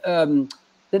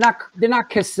 They're not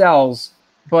Cassell's,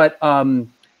 but and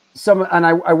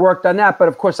I worked on that. But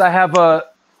of course, I have a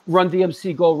Run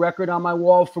DMC Gold record on my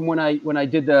wall from when I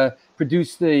did the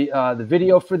produced the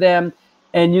video for them,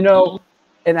 and you know,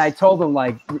 and I told them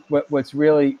like what's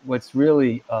really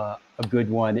a good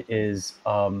one is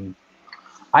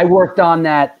I worked on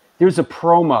that. There's a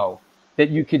promo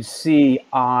that you could see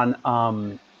on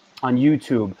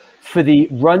YouTube for the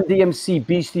Run DMC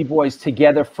Beastie Boys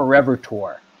Together Forever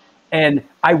tour. And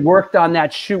I worked on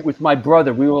that shoot with my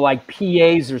brother. We were like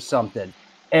PAs or something.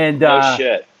 And no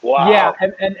shit. Wow. Yeah,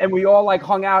 and we all like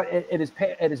hung out at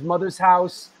his mother's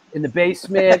house in the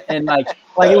basement, and like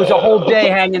it was a whole day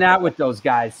hanging out with those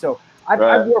guys. So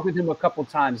I've worked with him a couple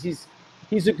times. He's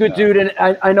a good dude, and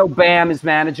I know Bam, his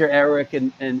manager Eric,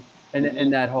 and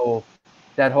that whole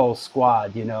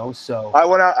squad, you know. So I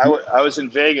went out. I was in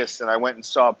Vegas, and I went and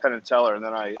saw Penn and Teller, and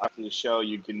then after the show,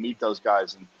 you can meet those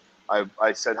guys, and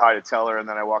I said hi to Teller, and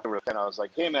then I walked over to Penn. I was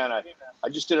like, "Hey man, I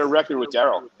just did a record with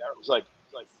Daryl." It was like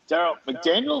Daryl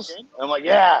McDaniels? And I'm like,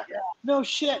 yeah, no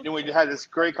shit. And we had this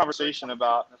great conversation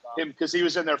about him because he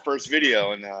was in their first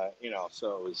video, and you know,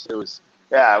 so it was.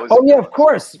 Oh yeah, of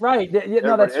course, right.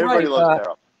 No, that's right. Everybody loves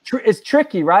Daryl. It's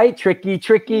tricky, right? Tricky.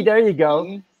 There you go.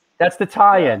 Mm-hmm. That's the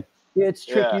tie-in. Yeah. It's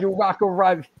tricky to rock a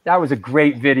ride. That was a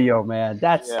great video, man.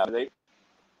 That's Penn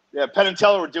and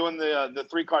Teller were doing the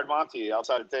 3-card Monte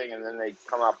outside the thing, and then they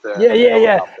come up there.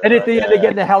 Yeah. And at the end, they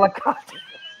get in the helicopter.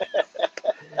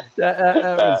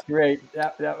 that was great.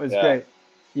 That was great.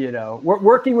 You know,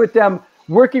 working with them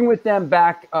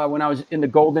back when I was in the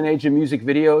golden age of music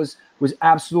videos was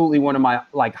absolutely one of my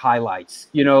like highlights.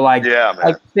 You know, like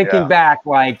thinking back,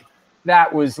 like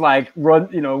that was like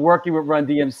working with Run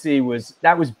DMC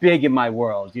was big in my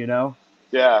world. You know.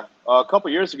 Yeah, a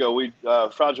couple years ago,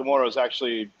 Fragile Moros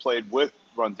actually played with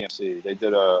Run DMC. They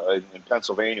did in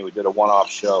Pennsylvania. We did a one-off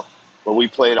show where we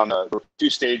played on the 2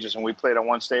 stages, and we played on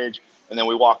one stage. And then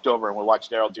we walked over and we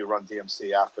watched Daryl do Run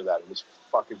DMC after that. It was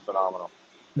fucking phenomenal.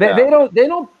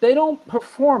 They don't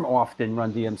perform often,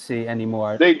 Run DMC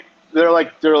anymore. They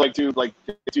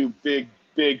do big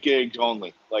gigs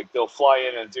only. Like they'll fly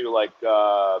in and do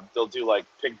they'll do like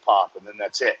Pig Pop, and then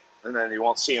that's it. And then you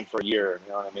won't see them for a year.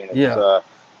 You know what I mean? It's,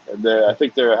 I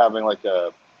think they're having like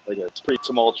a pretty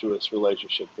tumultuous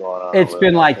relationship going on. It's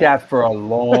been like that for a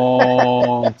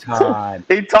long time.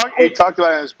 He talked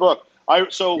about it in his book.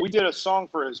 So we did a song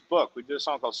for his book. We did a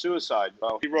song called Suicide.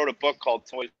 He wrote a book called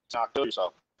Not Kill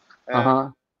Yourself.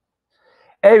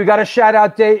 Hey, we got to shout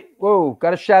out Dave. Whoa,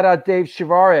 got to shout out Dave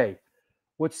Chivare.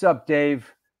 What's up, Dave?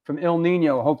 From El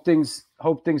Nino. Hope things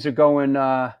are going.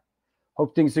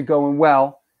 Hope things are going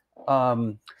well.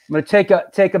 I'm gonna take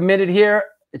a minute here.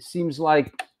 It seems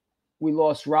like we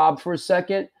lost Rob for a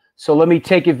second, so let me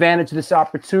take advantage of this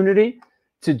opportunity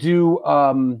to do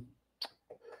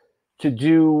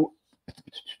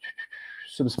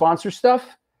some sponsor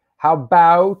stuff. How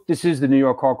about this is the New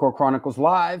York Hardcore Chronicles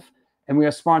Live, and we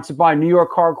are sponsored by New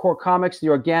York Hardcore Comics, The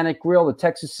Organic Grill, the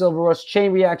Texas Silver Rush,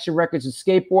 Chain Reaction Records and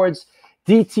Skateboards,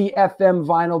 DTFM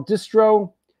Vinyl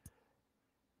Distro,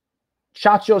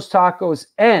 Chacho's Tacos,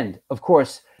 and of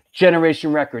course,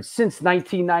 Generation Records. Since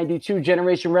 1992,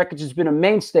 Generation Records has been a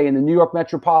mainstay in the New York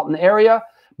metropolitan area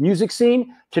music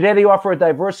scene. Today, they offer a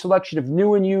diverse selection of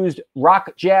new and used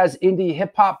rock, jazz, indie,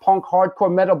 hip-hop, punk,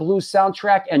 hardcore, metal, blues,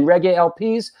 soundtrack, and reggae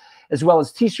LPs, as well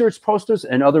as T-shirts, posters,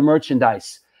 and other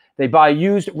merchandise. They buy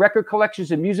used record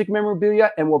collections and music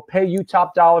memorabilia and will pay you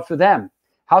top dollar for them.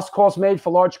 House calls made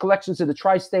for large collections in the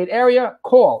tri-state area.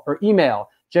 Call or email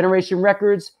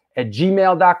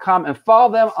generationrecords@gmail.com and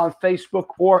follow them on Facebook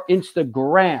or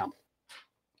Instagram.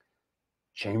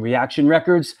 Chain Reaction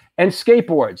Records and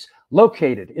Skateboards.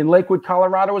 Located in Lakewood,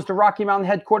 Colorado, is the Rocky Mountain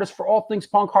headquarters for all things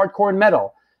punk, hardcore, and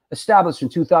metal. Established in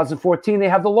 2014, they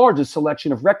have the largest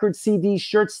selection of records, CDs,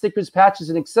 shirts, stickers, patches,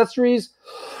 and accessories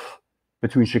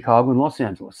between Chicago and Los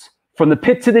Angeles. From the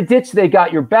pit to the ditch, they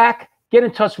got your back. Get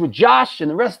in touch with Josh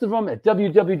and the rest of them at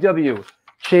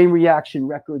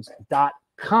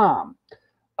www.chainreactionrecords.com.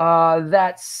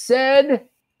 That said,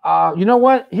 you know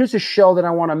what? Here's a show that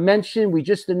I want to mention. We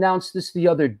just announced this the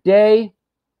other day.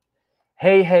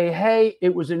 Hey,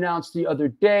 it was announced the other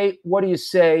day. What do you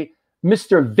say?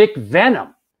 Mr. Vic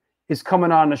Venom is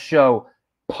coming on the show.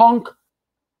 Punk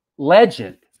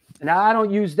legend. Now, I don't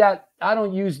use that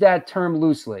term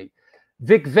loosely.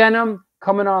 Vic Venom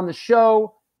coming on the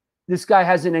show. This guy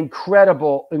has an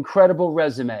incredible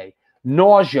resume.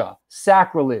 Nausea,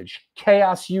 Sacrilege,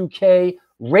 Chaos UK,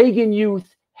 Reagan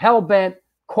Youth, Hellbent,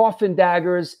 Coffin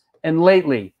Daggers, and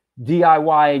lately,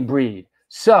 DIY and Breed.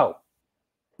 So,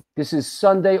 this is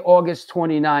Sunday, August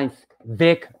 29th,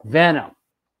 Vic Venom.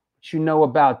 What you know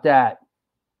about that?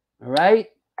 All right?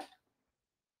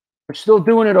 We're still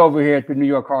doing it over here at the New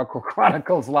York Hardcore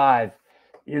Chronicles Live.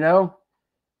 You know?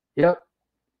 Yep.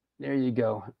 There you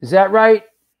go. Is that right?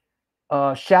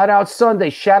 Shout out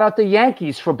Sunday. Shout out the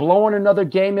Yankees for blowing another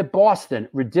game at Boston.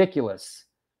 Ridiculous.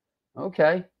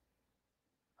 Okay.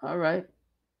 All right.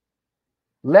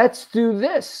 Let's do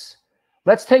this.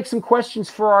 Let's take some questions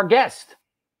for our guest.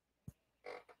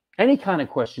 Any kind of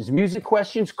questions, music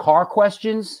questions, car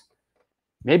questions.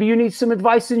 Maybe you need some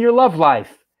advice in your love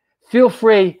life. Feel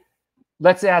free.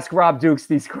 Let's ask Rob Dukes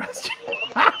these questions.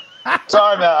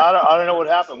 Sorry, man. I don't know what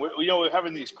happened. We're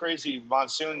having these crazy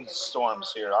monsoon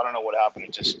storms here. I don't know what happened.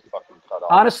 It just fucking cut off.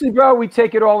 Honestly, bro, we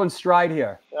take it all in stride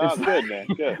here. Oh, good, man.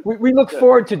 Good. We look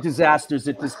forward to disasters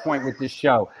at this point with this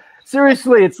show.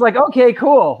 Seriously, it's like, okay,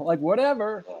 cool. Like,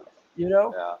 whatever, you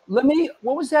know? Yeah.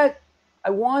 What was that?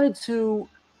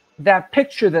 That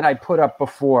picture that I put up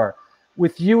before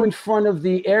with you in front of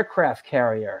the aircraft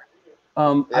carrier.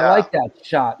 I like that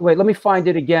shot. Wait, let me find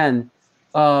it again.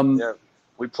 Yeah.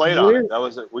 We played on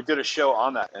it. We did a show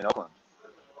on that in Oakland.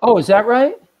 Oh, is that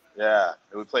right? Yeah,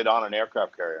 we played on an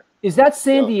aircraft carrier. Is that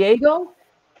San Diego?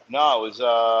 No, it was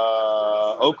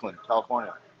Oakland,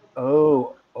 California.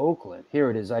 Oh, Oakland. Here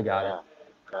it is. I got it.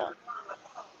 Yeah.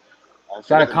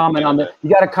 Got to comment on the. You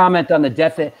got to comment on the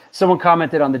death. Someone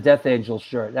commented on the Death Angel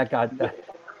shirt. That got.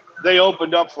 They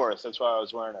opened up for us. That's why I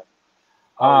was wearing it.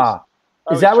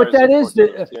 Is that what that is?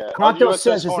 Contos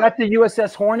says, is that the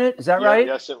USS Hornet? Is that right?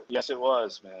 Yes, it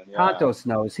was, man. Yeah. Contos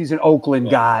knows. He's an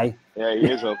Oakland guy. Yeah, he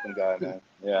is an Oakland guy, man.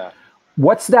 Yeah.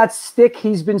 What's that stick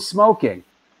he's been smoking?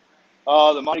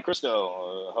 Oh, the Monte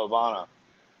Cristo Havana.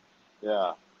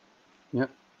 Yeah. Yep.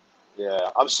 Yeah.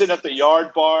 I'm sitting at the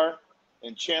Yard Bar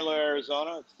in Chandler,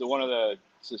 Arizona. It's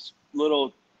this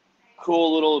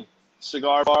cool little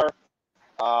cigar bar.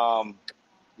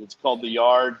 It's called the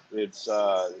Yard. It's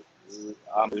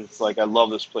like, I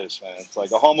love this place, man. It's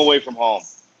like a home away from home.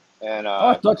 And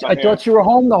I thought you were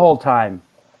home the whole time.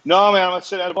 No, man, I'm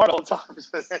sitting at a bar all the time.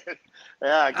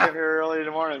 Yeah, I came here early in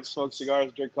the morning, smoke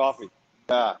cigars, drink coffee.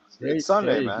 Yeah, it's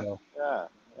Sunday, man. Go. Yeah,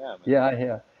 man. Yeah, I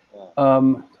hear.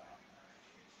 Yeah.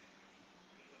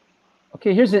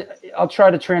 Okay, I'll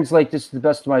try to translate this to the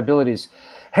best of my abilities.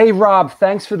 Hey, Rob,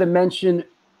 thanks for the mention.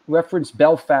 Reference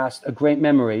Belfast, a great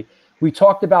memory. We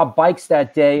talked about bikes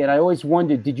that day, and I always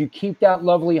wondered, did you keep that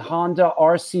lovely Honda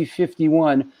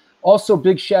RC51? Also,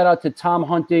 big shout out to Tom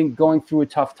Hunting going through a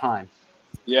tough time.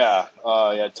 Yeah,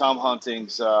 Tom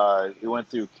Hunting's he went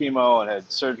through chemo and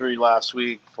had surgery last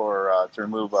week to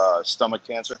remove stomach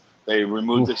cancer. They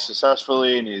removed it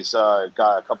successfully, and he's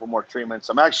got a couple more treatments.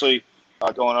 I'm actually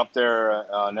going up there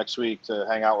next week to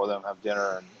hang out with him, have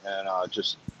dinner, and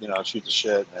just shoot the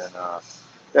shit.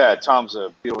 And Tom's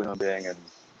a beautiful human being, and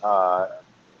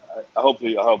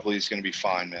hopefully he's going to be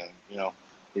fine, man.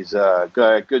 He's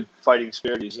got a good fighting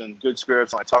spirit. He's in good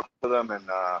spirits when I talk to them, and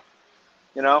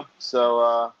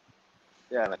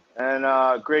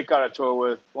great guy to tour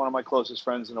with, one of my closest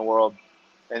friends in the world,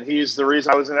 and he's the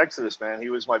reason I was in Exodus, man. He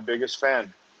was my biggest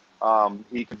fan.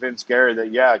 He convinced Gary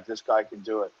that this guy can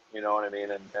do it. You know what I mean?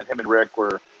 And him and Rick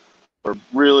were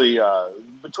really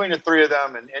between the three of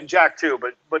them, and Jack too.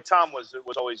 But Tom was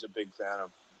always a big fan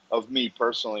of me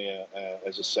personally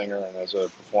as a singer and as a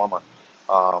performer.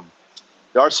 The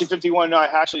RC51, I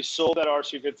actually sold that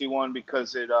RC51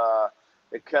 because it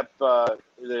kept the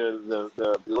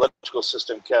electrical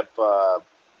system kept. I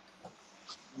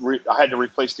had to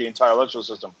replace the entire electrical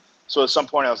system. So at some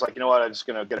point I was like, you know what, I'm just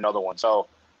gonna get another one. So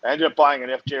I ended up buying an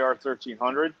FJR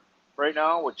 1300 right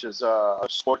now, which is a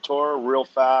sport tour, real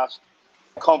fast,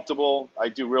 comfortable. I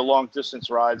do real long distance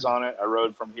rides on it. I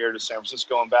rode from here to San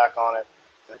Francisco and back on it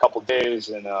in a couple of days,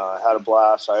 and had a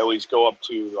blast. I always go up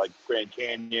to like Grand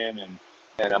Canyon and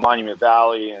Monument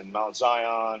Valley and Mount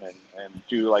Zion and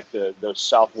do like the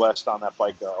Southwest on that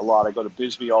bike a lot. I go to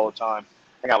Bisbee all the time,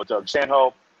 hang out with Doug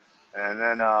Stanhope, and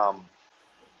then I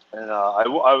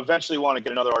eventually want to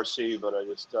get another RC, but I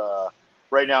just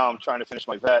right now I'm trying to finish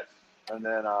my vet, and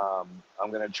then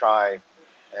I'm gonna try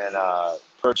and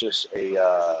purchase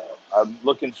I'm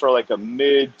looking for like a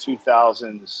mid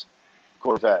 2000s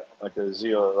Corvette, like a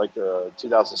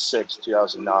 2006,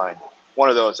 2009. One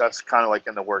of those. That's kind of like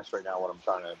in the works right now. What I'm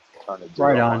trying to do.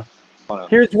 Right on.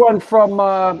 Here's one from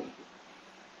our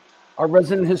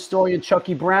resident historian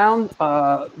Chucky Brown,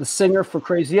 the singer for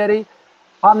Crazy Eddie.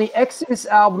 On the Exodus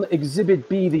album Exhibit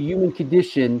B, The Human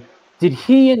Condition, did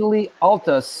he and Lee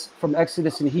Altus from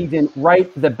Exodus and Heathen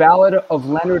write The Ballad of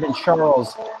Leonard and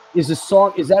Charles? Is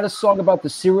that a song about the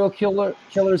serial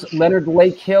killers Leonard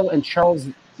Lake Hill and Charles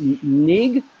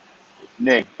Ing.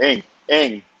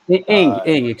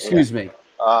 Excuse me.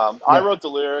 I wrote the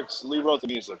lyrics. Lee wrote the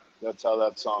music. That's how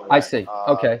that song went. I see.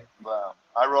 Okay.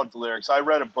 I wrote the lyrics. I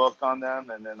read a book on them,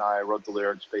 and then I wrote the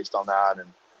lyrics based on that.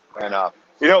 And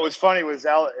You know, what was funny was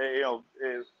the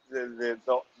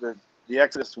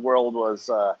Exodus world was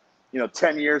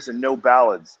 10 years and no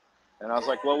ballads, and I was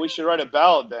like, well, we should write a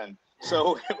ballad then.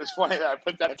 So it was funny that I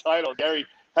put that title. Gary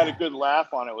had a good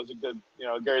laugh on it. It was a good,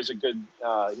 Gary's a good,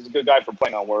 he's a good guy for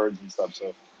playing on words and stuff.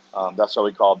 So that's why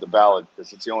we call it the ballad,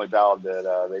 because it's the only ballad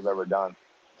that they've ever done.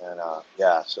 And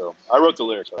so I wrote the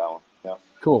lyrics for that one. Yeah.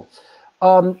 Cool.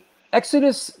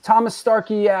 Exodus, Thomas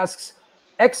Starkey asks,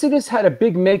 Exodus had a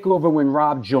big makeover when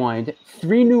Rob joined.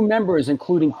 3 new members,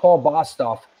 including Paul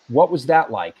Bostoff. What was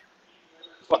that like?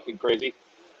 Fucking crazy.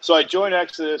 So I joined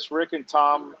Exodus. Rick and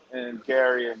Tom and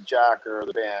Gary and Jack are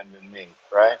the band, and me,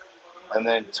 right? And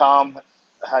then Tom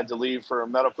had to leave for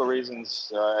medical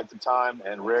reasons at the time,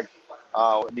 and Rick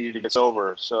needed to get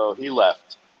sober, so he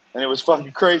left. And it was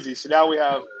fucking crazy. So now we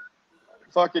have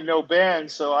fucking no band.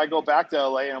 So I go back to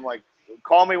LA, and I'm like,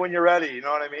 call me when you're ready. You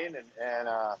know what I mean?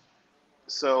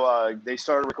 So they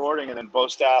started recording, and then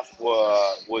Bostaff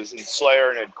was in Slayer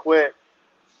and had quit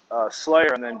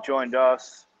Slayer, and then joined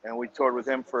us, and we toured with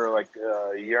him for like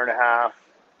a year and a half,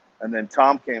 and then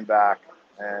Tom came back,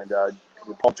 and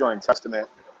Paul joined Testament,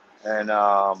 and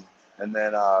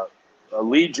then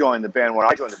Lee joined the band when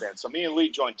I joined the band. So me and Lee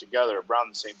joined together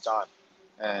around the same time,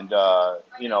 and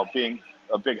being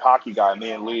a big hockey guy,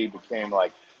 me and Lee became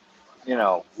like, we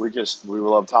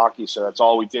loved hockey, so that's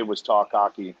all we did was talk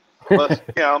hockey. But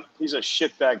he's a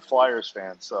shitbag Flyers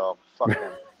fan, so fuck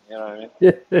him. You know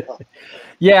what I mean?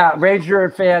 Yeah, Ranger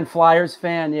fan, Flyers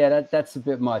fan. Yeah, that's a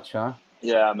bit much, huh?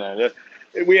 Yeah, man.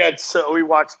 We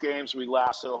watched games. We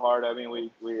laughed so hard. I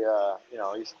mean,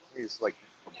 he's like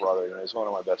a brother. He's one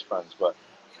of my best friends. But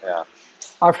yeah.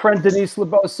 Our friend Denise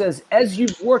LeBeau says, as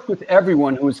you've worked with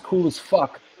everyone who is cool as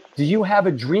fuck, do you have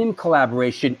a dream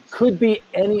collaboration? Could be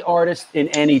any artist in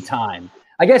any time.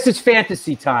 I guess it's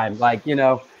fantasy time, like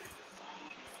anybody.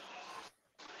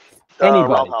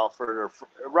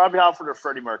 Rob Halford or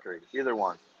Freddie Mercury. Either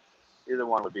one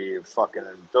would be fucking.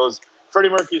 Freddie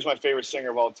Mercury is my favorite singer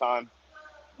of all time.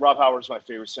 Rob Howard's my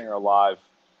favorite singer alive.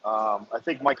 I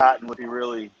think Mike Patton would be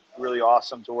really, really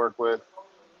awesome to work with.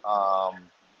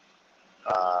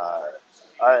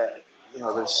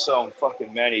 There's so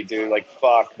fucking many, dude. Like,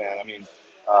 fuck, man. I mean,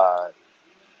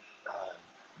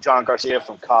 John Garcia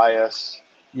from Caius.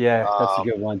 Yeah, that's a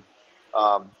good one.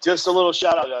 Just a little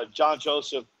shout out. John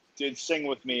Joseph did sing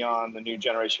with me on the New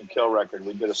Generation Kill record.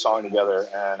 We did a song together,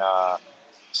 and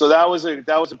so that was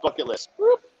a bucket list.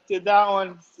 Whoop, did that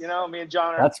one. Me and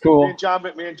John that's cool. Me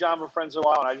and John were friends a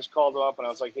while, and I just called him up and I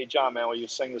was like, "Hey, John, man, will you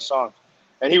sing the song?"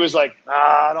 And he was like,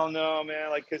 I don't know,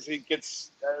 man, like, because he gets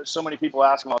so many people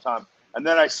ask him all the time. And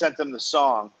then I sent him the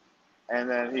song, and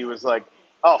then he was like,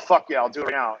 "Oh, fuck yeah, I'll do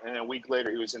it now." And then a week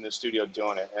later, he was in the studio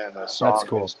doing it, and the song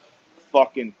is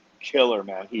fucking killer,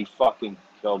 man. He fucking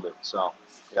killed it. So,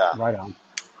 yeah. Right on.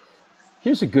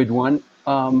 Here's a good one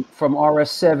from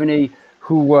RS70,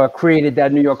 who created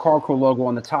that New York Hardcore logo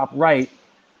on the top right.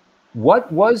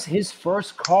 What was his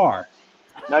first car?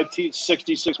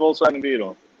 1966 Volkswagen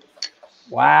Beetle.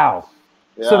 Wow.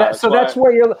 Yeah, that's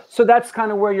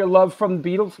kind of where your love from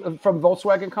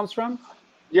Volkswagen comes from?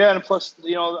 Yeah, and plus,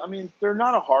 I mean, they're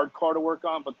not a hard car to work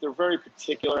on, but they're very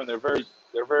particular, and they're very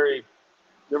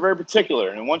particular.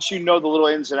 And once you know the little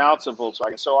ins and outs of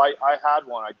Volkswagen, so I had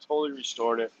one. I totally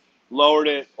restored it, lowered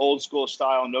it, old school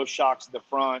style, no shocks at the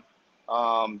front,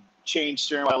 chain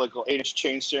steering wheel, like 8-inch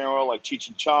chain steering wheel, like Cheech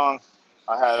and Chong.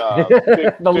 I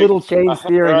had little chain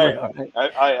steering wheel.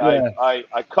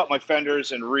 I cut my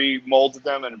fenders and remolded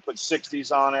them and put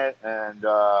 60s on it, and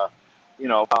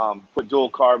put dual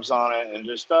carbs on it, and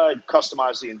just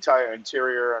customized the entire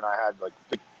interior. And I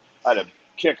had a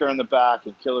kicker in the back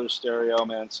and killer stereo,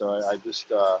 man. So I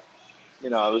just it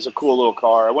was a cool little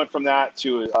car. I went from that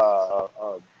to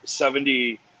a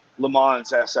 70 Le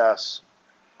Mans SS.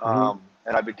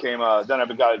 And I became then I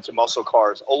got into muscle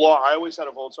cars. I always had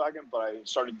a Volkswagen, but I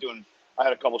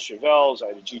had a couple Chevelles, I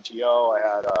had a GTO, I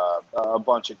had a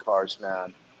bunch of cars,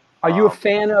 man. Are you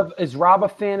is Rob a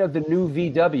fan of the new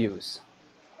VWs?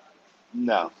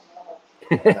 No.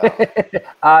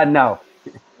 No.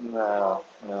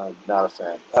 No, not a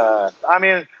fan. I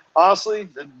mean, honestly,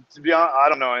 to be honest, I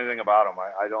don't know anything about them.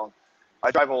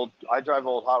 I drive old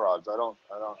hot rods.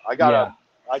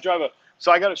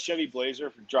 So I got a Chevy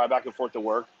Blazer for drive back and forth to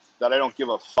work that I don't give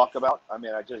a fuck about. I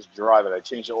mean, I just drive it. I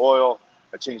change the oil.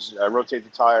 I rotate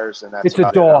the tires, and that's it's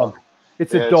a dog.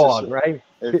 It's a dog, right?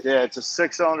 It's a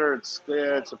 6-cylinder. It's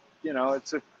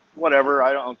a whatever.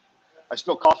 I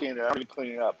spill coffee in it. I don't even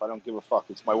clean it up. I don't give a fuck.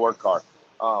 It's my work car.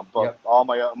 But all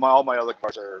my other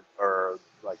cars are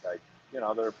like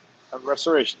they're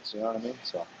restorations. You know what I mean?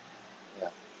 So, yeah.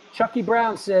 Chucky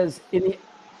Brown says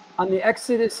the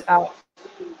Exodus album,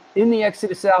 in the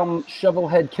Exodus album,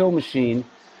 Shovelhead Kill Machine,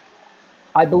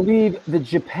 I believe the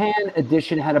Japan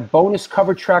edition had a bonus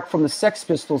cover track from the Sex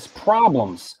Pistols,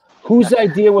 Problems. Whose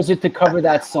idea was it to cover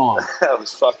that song? That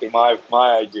was fucking my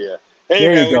idea. Hey,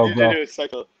 there man, you go, we bro. did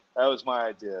do that was my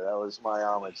idea. That was my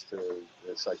homage to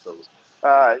the Sex Pistols.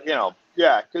 You know,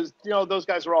 yeah, because, you know, those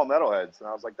guys were all metalheads. And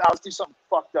I was like, let's do something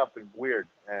fucked up and weird.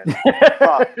 And,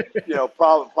 you know,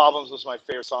 Problems was my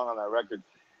favorite song on that record.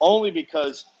 Only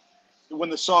because when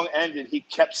the song ended, he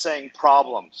kept saying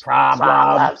problems.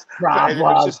 Problems. And it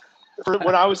was just,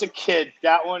 when I was a kid,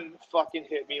 that one fucking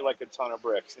hit me like a ton of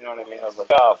bricks. You know what I mean? I was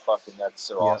like, oh, fucking, that's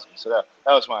so awesome. So that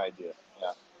was my idea.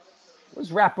 Yeah.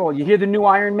 What's Rat Bone? You hear the new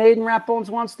Iron Maiden? Rat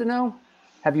Bones wants to know.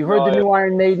 Have you heard the new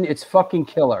Iron Maiden? It's fucking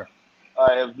killer.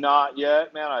 I have not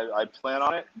yet, man. I plan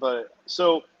on it. But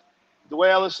so the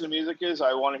way I listen to music is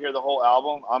I want to hear the whole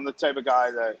album. I'm the type of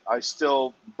guy that I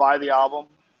still buy the album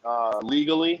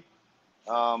legally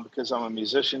because I'm a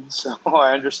musician. So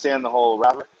I understand the whole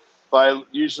rabbit. But I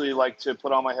usually like to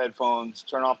put on my headphones,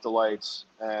 turn off the lights,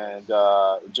 and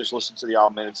just listen to the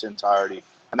album in its entirety.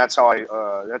 And that's how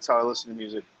I listen to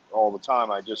music all the time.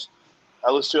 I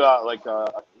listen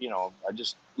to you know, I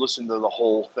just listen to the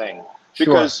whole thing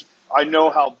because I know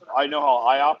how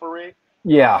I operate.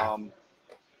 Yeah.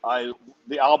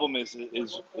 The album is an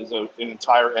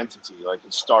entire entity. Like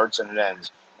it starts and it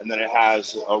ends, and then it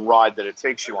has a ride that it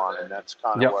takes you on, and that's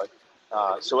kind of what.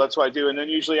 So that's what I do. And then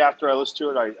usually after I listen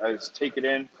to it, I take it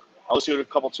in. I'll listen to it a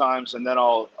couple times, and then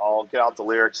I'll get out the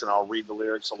lyrics and I'll read the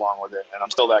lyrics along with it. And I'm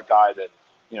still that guy that,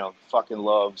 you know, fucking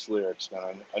loves lyrics,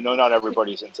 man. I know not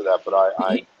everybody's into that, but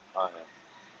I am.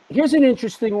 Here's an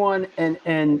interesting one,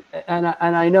 and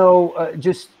I know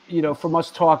just, you know, from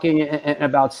us talking and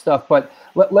about stuff, but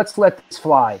let's let this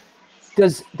fly.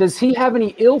 Does he have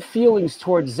any ill feelings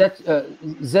towards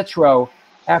Zetro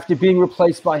after being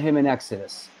replaced by him in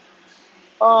Exodus?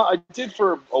 I did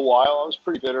for a while. I was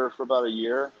pretty bitter for about a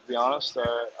year, to be honest.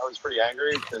 I was pretty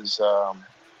angry because,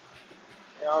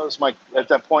 you know, at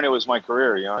that point it was my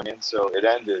career. You know what I mean? So it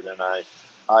ended, and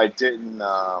I didn't.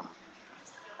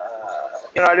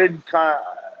 You know, I didn't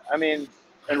I mean,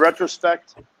 in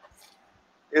retrospect,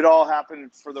 it all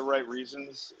happened for the right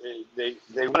reasons. They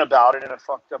went about it in a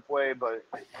fucked up way, but,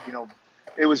 you know,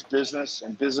 it was business,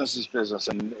 and business is business.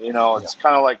 And, you know, it's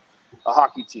kind of like a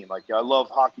hockey team. Like, I love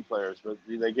hockey players, but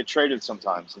they get traded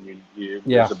sometimes, and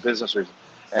there's a business reason.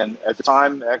 And at the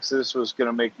time, Exodus was going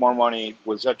to make more money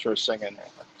with Zetro singing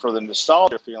for the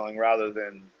nostalgia feeling rather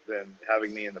than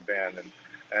having me in the band.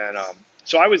 And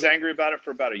so I was angry about it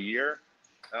for about a year.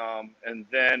 And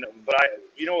then, but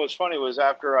you know, what was funny was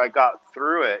after I got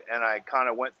through it and I kind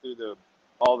of went through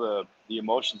all the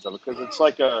emotions of it, because it's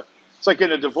like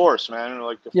in a divorce, man.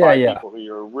 Like the five people who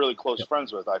you're really close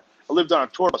friends with. I lived on a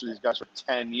tour bus with these guys for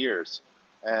 10 years.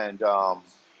 And,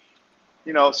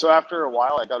 you know, so after a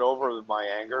while I got over my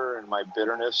anger and my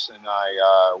bitterness, and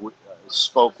I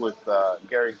spoke with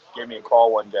Gary. Gave me a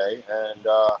call one day, and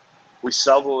we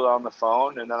settled on the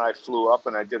phone, and then I flew up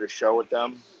and I did a show with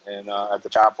them at the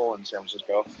chapel in San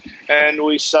Francisco, and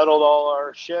we settled all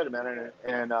our shit, man.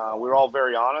 And we were all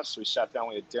very honest. We sat down,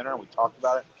 we had dinner, and we talked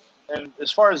about it. And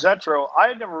as far as Zetro,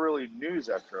 I never really knew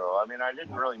Zetro. I mean, I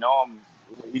didn't really know him.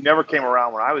 He never came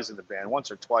around when I was in the band,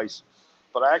 once or twice.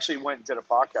 But I actually went and did a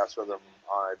podcast with him.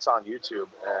 It's on YouTube,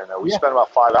 and we spent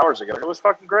about 5 hours together. It was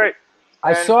fucking great.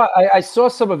 I saw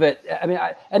some of it. I mean,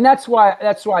 and that's why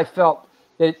I felt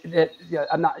that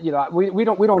I'm not, you know, we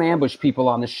don't ambush people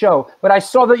on the show, but I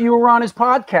saw that you were on his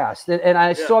podcast, and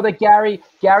I saw that Gary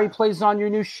plays on your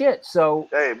new shit. So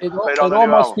it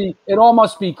all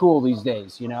must be cool these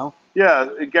days, you know? Yeah,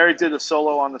 Gary did a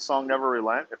solo on the song "Never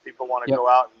Relent." If people want to go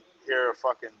out and hear a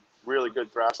fucking really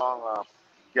good thrash song,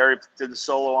 Gary did the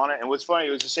solo on it. And what's funny, it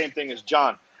was the same thing as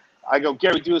John. I go,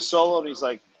 Gary, do a solo, and he's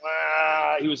like,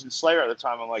 he was in Slayer at the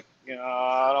time. I'm like, you know,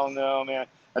 I don't know, man.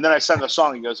 And then I sent him a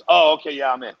song. He goes, oh, okay,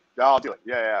 yeah, I'm in. I'll do it.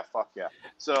 Yeah, fuck yeah.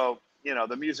 So, you know,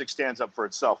 the music stands up for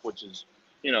itself, which is,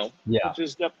 you know,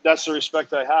 that's the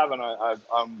respect I have, and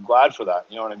I'm glad for that.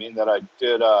 You know what I mean? That I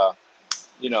did,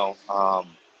 you know,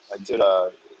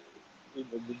 the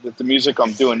music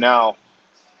I'm doing now,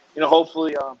 you know,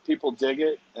 hopefully people dig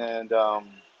it, and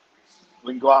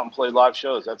we can go out and play live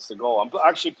shows. That's the goal. I'm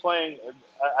actually playing.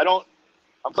 I'm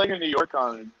playing in New York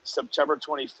on September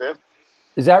 25th.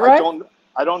 Is that right?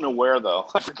 I don't know where though.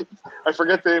 I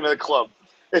forget the name of the club.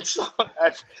 It's. All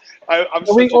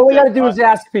we got to do is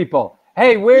ask people.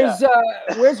 Hey, where's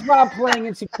Rob playing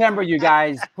in September? You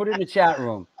guys put it in the chat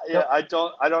room. Yeah, I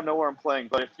don't know where I'm playing,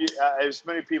 but if you, as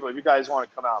many people, if you guys want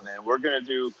to come out, man, we're gonna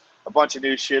do a bunch of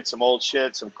new shit, some old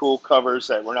shit, some cool covers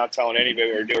that we're not telling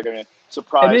anybody we're doing. We're going to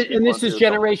surprise people. And this is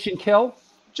Generation Kill?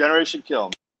 Generation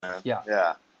Kill, man. Yeah.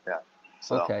 Yeah. Yeah.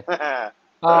 So. Okay.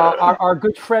 Our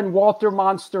good friend Walter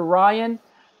Monster Ryan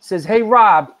says, "Hey,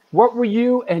 Rob, what were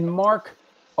you and Mark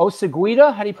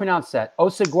Osegueda? How do you pronounce that?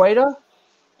 Osegueda?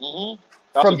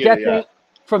 Mm-hmm.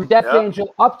 From Death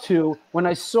Angel up to when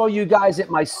I saw you guys at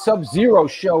my Sub-Zero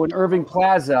show in Irving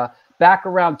Plaza back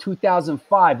around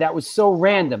 2005. That was so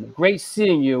random. Great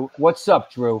seeing you. What's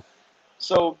up, Drew?"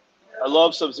 So I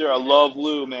love Sub-Zero. I love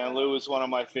Lou, man. Lou is one of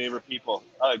my favorite people.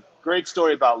 Great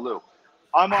story about Lou.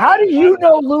 How do you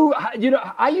know Lou? You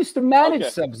know, I used to manage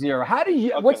Sub-Zero. How do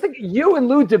you? What's you and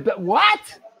Lou?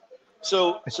 What?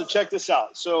 So check this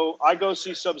out. So I go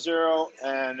see Sub-Zero,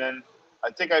 and then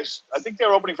I think they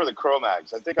were opening for the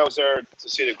Cro-Mags. I think I was there to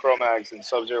see the Cro-Mags, and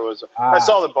Sub-Zero was. I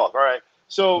saw them both. All right.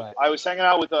 So I was hanging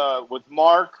out with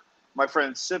Mark, my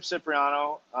friend Sip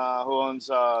Cipriano, who owns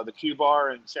the Q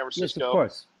Bar in San Francisco. Yes, of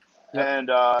course. Yep.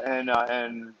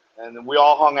 And we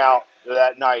all hung out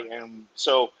that night, and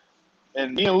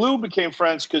me and Lou became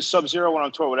friends because Sub-Zero went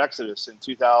on tour with Exodus in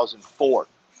 2004.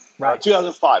 Right.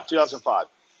 2005.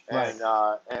 Right.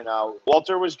 And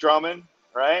Walter was drumming,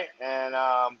 right? And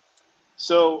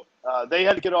so they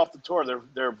had to get off the tour.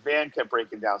 Their van kept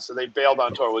breaking down, so they bailed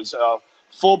on tour. It was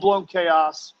Full Blown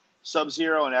Chaos,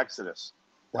 Sub-Zero, and Exodus.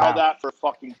 Wow. Held that for a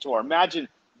fucking tour. Imagine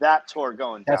that tour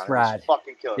going down. That's rad. It was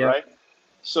fucking killer, right?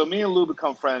 So me and Lou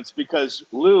become friends because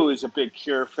Lou is a big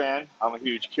Cure fan. I'm a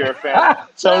huge Cure fan.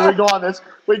 So we go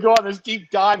on this deep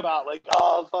dive about like,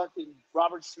 oh, fucking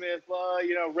Robert Smith,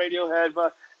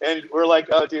 Radiohead, and we're like,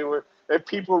 oh, dude, if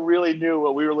people really knew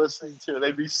what we were listening to,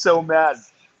 they'd be so mad.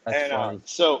 That's funny.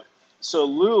 So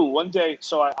Lou, one day,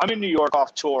 so I'm in New York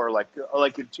off tour, like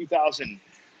in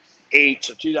 2008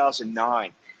 or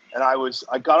 2009, and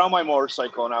I got on my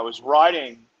motorcycle and I was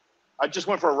riding. I just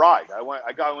went for a ride. I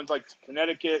went like to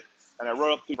Connecticut, and I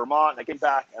rode up through Vermont, and I came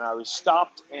back, and I was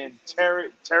stopped in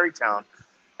Terrytown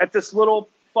at this little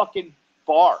fucking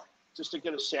bar just to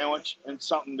get a sandwich and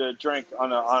something to drink.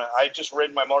 I just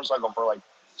ridden my motorcycle for like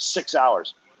 6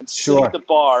 hours, and sitting at the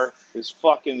bar is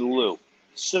fucking Lou.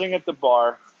 Sitting at the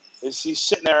bar, he's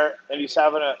sitting there and he's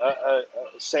having a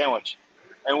sandwich,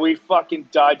 and we fucking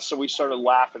died. So we started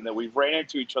laughing that we ran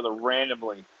into each other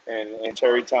randomly in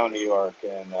Terrytown, New York,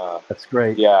 and that's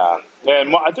great. Yeah,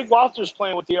 and I think Walter's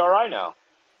playing with DRI now.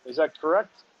 Is that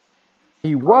correct?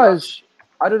 He was.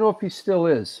 I don't know if he still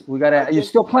is. Are you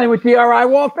still playing with DRI,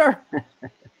 Walter?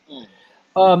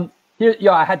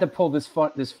 Here, I had to pull this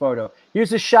photo.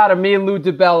 Here's a shot of me and Lou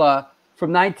DiBella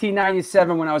from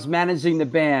 1997 when I was managing the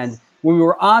band. When we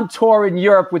were on tour in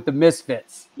Europe with the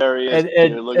Misfits. There he is.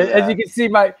 And as you can see,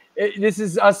 this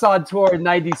is us on tour in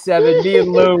 '97. Me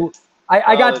and Lou.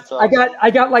 I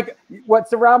got like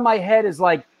what's around my head is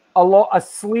like a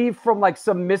sleeve from like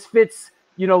some Misfits,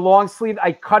 long sleeve.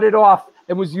 I cut it off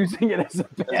and was using it as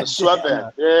a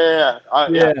sweatband. Yeah.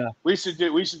 We should do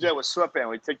it with sweatband.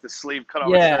 We take the sleeve, cut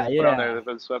off, and put on there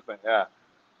with sweatband. Yeah.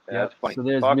 That's funny. So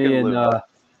there's fucking me and Lou,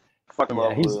 fucking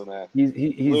love Lou, man.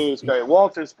 Lou's great.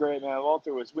 Walter's great, man.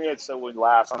 We had so many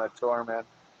laughs on that tour, man.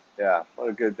 Yeah, what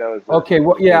a good. That was okay.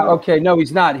 Well, yeah, okay. No,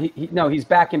 he's not. He's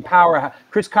back in Powerhouse.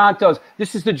 Chris Contos.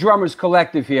 This is the Drummers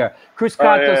Collective here. Chris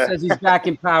Contos says he's back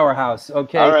in Powerhouse.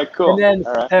 Okay. All right, cool. And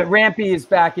then Rampy's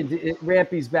back in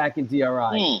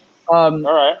DRI. All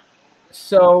right.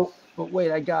 So, but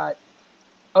wait,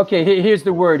 okay. Here's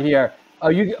the word here.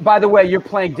 By the way, you're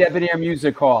playing Debonair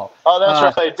Music Hall. Oh,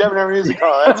 that's right. Debonair Music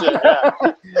Hall. That's it.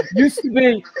 Yeah.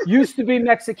 used to be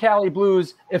Mexicali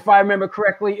Blues, if I remember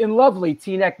correctly, in lovely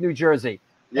Teaneck, New Jersey.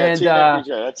 Yeah, and Teaneck, New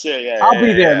Jersey. That's it. Yeah. I'll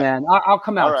be there, man. I'll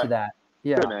come out to that.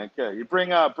 Yeah. Good, man. Good. You bring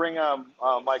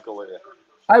Michael with you.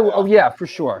 Oh yeah, for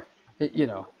sure.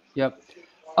 Yep.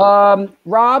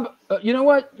 Rob, you know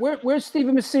what? Where's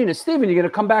Steven Messina? Steven, you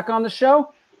gonna come back on the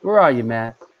show? Where are you,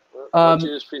 man?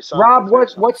 Rob,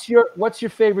 what's your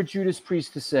favorite Judas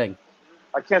Priest to sing?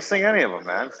 I can't sing any of them,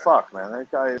 man. Fuck, man.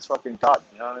 That guy is fucking God.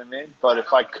 You know what I mean? But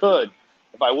if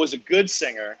I was a good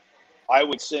singer, I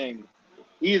would sing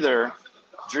either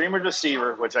Dream or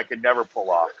Deceiver, which I could never pull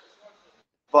off.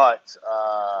 But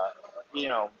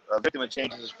Victim of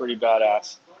Changes is pretty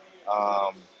badass.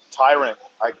 Tyrant,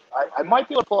 I might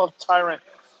be able to pull off Tyrant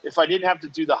if I didn't have to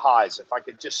do the highs. If I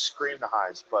could just scream the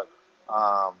highs, but.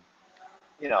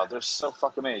 There's so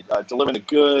fucking many. Delivering the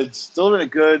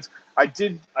Goods. I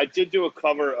did do a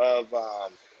cover of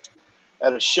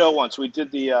at a show once. We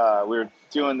did we were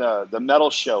doing the metal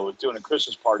show. We were doing a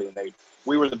Christmas party, and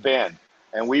we were the band,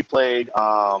 and we played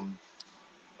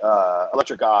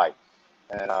Electric Eye,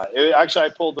 and I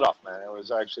pulled it off, man. It was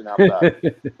actually not bad.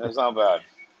 It was not bad.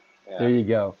 There you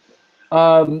go.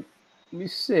 Let me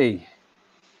see.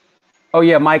 Oh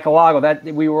yeah, Michael Lago. That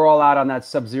we were all out on that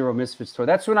Sub-Zero Misfits tour.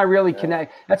 That's when I really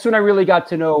That's when I really got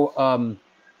to know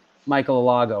Michael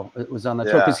Lago. It was on the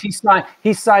tour because he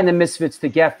signed the Misfits to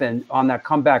Geffen on that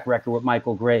comeback record with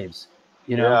Michael Graves.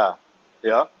 You know.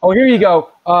 Yeah. Oh, here you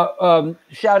go.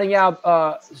 Shouting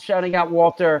out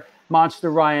Walter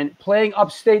Monster Ryan playing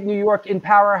upstate New York in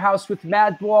Powerhouse with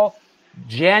Madball,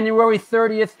 January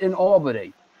 30th in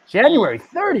Albany. January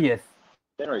 30th.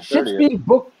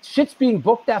 Shit's being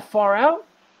booked that far out.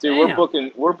 Dude,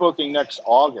 we're booking next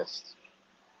August.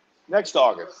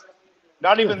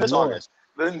 Not even this August.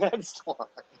 The next one.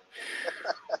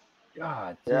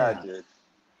 God damn. Yeah, dude.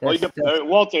 Well,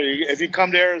 Walter, if you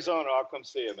come to Arizona, I'll come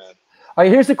see you, man. All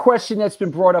right, here's a question that's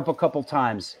been brought up a couple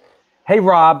times. Hey,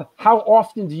 Rob, how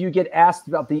often do you get asked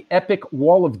about the epic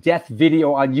Wall of Death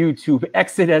video on YouTube,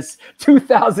 Exodus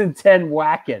 2010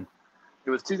 Whackin'? It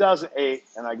was 2008,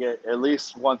 and I get at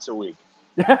least once a week.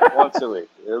 At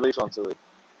least once a week.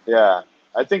 Yeah.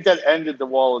 I think that ended the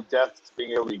Wall of Death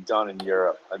being able to be done in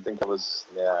Europe. I think it was,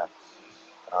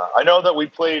 I know that we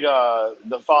played,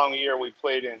 the following year, we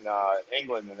played in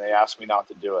England, and they asked me not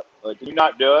to do it. Like, can you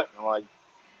not do it? And I'm like,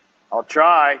 I'll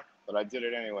try, but I did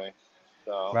it anyway.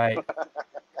 So. Right.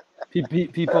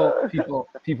 People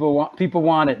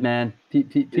want it, man.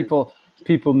 People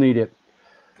need it.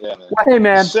 Yeah, man. Well, hey,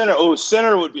 man.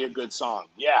 Sinner would be a good song.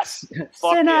 Yes.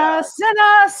 Sinner.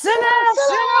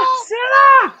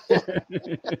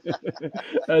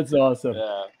 That's awesome.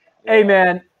 Yeah. Hey,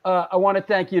 man, I want to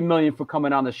thank you a million for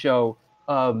coming on the show.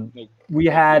 We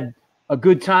had a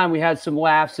good time. We had some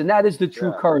laughs, and that is the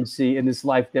true currency in this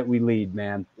life that we lead,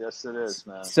 man. Yes, it is,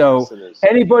 man. So, yes, it is.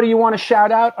 Anybody you want to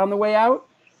shout out on the way out?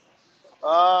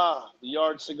 The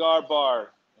Yard Cigar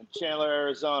Bar in Chandler,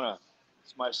 Arizona.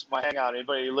 It's my hangout.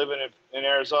 Anybody living in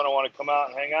Arizona want to come out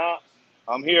and hang out?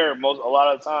 I'm here a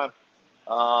lot of the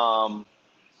time.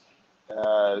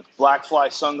 Black Fly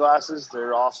sunglasses,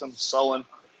 they're awesome. Sullen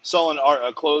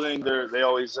art clothing. They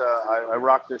always I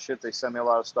rock their shit. They send me a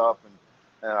lot of stuff,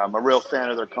 and I'm a real fan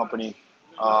of their company.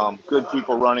 Good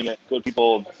people running it, good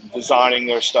people designing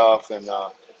their stuff, and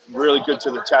really good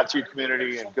to the tattoo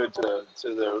community and good to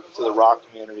the rock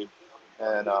community.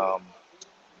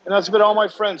 And that's been all my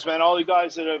friends, man. All you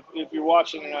guys if you're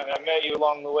watching, I met you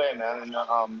along the way, man. And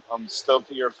I'm stoked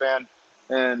that you're a fan.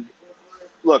 And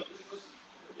look,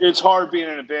 it's hard being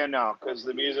in a band now because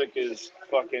the music is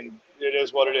fucking. It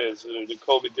is what it is. The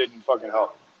COVID didn't fucking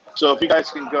help. So if you guys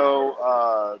can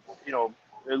go,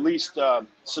 at least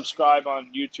subscribe on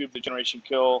YouTube, the Generation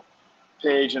Kill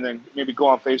page, and then maybe go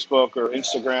on Facebook or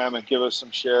Instagram and give us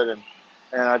some shit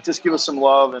and just give us some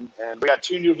love. And we got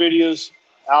 2 new videos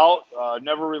out,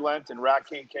 Never Relent and Rat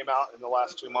King came out in the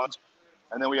last 2 months,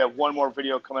 and then we have 1 more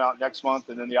video coming out next month,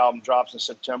 and then the album drops in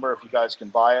September if you guys can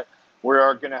buy it. We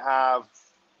are going to have,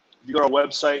 if you go to our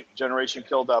website,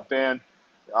 generationkill.band,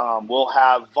 we'll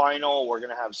have vinyl, we're going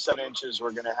to have 7 inches,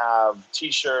 we're going to have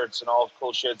t-shirts and all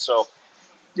cool shit. So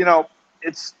I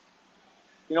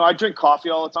drink coffee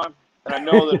all the time, and I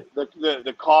know that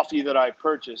the coffee that I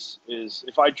purchase is,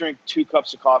 if I drink 2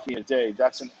 cups of coffee a day,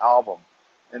 that's an album.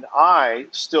 And I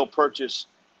still purchase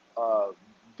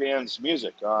bands'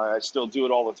 music. I still do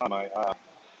it all the time. I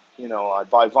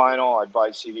buy vinyl, I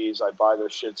buy CDs, I buy their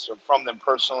shit from them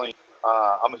personally.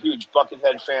 I'm a huge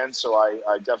Buckethead fan, so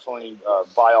I definitely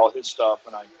buy all his stuff,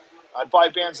 and I buy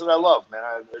bands that I love, man.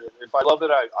 If I love it,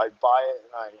 I buy it,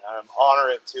 and I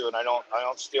honor it too, and I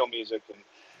don't steal music. And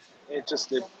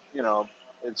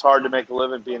it's hard to make a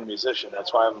living being a musician.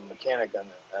 That's why I'm a mechanic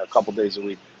a couple days a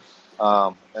week.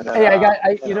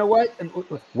 You know what?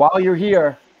 While you're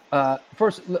here,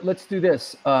 first let's do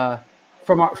this.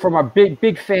 From our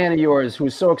big fan of yours, who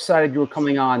was so excited you were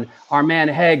coming on, our man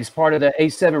Heggs, part of the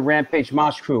A7 Rampage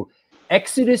Mosh crew.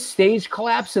 Exodus stage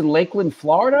collapse in Lakeland,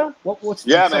 Florida. What's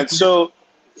man? So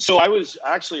I was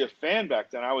actually a fan back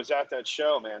then. I was at that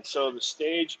show, man. So the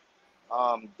stage,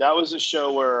 that was a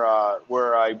show where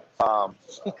I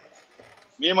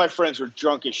me and my friends were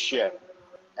drunk as shit,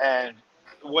 and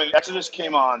when Exodus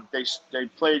came on, they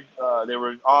played. They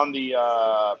were on the.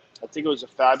 I think it was a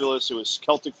Fabulous. It was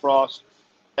Celtic Frost,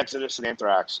 Exodus, and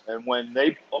Anthrax. And when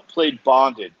they played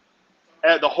Bonded,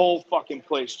 the whole fucking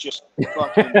place just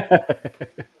fucking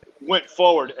went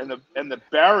forward, and the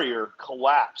barrier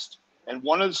collapsed. And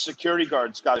one of the security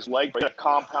guards got his leg, a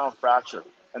compound fracture,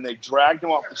 and they dragged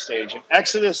him off the stage. And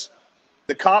Exodus,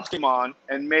 the cops came on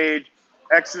and made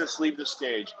Exodus leave the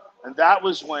stage. And that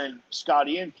was when Scott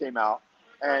Ian came out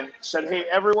and said, "Hey,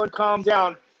 everyone calm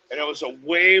down." And it was a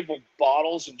wave of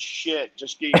bottles and shit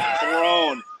just getting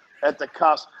thrown at the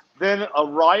cops. Then a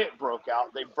riot broke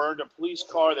out. They burned a police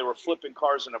car. They were flipping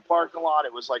cars in a parking lot.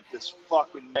 It was like this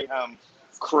fucking mayhem,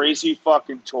 crazy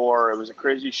fucking tour. It was a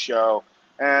crazy show.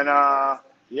 And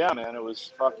yeah, man, it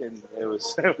was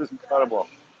incredible.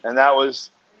 And that was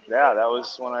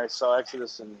when I saw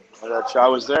Exodus, and that show. I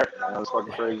was there. And it was a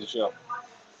fucking crazy show.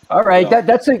 All right,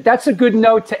 that's a good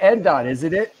note to end on,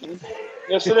 isn't it?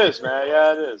 Yes, it is, man.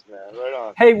 Yeah, it is, man. Right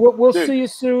on. Hey, we'll see you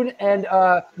soon. And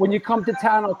when you come to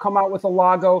town, I'll come out with a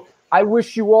Lago. I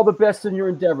wish you all the best in your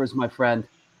endeavors, my friend.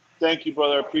 Thank you,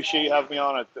 brother. I appreciate you having me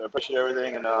on. I appreciate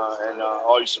everything and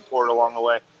all your support along the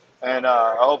way. And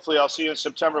hopefully I'll see you in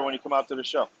September when you come out to the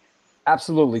show.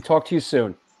 Absolutely. Talk to you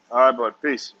soon. All right, bud.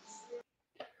 Peace.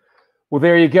 Well,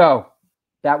 there you go.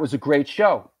 That was a great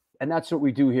show. And that's what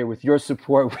we do here. With your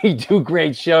support, we do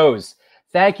great shows.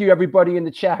 Thank you, everybody in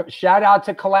the chat. Shout out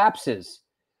to Collapses.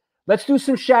 Let's do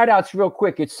some shout outs real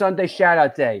quick. It's Sunday shout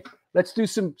out day. Let's do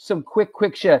some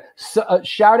quick shout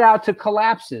out to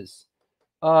Collapses.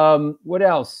 What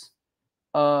else?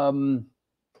 That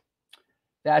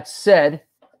said,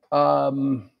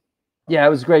 yeah, it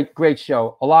was a great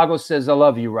show. Alago says, I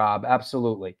love you, Rob.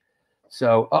 Absolutely.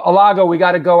 So Alago, we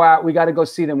got to go out. We got to go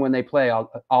see them when they play.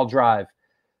 I'll drive.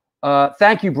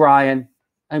 Thank you, Brian.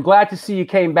 I'm glad to see you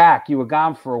came back. You were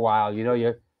gone for a while. You know,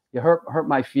 you hurt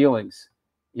my feelings,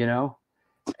 you know.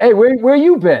 Hey, where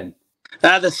you been?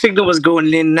 The signal was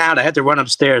going in and out. I had to run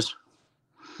upstairs.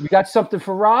 You got something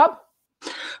for Rob?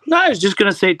 No, I was just going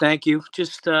to say thank you.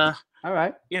 Just, all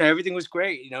right. You know, everything was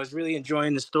great. You know, I was really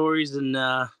enjoying the stories. And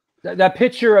that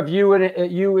picture of you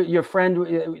and your friend,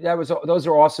 those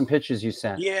are awesome pictures you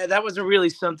sent. Yeah, that was really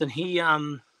something. He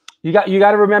You got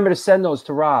to remember to send those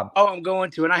to Rob. Oh, I'm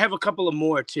going to. And I have a couple of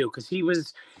more, too, because he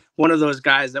was one of those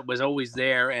guys that was always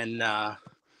there. And,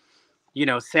 you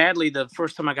know, sadly, the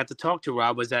first time I got to talk to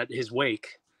Rob was at his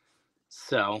wake.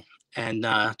 So, and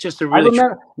just a really... I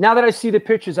remember, now that I see the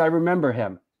pictures, I remember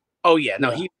him. Oh, yeah.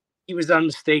 No, he was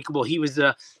unmistakable. He was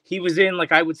in,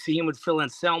 like, I would see him with Phil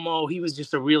Anselmo. He was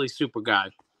just a really super guy.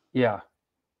 Yeah,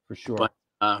 for sure. But,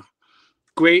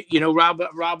 great, you know, Rob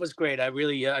was great. I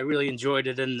really enjoyed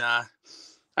it, and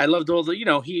I loved all the, you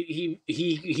know,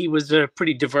 he was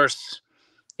pretty diverse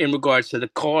in regards to the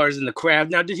cars and the craft.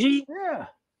 Now, did he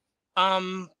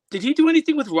do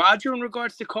anything with Roger in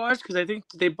regards to cars? Because I think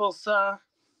they both.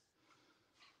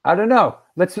 I don't know.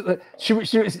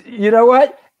 You know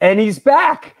what? And he's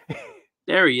back.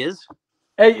 There he is.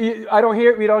 Hey,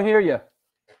 we don't hear you.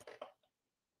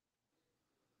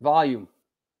 Volume.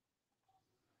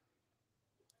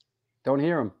 Don't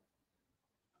hear him.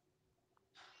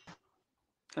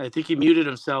 I think he muted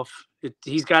himself.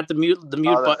 He's got the mute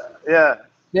button. Yeah.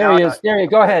 There he is. There you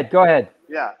go. Go ahead.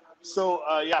 Yeah. So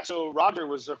so Roger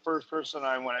was the first person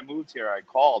when I moved here I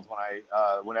called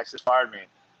when Exodus fired me,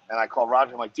 and I called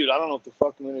Roger. I'm like, dude, I don't know what the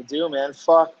fuck I'm gonna do, man.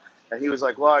 Fuck. And he was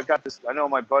like, well, I got this. I know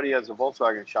my buddy has a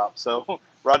Volkswagen shop, so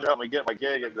Roger helped me get my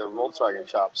gig at the Volkswagen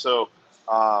shop. So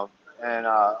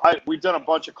we've done a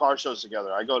bunch of car shows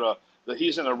together. I go to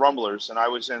he's in the Rumblers, and I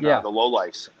was in the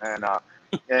Lowlifes, and I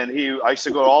used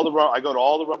to go to all the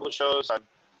Rumbler shows.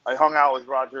 I hung out with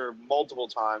Roger multiple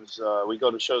times. We go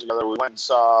to shows together. We went and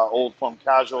saw Old Plum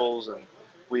Casuals, and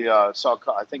we I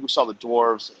think we saw the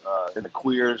Dwarves and the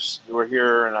Queers who were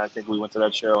here, and I think we went to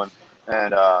that show.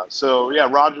 And so yeah,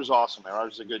 Roger's awesome, man.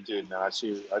 Roger's a good dude, man. I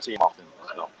see him often.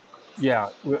 So. Yeah,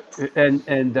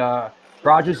 and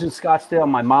Roger's in Scottsdale.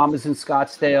 My mom is in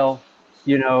Scottsdale.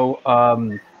 You know.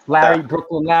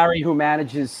 Brooklyn Larry, who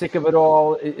manages Sick of It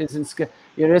All, is in.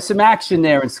 You know, there's some action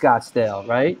there in Scottsdale,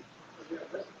 right?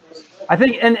 I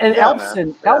think, and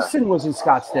Elson was in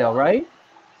Scottsdale, right?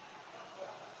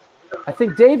 I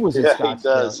think Dave was in Scottsdale. He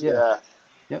does. Yeah.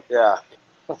 Yep. Yeah.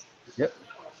 Yep.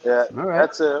 Yeah. All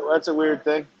right. That's a weird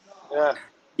thing. Yeah.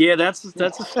 Yeah, that's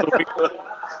a story.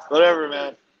 Whatever,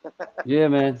 man. Yeah,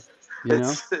 man. You know.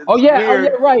 It's yeah,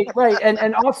 right.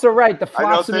 And also right. The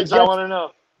I know things I want to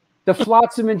know. The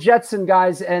Flotsam and Jetsam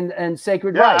guys and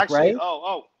Sacred Reich, actually, right?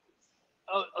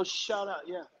 Oh, shout out,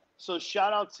 yeah. So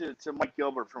shout out to Mike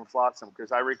Gilbert from Flotsam,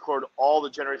 because I record all the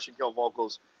Generation Kill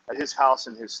vocals at his house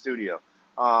in his studio.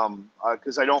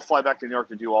 Because I don't fly back to New York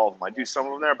to do all of them. I do some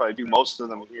of them there, but I do most of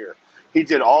them here. He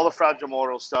did all the Fragile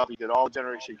Mortal stuff. He did all the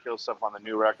Generation Kill stuff on the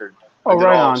new record. Oh,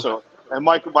 right on. So, and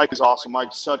Mike is awesome.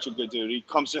 Mike's such a good dude. He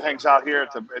comes and hangs out here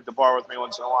at the bar with me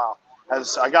once in a while.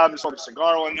 I got him to smoke a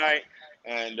cigar one night.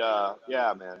 And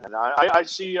yeah, man. And I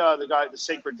see the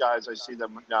Sacred guys. I see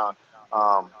them down.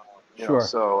 Sure.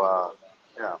 So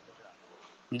yeah.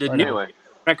 The new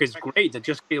record's great.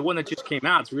 The one that just came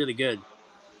out. It's really good.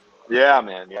 Yeah,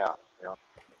 man. Yeah.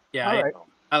 Yeah. Right.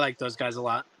 I like those guys a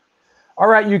lot. All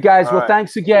right, you guys. All Well, right.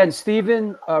 thanks again,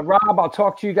 Steven, Rob. I'll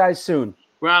talk to you guys soon.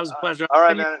 Rob, it's a pleasure. All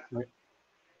right, man.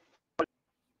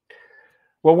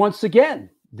 Well, once again,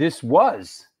 this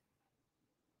was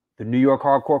the New York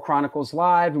Hardcore Chronicles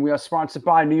Live, and we are sponsored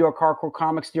by New York Hardcore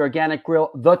Comics, The Organic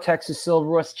Grill, The Texas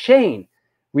Silverus, Chain,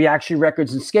 Reaction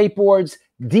Records and Skateboards,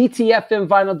 DTFM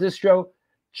Vinyl Distro,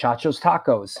 Chacho's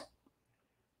Tacos,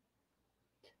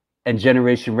 and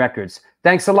Generation Records.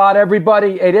 Thanks a lot,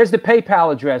 everybody. Hey, there's the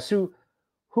PayPal address. Who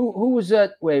was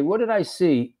that? Wait, what did I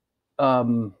see?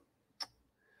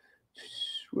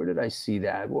 Where did I see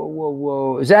that?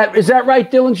 Whoa. Is that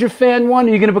right, Dillinger Fan 1? Are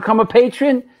you going to become a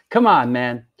patron? Come on,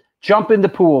 man. Jump in the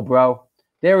pool, bro.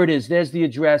 There it is. There's the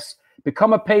address.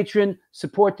 Become a patron.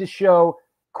 Support the show.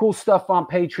 Cool stuff on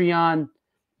Patreon.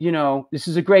 You know, this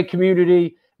is a great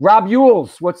community. Rob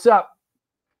Ewells, what's up?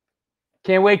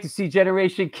 Can't wait to see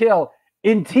Generation Kill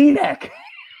in Teaneck.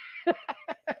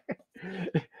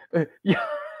 Yeah,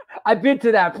 I've been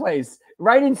to that place.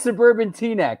 Right in suburban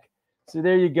Teaneck. So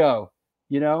there you go.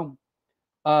 You know,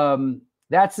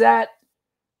 that's that.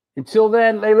 Until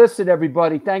then, hey, listen,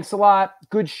 everybody. Thanks a lot.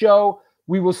 Good show.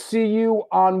 We will see you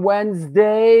on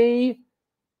Wednesday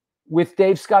with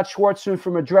Dave Scott Schwartzman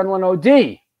from Adrenaline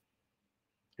OD.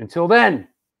 Until then,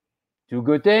 do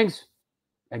good things,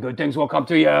 and good things will come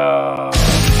to you.